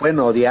quieran, lo pueden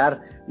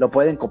odiar, lo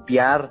pueden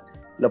copiar,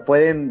 lo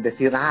pueden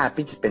decir,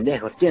 pinches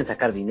pendejos, quieren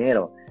sacar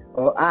dinero,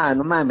 o,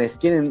 no mames,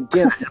 quieren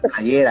hacer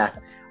playeras,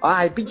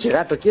 el pinche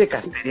gato quiere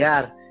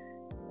casterear,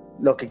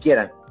 lo que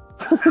quieran.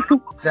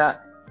 O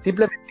sea,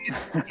 simplemente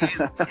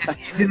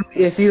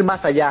es ir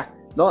más allá,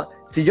 ¿no?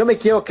 Si yo me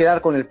quiero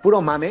quedar con el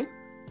puro mame,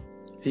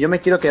 si yo me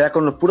quiero quedar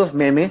con los puros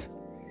memes,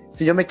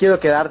 si yo me quiero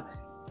quedar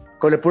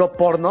con el puro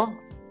porno,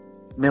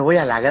 me voy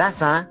a la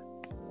grasa.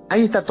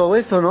 Ahí está todo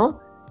eso, ¿no?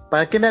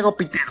 ¿Para qué me hago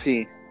pitero?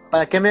 Sí.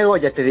 ¿Para qué me hago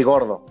Ya Te Di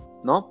Gordo?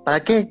 ¿No?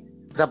 ¿Para qué?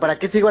 O sea, ¿para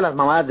qué sigo las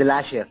mamadas del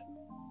Asher?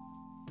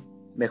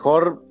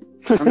 Mejor...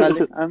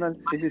 Ándale.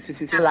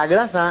 Sí. La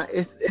grasa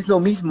es lo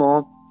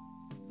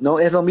mismo, ¿no?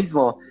 Es lo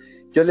mismo.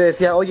 Yo le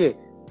decía, oye,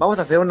 vamos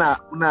a hacer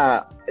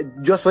una...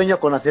 Yo sueño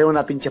con hacer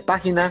una pinche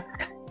página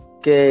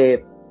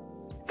que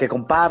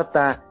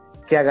comparta,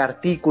 que haga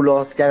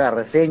artículos, que haga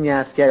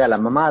reseñas, que haga la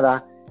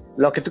mamada,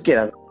 lo que tú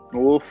quieras.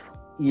 Uf.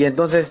 Y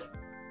entonces,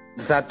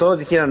 o sea, todos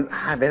dijeron,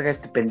 verga,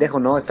 este pendejo,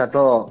 ¿no? Está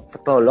todo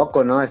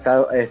loco, ¿no?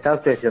 Está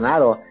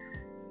obsesionado.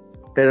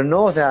 Pero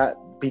no, o sea,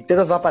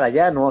 Piteros va para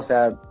allá, ¿no? O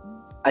sea,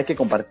 hay que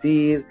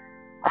compartir.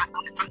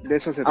 De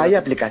eso se hay trata.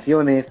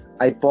 aplicaciones,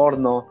 hay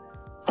porno,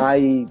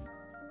 hay,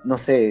 no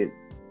sé,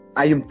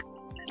 hay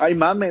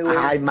mame, güey.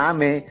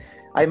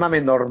 Hay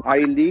mame normal.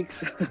 Hay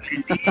leaks.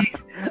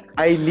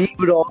 Hay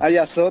libro. Hay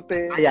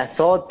azote.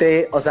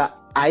 O sea,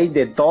 hay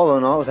de todo,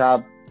 ¿no? O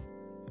sea,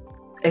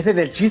 ese es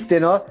el chiste,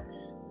 ¿no?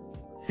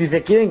 Si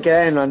se quieren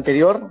quedar en lo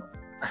anterior,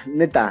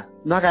 neta,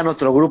 no hagan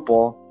otro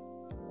grupo.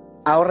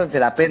 Ahórrense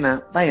la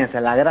pena, váyanse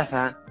a la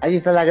grasa. Ahí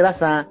está la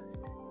grasa.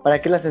 ¿Para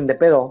qué la hacen de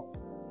pedo?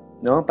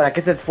 ¿No? ¿Para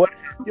qué se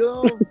esfuerzan?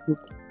 Yo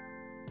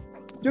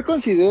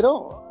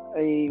considero,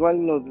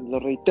 igual lo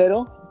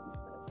reitero,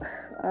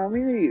 a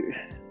mí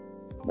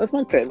no es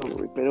mal pedo,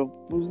 güey, pero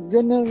pues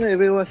yo no me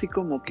veo así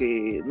como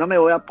que, no me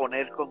voy a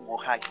poner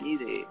como Haki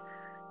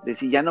de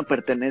si ya no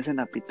pertenecen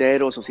a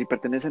Piteros o si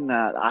pertenecen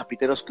a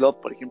Piteros Club,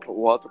 por ejemplo,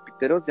 o a otros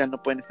Piteros, ya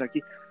no pueden estar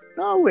aquí.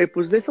 No, güey,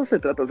 pues de eso se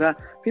trata. O sea,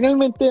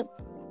 finalmente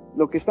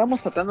lo que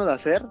estamos tratando de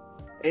hacer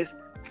es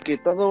que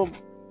todo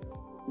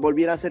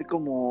volviera a ser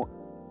como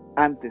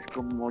antes,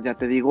 como ya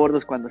te di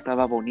gordos cuando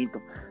estaba bonito.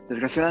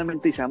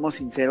 Desgraciadamente, y seamos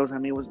sinceros,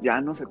 amigos,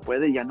 ya no se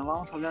puede, ya no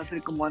vamos a volver a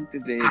ser como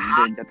antes de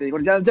ya te di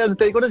gordos. Ya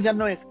te di gordos ya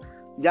no es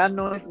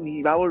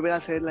ni va a volver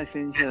a ser la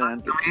esencia de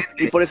antes.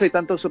 Y por eso hay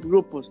tantos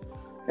subgrupos.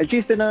 El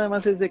chiste nada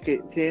más es de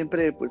que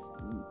siempre, pues,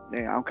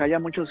 aunque haya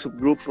muchos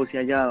subgrupos y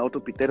haya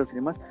autopiteros y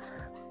demás,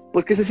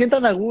 pues que se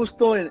sientan a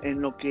gusto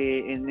en lo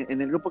que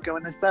en el grupo que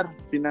van a estar,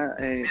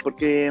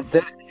 porque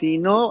si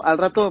no, al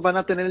rato van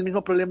a tener el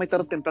mismo problema y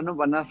tarde o temprano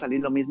van a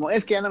salir lo mismo.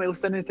 Es que ya no me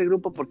gustan en este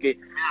grupo porque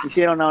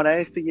hicieron ahora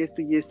esto y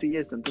esto y esto y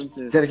esto.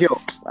 Entonces, Sergio,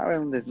 va a haber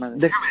un desmadre.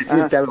 déjame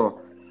decirte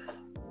algo.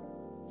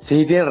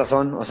 Sí, tienes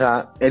razón. O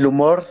sea, el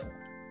humor,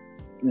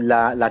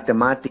 la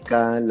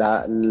temática,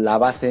 la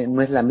base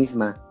no es la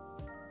misma.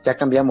 Ya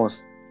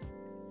cambiamos.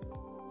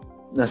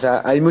 O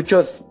sea, hay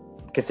muchos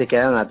que se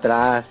quedaron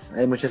atrás,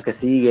 hay muchos que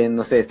siguen,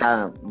 no sé,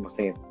 está, no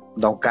sé,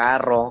 Don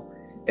Carro,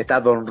 está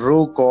Don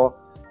Ruco,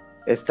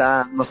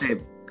 está, no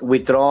sé,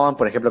 Witron,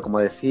 por ejemplo, como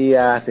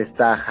decías,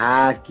 está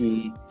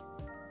Haki,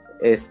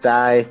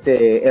 está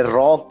el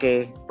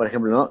Roque, por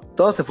ejemplo, ¿no?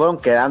 Todos se fueron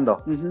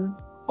quedando,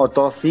 o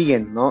todos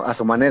siguen, ¿no? A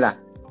su manera.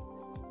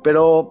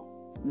 Pero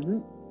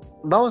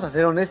vamos a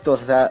ser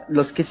honestos, o sea,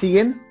 los que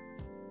siguen,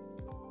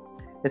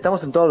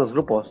 estamos en todos los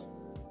grupos.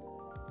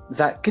 O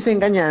sea, ¿qué se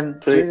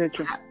engañan? Sí, de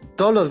hecho. O sea,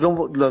 todos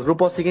los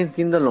grupos siguen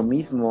siendo lo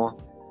mismo.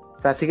 O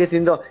sea, sigue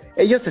siendo...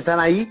 Ellos están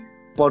ahí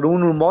por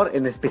un humor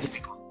en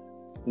específico,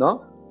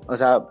 ¿no? O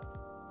sea,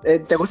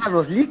 ¿te gustan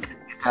los leaks?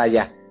 Estás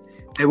allá.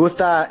 ¿Te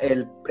gusta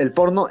el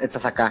porno?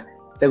 Estás acá.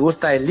 ¿Te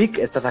gusta el leak?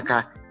 Estás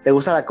acá. ¿Te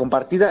gusta la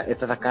compartida?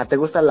 Estás acá. ¿Te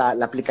gusta la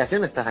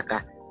aplicación? Estás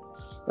acá.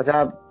 O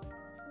sea,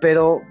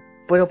 pero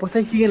pues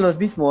ahí siguen los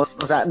mismos.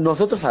 O sea,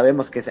 nosotros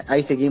sabemos que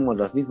ahí seguimos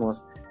los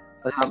mismos.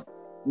 O sea,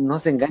 no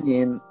se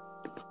engañen.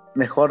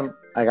 Mejor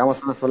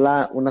hagamos una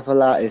sola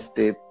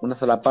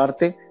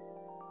parte,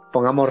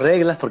 pongamos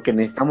reglas, porque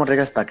necesitamos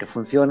reglas para que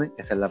funcione,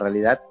 esa es la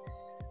realidad.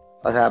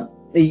 O sea,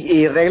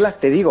 y reglas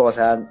te digo, o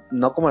sea,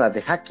 no como las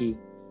de Haki.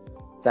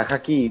 O sea,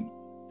 Haki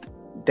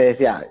te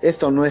decía,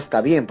 esto no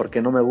está bien,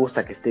 porque no me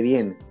gusta que esté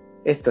bien.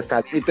 Esto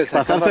está bien. Y te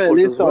Pasarse de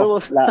listo,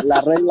 la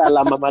regla,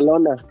 la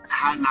mamalona.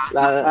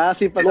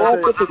 Sí,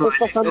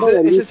 pasarse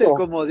de listo. Ese es el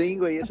comodín,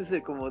 güey, ese es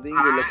el comodín,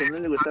 güey. Lo que no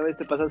le gustaba es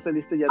te pasaste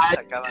listo y ya te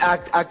sacaban.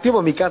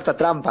 Activo mi carta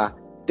trampa.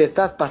 Te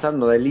estás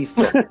pasando de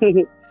listo.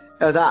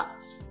 O sea,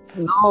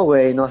 no,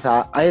 güey, no, o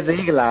sea, hay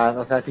reglas.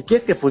 O sea, si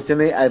quieres que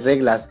funcione, hay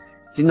reglas.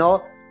 Si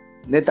no,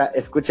 neta,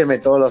 escúcheme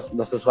todos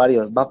los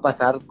usuarios. Va a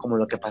pasar como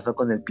lo que pasó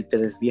con el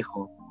Peter es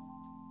viejo.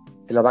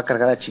 Te lo va a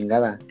cargar la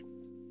chingada.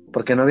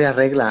 Porque no había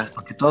reglas,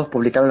 porque todos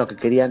publicaban lo que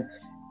querían.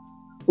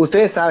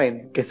 Ustedes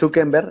saben que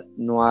Zuckerberg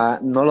no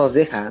los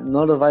deja,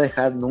 no los va a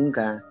dejar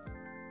nunca.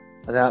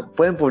 O sea,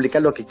 pueden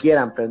publicar lo que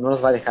quieran, pero no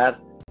los va a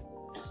dejar.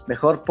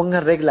 Mejor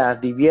pongan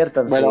reglas,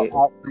 diviértanse. Bueno,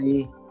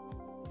 ahí.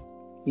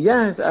 Y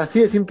ya,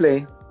 así de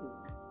simple.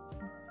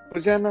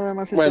 Pues ya nada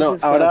más. Bueno,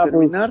 entonces, ahora para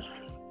terminar.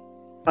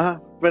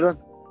 Ajá, perdón.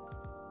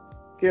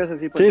 ¿Qué ibas a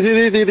decir? Sí,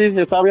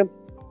 está bien.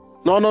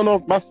 No,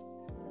 vas.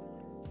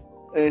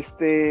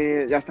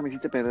 Ya hasta me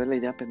hiciste perder la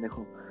idea,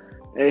 pendejo.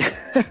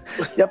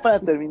 Ya para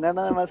terminar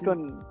nada más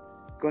con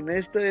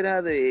esto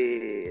era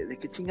de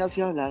qué chingados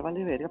iba a hablar,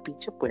 vale verga,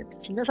 pinche puente,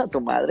 chingas a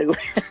tu madre, güey.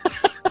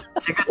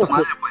 Chica tu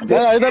madre, puente.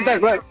 Bueno,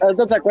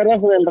 ahorita te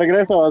acuerdas del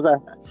regreso, o sea.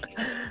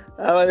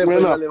 Vale,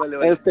 bueno, vale.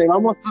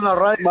 Vamos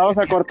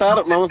a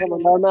cortar, vamos a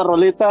mandar una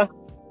rolita.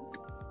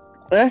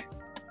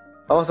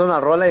 Vamos a una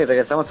rola y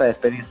regresamos a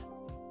despedir.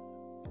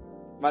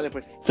 Vale,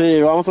 pues.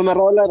 Sí, vamos a una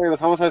rola,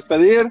 regresamos a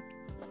despedir.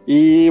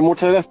 Y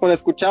muchas gracias por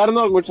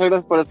escucharnos, muchas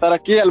gracias por estar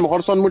aquí. A lo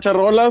mejor son muchas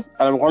rolas,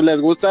 a lo mejor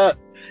les gusta.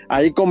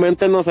 Ahí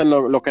coméntenos en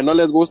lo que no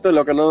les guste,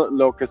 lo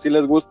que sí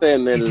les guste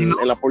en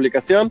la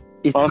publicación.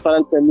 Vamos a estar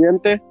al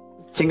pendiente.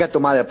 Chinga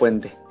tu madre,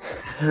 puente.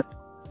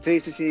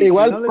 Sí.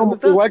 Igual, si no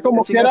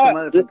como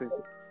quiera,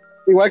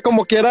 igual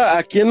como quiera,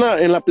 aquí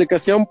en la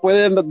aplicación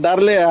pueden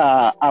darle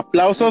a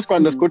aplausos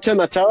cuando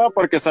escuchen a Chava,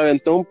 porque se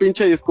aventó un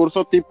pinche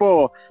discurso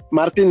tipo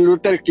Martin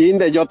Luther King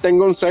de yo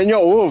tengo un sueño.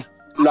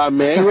 Lo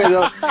amé, güey.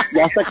 Ya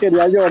hasta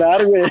quería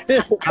llorar, güey. Sí,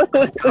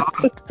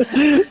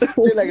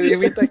 la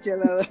grimita aquí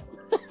al lado.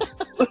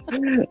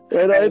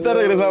 Pero ahorita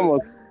regresamos.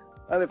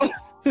 Vale, pues.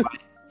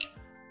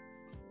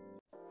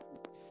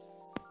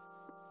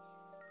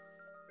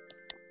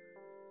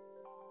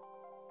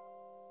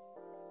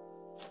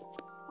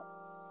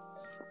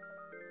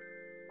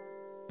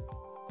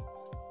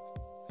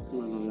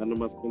 Bueno, ya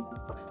nomás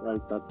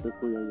el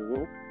Tateco ya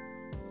llegó.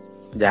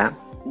 Ya.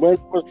 Bueno,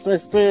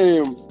 pues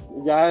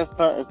ya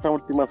esta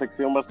última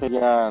sección va a ser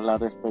ya la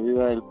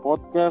despedida del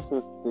podcast.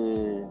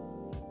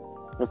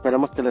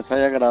 Esperemos que les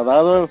haya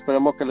agradado,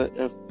 esperemos que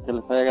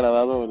les haya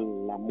agradado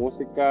la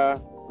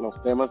música,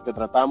 los temas que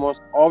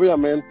tratamos.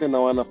 Obviamente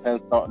no van a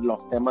ser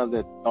los temas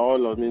de todos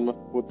los mismos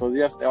putos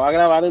días. Se va a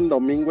grabar en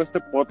domingo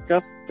este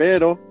podcast,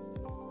 pero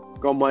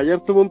como ayer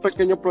tuve un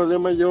pequeño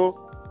problema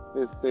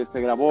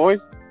se grabó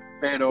hoy,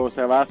 pero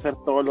se va a hacer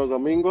todos los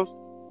domingos.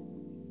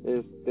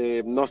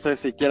 No sé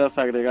si quieras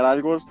agregar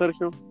algo,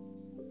 Sergio.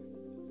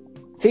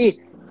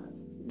 Sí,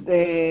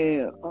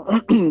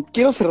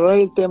 quiero cerrar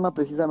el tema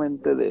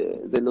precisamente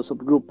de los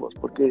subgrupos,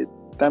 porque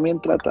también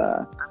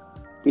trata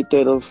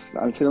Piteros,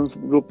 al ser un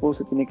subgrupo,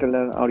 se tiene que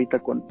hablar ahorita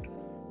con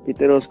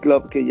Piteros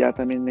Club, que ya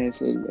también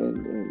es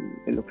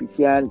el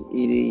oficial,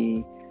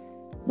 y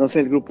no sé,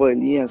 el grupo de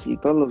Elías y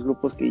todos los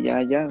grupos que ya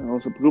haya, o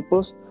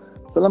subgrupos.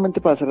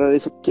 Solamente para cerrar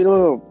eso,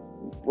 quiero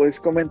pues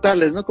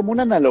comentarles, ¿no? Como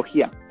una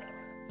analogía.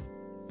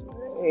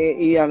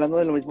 Y hablando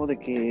de lo mismo de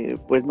que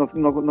pues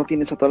no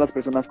tienes a todas las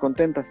personas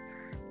contentas.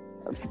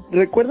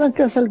 ¿Recuerdan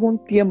que hace algún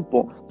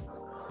tiempo,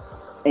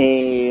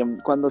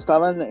 cuando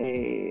estaban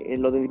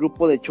en lo del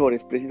grupo de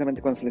chores,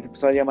 precisamente cuando se les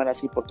empezó a llamar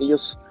así, porque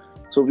ellos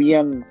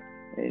subían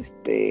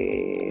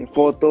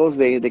fotos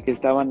de que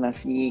estaban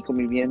así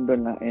conviviendo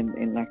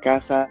en la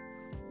casa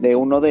de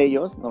uno de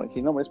ellos, no voy a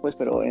decir nombres pues,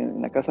 pero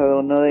en la casa de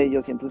uno de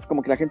ellos, y entonces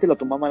como que la gente lo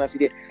tomaba mal así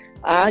de,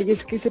 ay,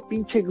 es que ese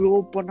pinche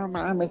grupo, no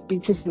mames,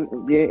 pinches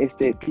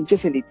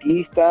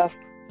elitistas,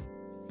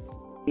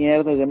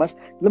 mierda y demás.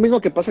 Lo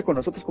mismo que pasa con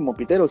nosotros como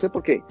piteros,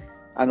 porque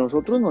a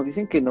nosotros nos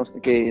dicen que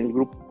el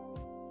grupo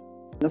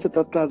no se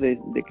trata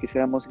de que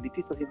seamos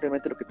elitistas,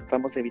 simplemente lo que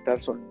tratamos de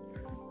evitar son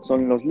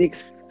los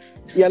leaks.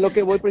 Y a lo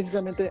que voy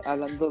precisamente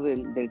hablando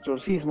del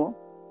chorcismo,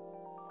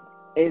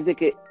 es de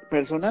que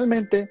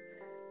personalmente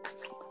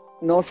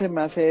no se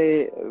me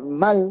hace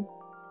mal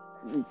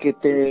que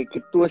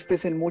tú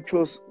estés en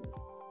muchos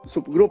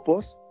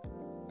subgrupos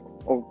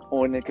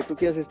o en el que tú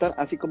quieras estar,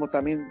 así como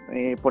también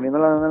poniendo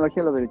la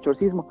analogía a lo del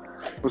chorcismo,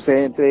 pues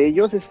entre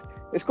ellos es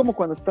como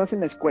cuando estás en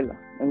la escuela.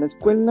 En la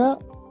escuela,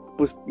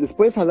 pues les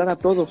puedes hablar a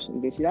todos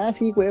y decir,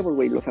 sí, huevos,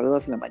 güey, los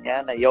saludas en la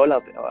mañana y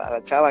hola a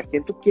la chava,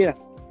 quien tú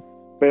quieras.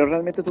 Pero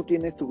realmente tú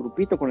tienes tu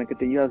grupito con el que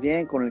te llevas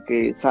bien, con el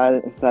que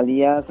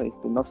salías,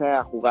 no sé,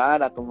 a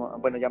jugar, a tomar,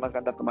 bueno, ya más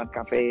grande a tomar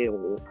café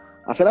o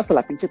hacer hasta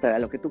la pinche tarea,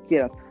 lo que tú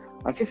quieras.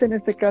 Así es en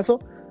este caso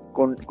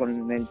con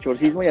el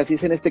chorcismo y así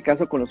es en este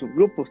caso con los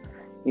subgrupos.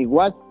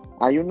 Igual,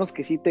 hay unos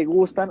que sí te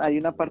gustan, hay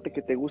una parte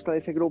que te gusta de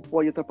ese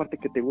grupo, hay otra parte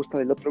que te gusta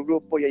del otro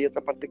grupo y hay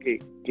otra parte que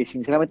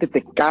sinceramente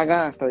te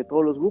caga hasta de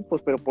todos los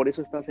grupos, pero por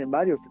eso estás en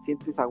varios, te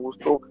sientes a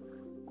gusto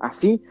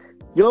así.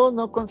 Yo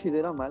no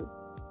considero mal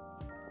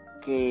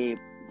que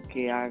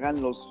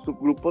hagan los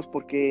subgrupos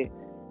porque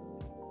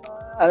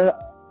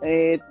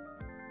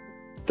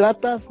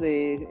tratas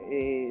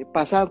de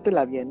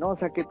pasártela bien, ¿no? O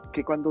sea,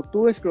 que cuando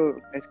tú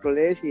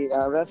scrollees y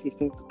abras y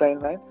estés en tu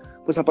timeline,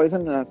 pues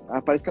aparezcan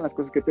las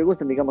cosas que te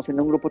gusten. Digamos, en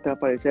un grupo te va a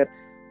aparecer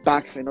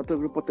packs, en otro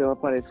grupo te va a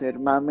aparecer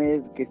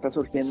mame que está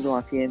surgiendo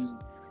así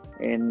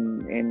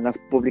en las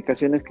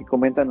publicaciones que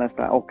comentan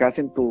hasta o que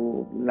hacen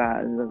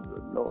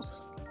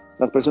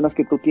las personas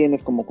que tú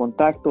tienes como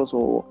contactos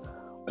o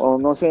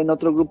no sé, en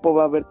otro grupo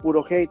va a haber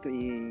puro hate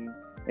y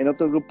en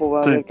otro grupo va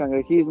a haber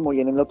cangrejismo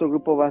y en el otro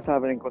grupo vas a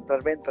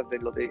encontrar ventas de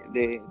lo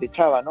de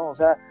Chava, ¿no? O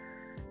sea,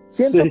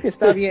 siento que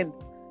está bien.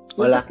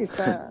 Hola.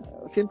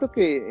 Siento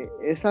que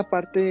esa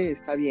parte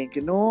está bien,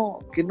 que no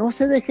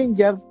se dejen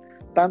ya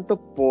tanto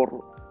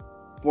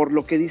por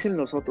lo que dicen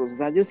los otros. O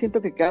sea, yo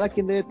siento que cada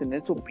quien debe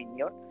tener su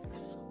opinión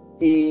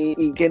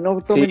y que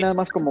no tome nada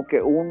más como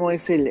que uno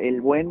es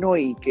el bueno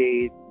y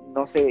que,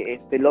 no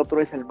sé, el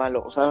otro es el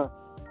malo. O sea,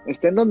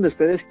 estén donde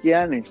ustedes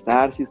quieran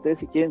estar. Si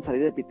ustedes quieren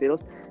salir de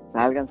piteros,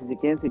 salgan. Si se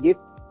quieren seguir,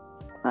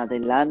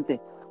 adelante.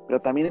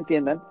 Pero también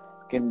entiendan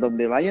que en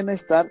donde vayan a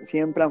estar,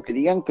 siempre, aunque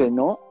digan que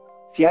no,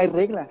 sí hay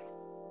reglas.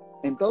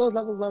 En todos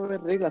lados va a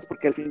haber reglas,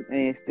 porque al fin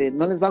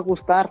no les va a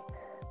gustar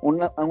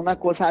una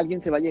cosa,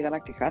 alguien se va a llegar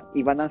a quejar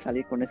y van a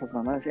salir con esas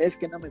mamadas. Es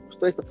que no me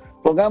gustó esto.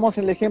 Pongamos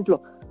el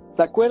ejemplo.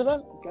 ¿Se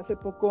acuerdan que hace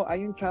poco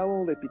hay un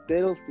chavo de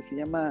piteros que se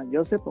llama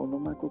Joseph, o no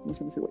me acuerdo cómo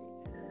se llama ese güey?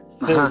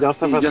 Sí,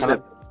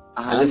 Joseph.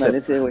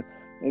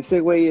 Ese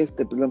güey,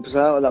 pues lo empezó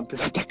a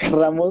atacar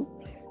Ramos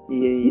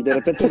y de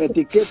repente me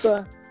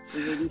etiqueta y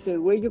me dice,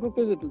 güey, yo creo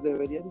que pues,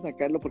 deberías de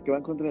sacarlo porque va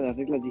en contra de las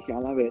reglas. Dije, a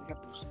la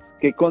verga, pues,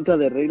 ¿qué contra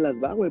de reglas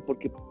va, güey?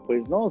 Porque,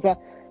 pues, no, o sea,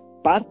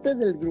 parte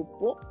del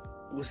grupo,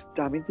 pues,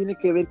 también tiene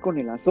que ver con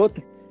el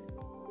azote.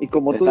 Y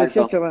como tú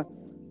decías, Chava,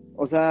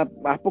 o sea,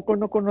 ¿a poco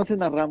no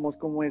conocen a Ramos?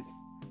 ¿Cómo es?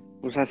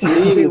 Pues así,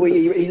 sí,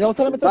 güey, y no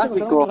solamente vas a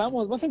encontrar a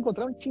Ramos, vas a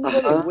encontrar un chingo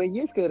de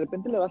güeyes que de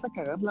repente le vas a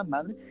cagar la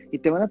madre y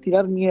te van a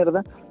tirar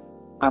mierda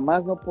a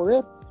más no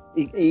poder.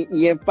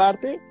 Y en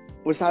parte,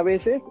 pues a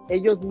veces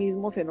ellos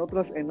mismos en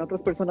otras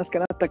personas que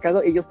han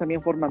atacado, ellos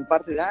también forman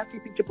parte de,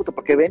 sí, pinche puto,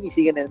 porque ven y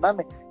siguen el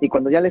mame. Y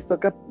cuando ya les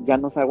toca, ya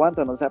no se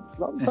aguantan, o sea,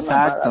 pues,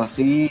 exacto,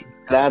 sí,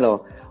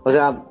 claro. O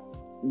sea,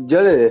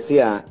 yo le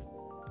decía,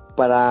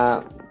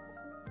 para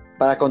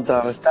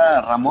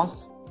contrarrestar a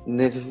Ramos,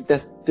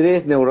 necesitas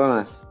 3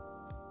 neuronas.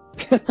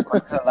 Con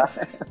eso lo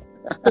haces.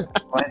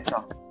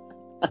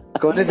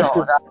 Con eso,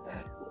 o sea,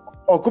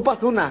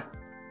 ocupas una,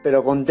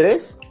 pero con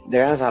 3 le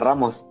ganas a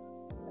Ramos.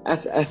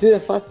 Así de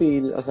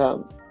fácil, o sea,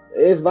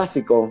 es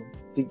básico.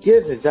 Si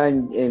quieres estar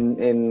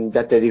en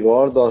ya te digo,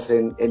 Gordos,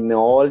 en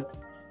Old,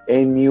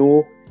 en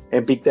New,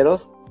 en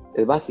Piteros,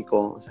 es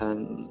básico, o sea,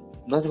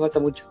 no hace falta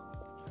mucho.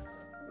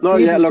 No,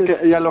 Sí, y a lo que,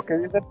 pues, y a lo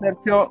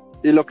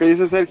que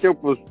dice Sergio,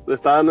 pues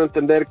está dando a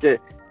entender que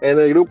en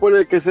el grupo en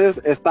el que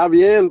estés está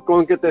bien,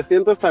 con que te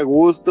sientas a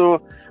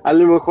gusto, a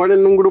lo mejor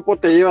en un grupo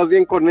te llevas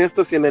bien con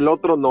estos y en el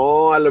otro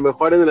no, a lo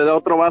mejor en el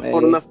otro vas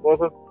por unas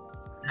cosas,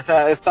 o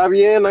sea, está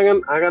bien,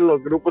 hagan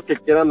los grupos que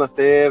quieran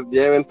hacer,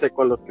 llévense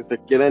con los que se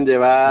quieren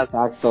llevar,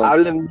 Exacto.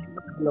 hablen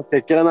de lo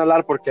que quieran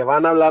hablar, porque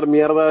van a hablar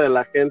mierda de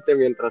la gente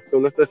mientras tú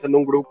no estés en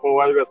un grupo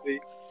o algo así.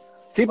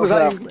 sí, pues O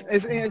sea,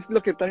 es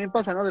lo que también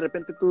pasa, ¿no? De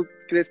repente tú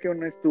crees que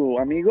uno es tu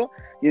amigo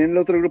y en el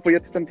otro grupo ya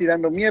te están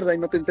tirando mierda y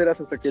no te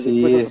enteras hasta que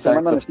Sí, después hasta te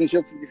exacto. mandan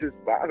screenshots y dices,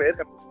 a ver,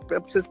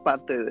 pero pues es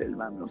parte del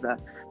mando, o sea,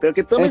 pero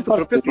que tomen Es su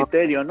parte, propio ¿no?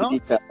 criterio, ¿no?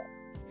 Sí,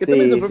 Que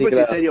tomen su sí, propio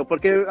claro. criterio,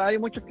 porque hay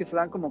muchos que se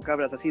van como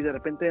cabras, así de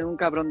repente un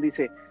cabrón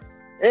dice,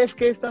 es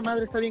que esta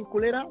madre está bien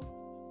culera,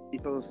 y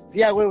todos,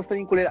 sí, a huevo, está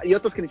bien culera, y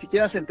otros que ni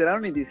siquiera se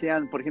enteraron y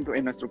decían, por ejemplo,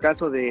 en nuestro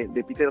caso de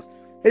piteros,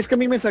 es que a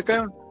mí me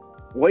sacaron,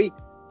 güey,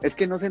 es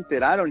que no se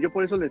enteraron, yo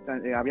por eso les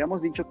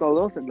habíamos dicho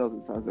todos, los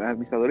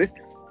administradores,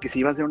 que se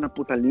iba a hacer una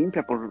puta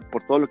limpia por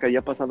todo lo que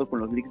había pasado con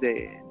los leaks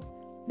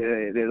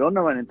de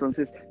Donovan,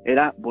 entonces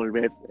era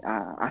volver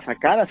a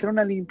sacar, a hacer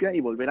una limpia y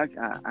volver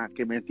a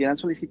que metieran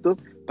solicitud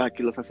para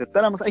que los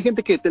aceptáramos. Hay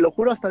gente que, te lo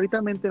juro, hasta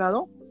ahorita me he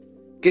enterado,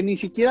 que ni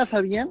siquiera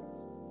sabían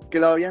que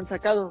lo habían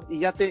sacado y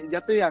ya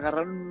te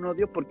agarraron un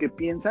odio porque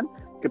piensan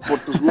que por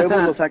tus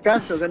huevos lo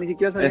sacaste, o sea, ni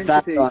siquiera sabían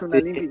que se hizo una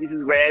sí. limpia y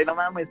dices, güey, no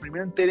mames,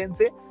 primero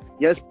entérense,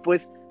 ya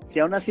después, si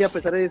aún así, a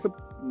pesar de eso,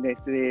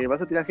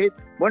 vas a tirar hate,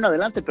 bueno,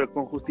 adelante, pero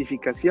con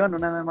justificación, no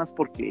nada más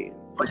porque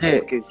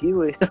sí,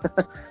 güey.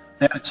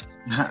 Serge,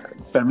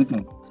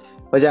 permíteme.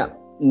 Oye,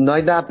 no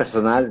hay nada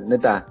personal,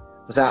 neta.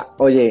 O sea,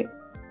 oye,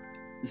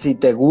 si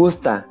te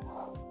gusta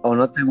o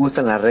no te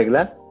gustan las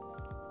reglas,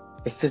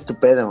 este es tu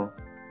pedo.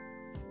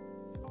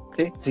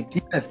 Sí. Si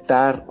quieres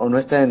estar o no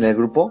estar en el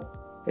grupo,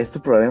 es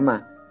tu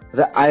problema. O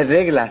sea, hay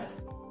reglas,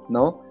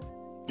 ¿no?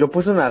 Yo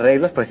puse unas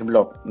reglas, por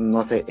ejemplo,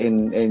 no sé,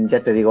 en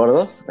Ya Te Di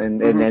Gordos,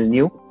 en el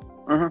New,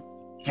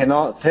 que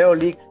no, 0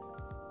 leaks,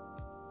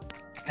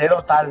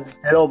 0 tal,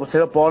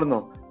 0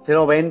 porno,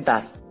 0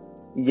 ventas,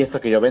 y esto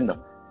que yo vendo,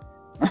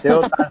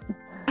 0 tal.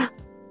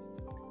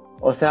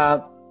 O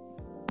sea,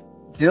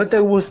 si no te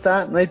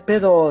gusta, no hay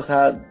pedo, o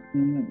sea,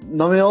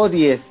 no me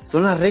odies,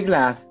 son las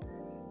reglas,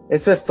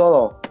 eso es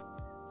todo.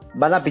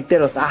 Van a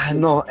piteros,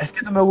 no, es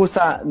que no me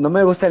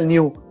gusta el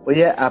New,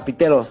 oye, a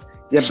piteros,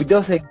 y a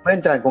piteros se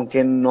encuentran con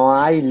que no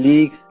hay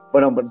leaks,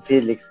 bueno, sí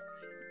leaks,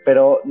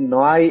 pero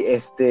no hay,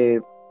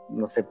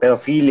 no sé,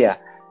 pedofilia,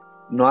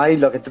 no hay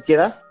lo que tú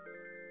quieras,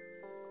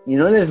 y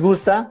no les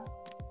gusta,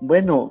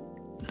 bueno,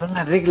 son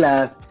las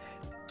reglas.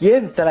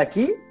 ¿Quieres estar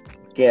aquí?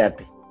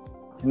 Quédate.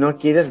 Si no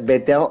quieres,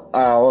 vete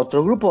a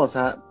otro grupo, o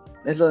sea,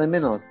 es lo de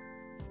menos.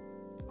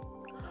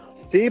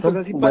 Sí, pues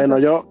así pasa. bueno,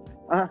 yo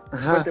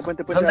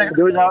Puente.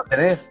 yo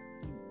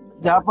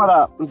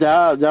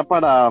ya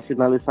para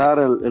finalizar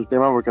el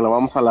tema, porque lo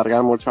vamos a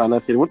alargar mucho, van a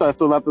decir, puta,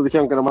 estos vatos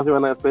dijeron que nomás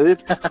iban a despedir.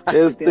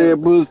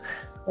 Pues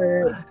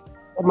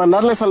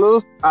mandarles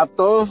saludos a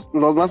todos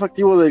los más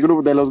activos del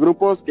grupo, de los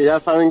grupos, que ya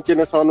saben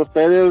quiénes son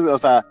ustedes, o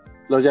sea,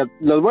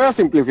 los voy a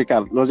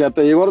simplificar, los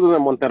Yategordos de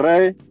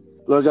Monterrey,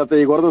 los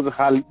Yategordos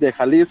de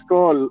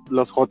Jalisco,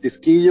 los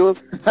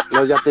Jotisquillos,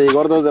 los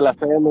Yategordos de la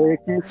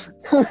CMX.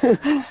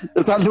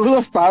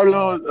 Saludos,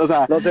 Pablo, o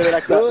sea, los de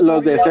Veracruz,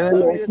 los de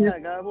CDMX. a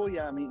Gabo y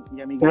a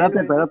Miguel.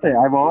 Espérate,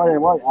 ahí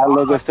voy. A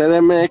los de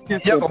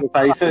CDMX, pues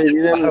ahí se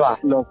dividen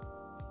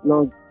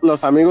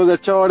los amigos de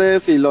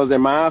Chores y los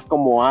demás,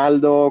 como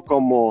Aldo,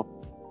 como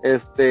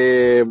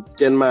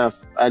 ¿quién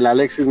más? El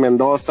Alexis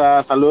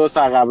Mendoza, saludos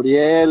a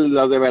Gabriel,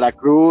 los de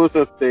Veracruz,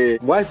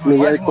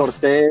 Miguel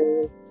Cortés.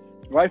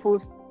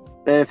 Waifus.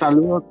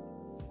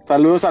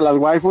 Saludos a las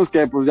waifus,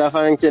 que pues ya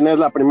saben quién es.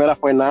 La primera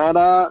fue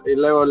Nara, y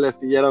luego le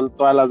siguieron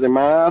todas las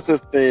demás,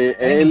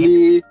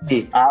 Eli,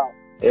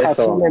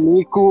 Hatsune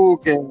Miku,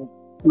 que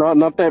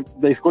no te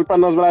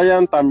discúlpanos,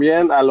 Brian,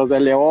 también a los de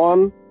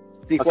León,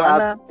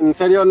 Tijuana. O sea, en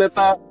serio,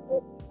 neta,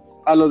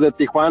 a los de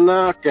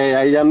Tijuana, que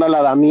ahí anda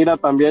la Danira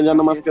también, ya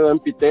nomás quedó en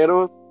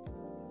Piteros.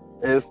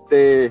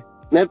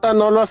 Neta,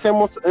 no lo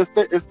hacemos,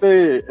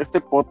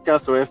 este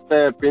podcast o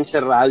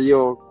pinche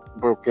radio,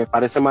 porque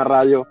parece más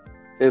radio,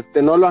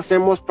 no lo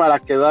hacemos para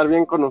quedar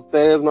bien con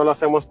ustedes, no lo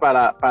hacemos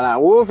para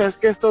es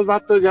que estos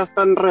vatos ya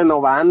están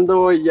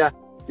renovando y ya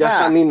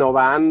están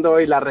innovando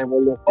y la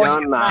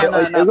revolución.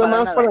 Es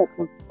nomás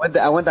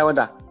para...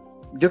 Aguanta.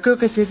 Yo creo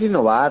que sí es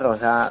innovar, o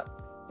sea...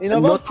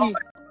 Innovar sí,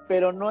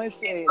 pero no es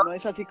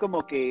así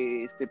como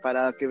que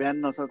para que vean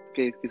nosotros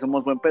que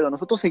somos buen pedo.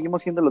 Nosotros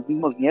seguimos siendo los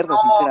mismos mierdas,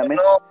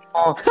 sinceramente.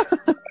 No. O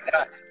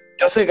sea,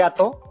 yo soy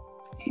gato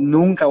y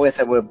nunca voy a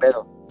ser buen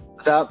pedo.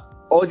 O sea,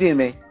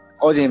 ódienme.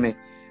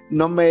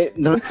 No me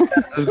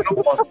inviten a sus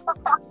grupos,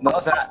 ¿no?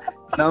 O sea,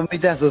 no me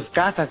inviten a sus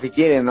casas si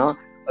quieren, ¿no?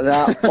 O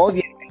sea,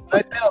 ódienme. No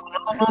hay pedo,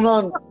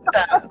 no.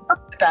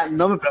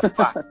 No me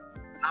preocupa.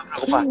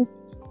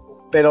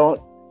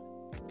 Pero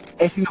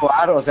es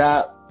innovar, o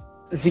sea,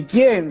 si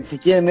quieren,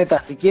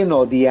 neta, si quieren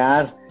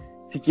odiar,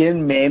 si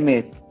quieren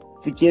memes,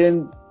 si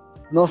quieren,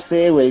 no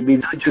sé, güey,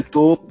 videos en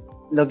YouTube,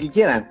 lo que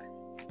quieran,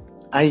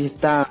 Ahí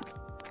está,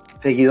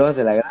 seguidores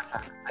de la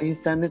grasa. Ahí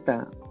está,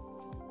 neta.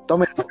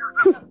 Tomen.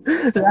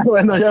 Ya,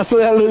 bueno, ya eso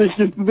ya lo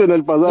dijiste en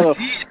el pasado.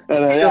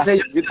 Pero Yo ya,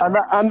 sé,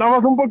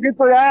 andamos un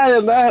poquito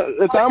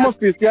estábamos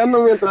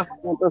pisteando mientras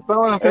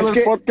estábamos haciendo Es que,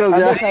 el podcast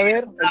antes ya. de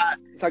saber,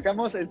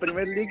 sacamos el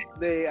primer link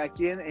de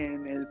aquí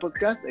en el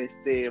podcast,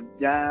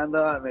 ya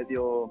andaba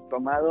medio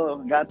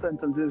tomado gato,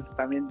 entonces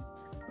también,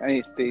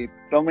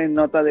 tomen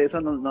nota de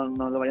eso,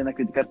 no lo vayan a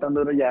criticar tan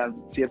duro, ya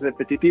si es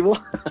repetitivo.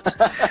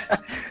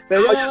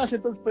 Pero ya nada más,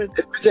 entonces pues,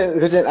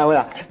 escuchen,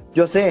 ahora,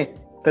 yo sé,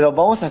 pero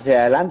vamos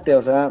hacia adelante,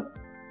 o sea,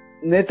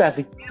 neta,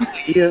 si quieren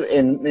seguir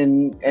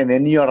en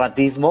el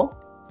neorratismo,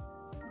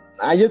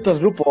 hay otros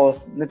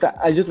grupos, neta,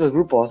 hay otros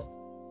grupos,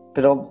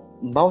 pero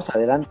vamos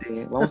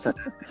adelante, vamos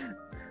adelante.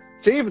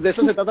 sí, de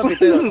eso se trata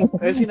Piteros,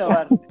 es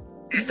innovar.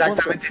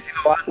 Exactamente, si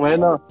no va.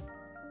 Bueno,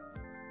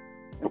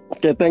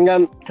 que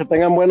tengan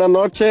buena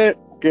noche,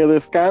 que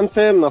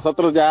descansen.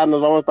 Nosotros ya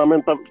nos vamos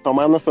también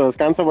tomar nuestro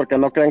descanso porque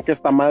no crean que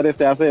esta madre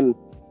se hace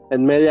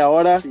en media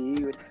hora.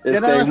 Sí, güey. Ya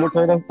nada más,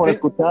 Muchas gracias por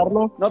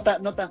escucharnos. Nota,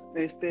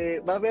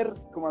 va a haber,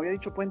 como había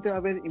dicho Puente, va a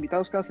haber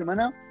invitados cada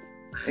semana.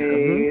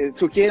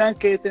 Sugieran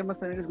qué temas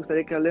también les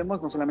gustaría que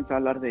hablemos, no solamente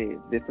hablar de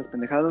estas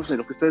pendejadas, de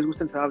lo que ustedes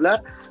gusten se va a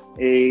hablar.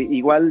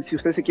 Igual, si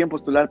ustedes se quieren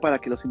postular para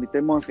que los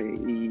invitemos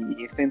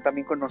y estén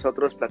también con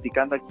nosotros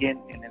platicando aquí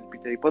en el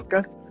Piteri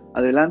Podcast,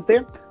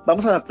 adelante.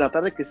 Vamos a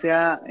tratar de que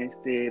sea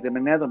de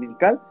manera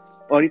dominical.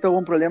 Ahorita hubo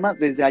un problema,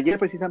 desde ayer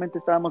precisamente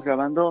estábamos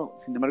grabando,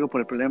 sin embargo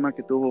por el problema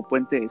que tuvo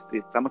Puente,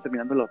 estamos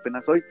terminándolo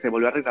apenas hoy, se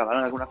volvió a regrabar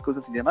algunas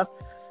cosas y demás,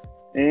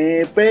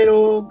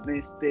 pero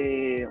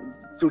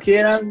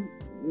sugieran,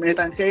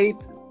 metan hate,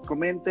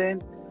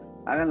 comenten,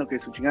 hagan lo que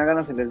su chingada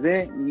gana se les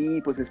dé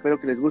y pues espero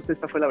que les guste.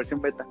 Esta fue la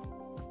versión beta.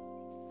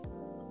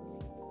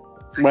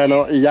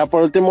 Bueno, y ya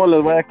por último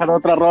les voy a dejar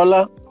otra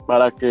rola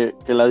para que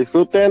la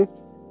disfruten.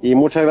 Y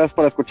muchas gracias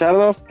por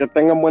escucharnos. Que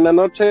tengan buena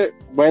noche,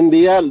 buen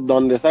día,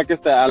 donde sea que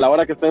esté, a la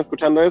hora que estén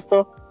escuchando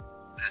esto.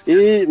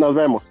 Y nos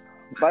vemos.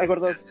 Bye,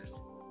 gordos.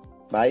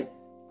 Bye.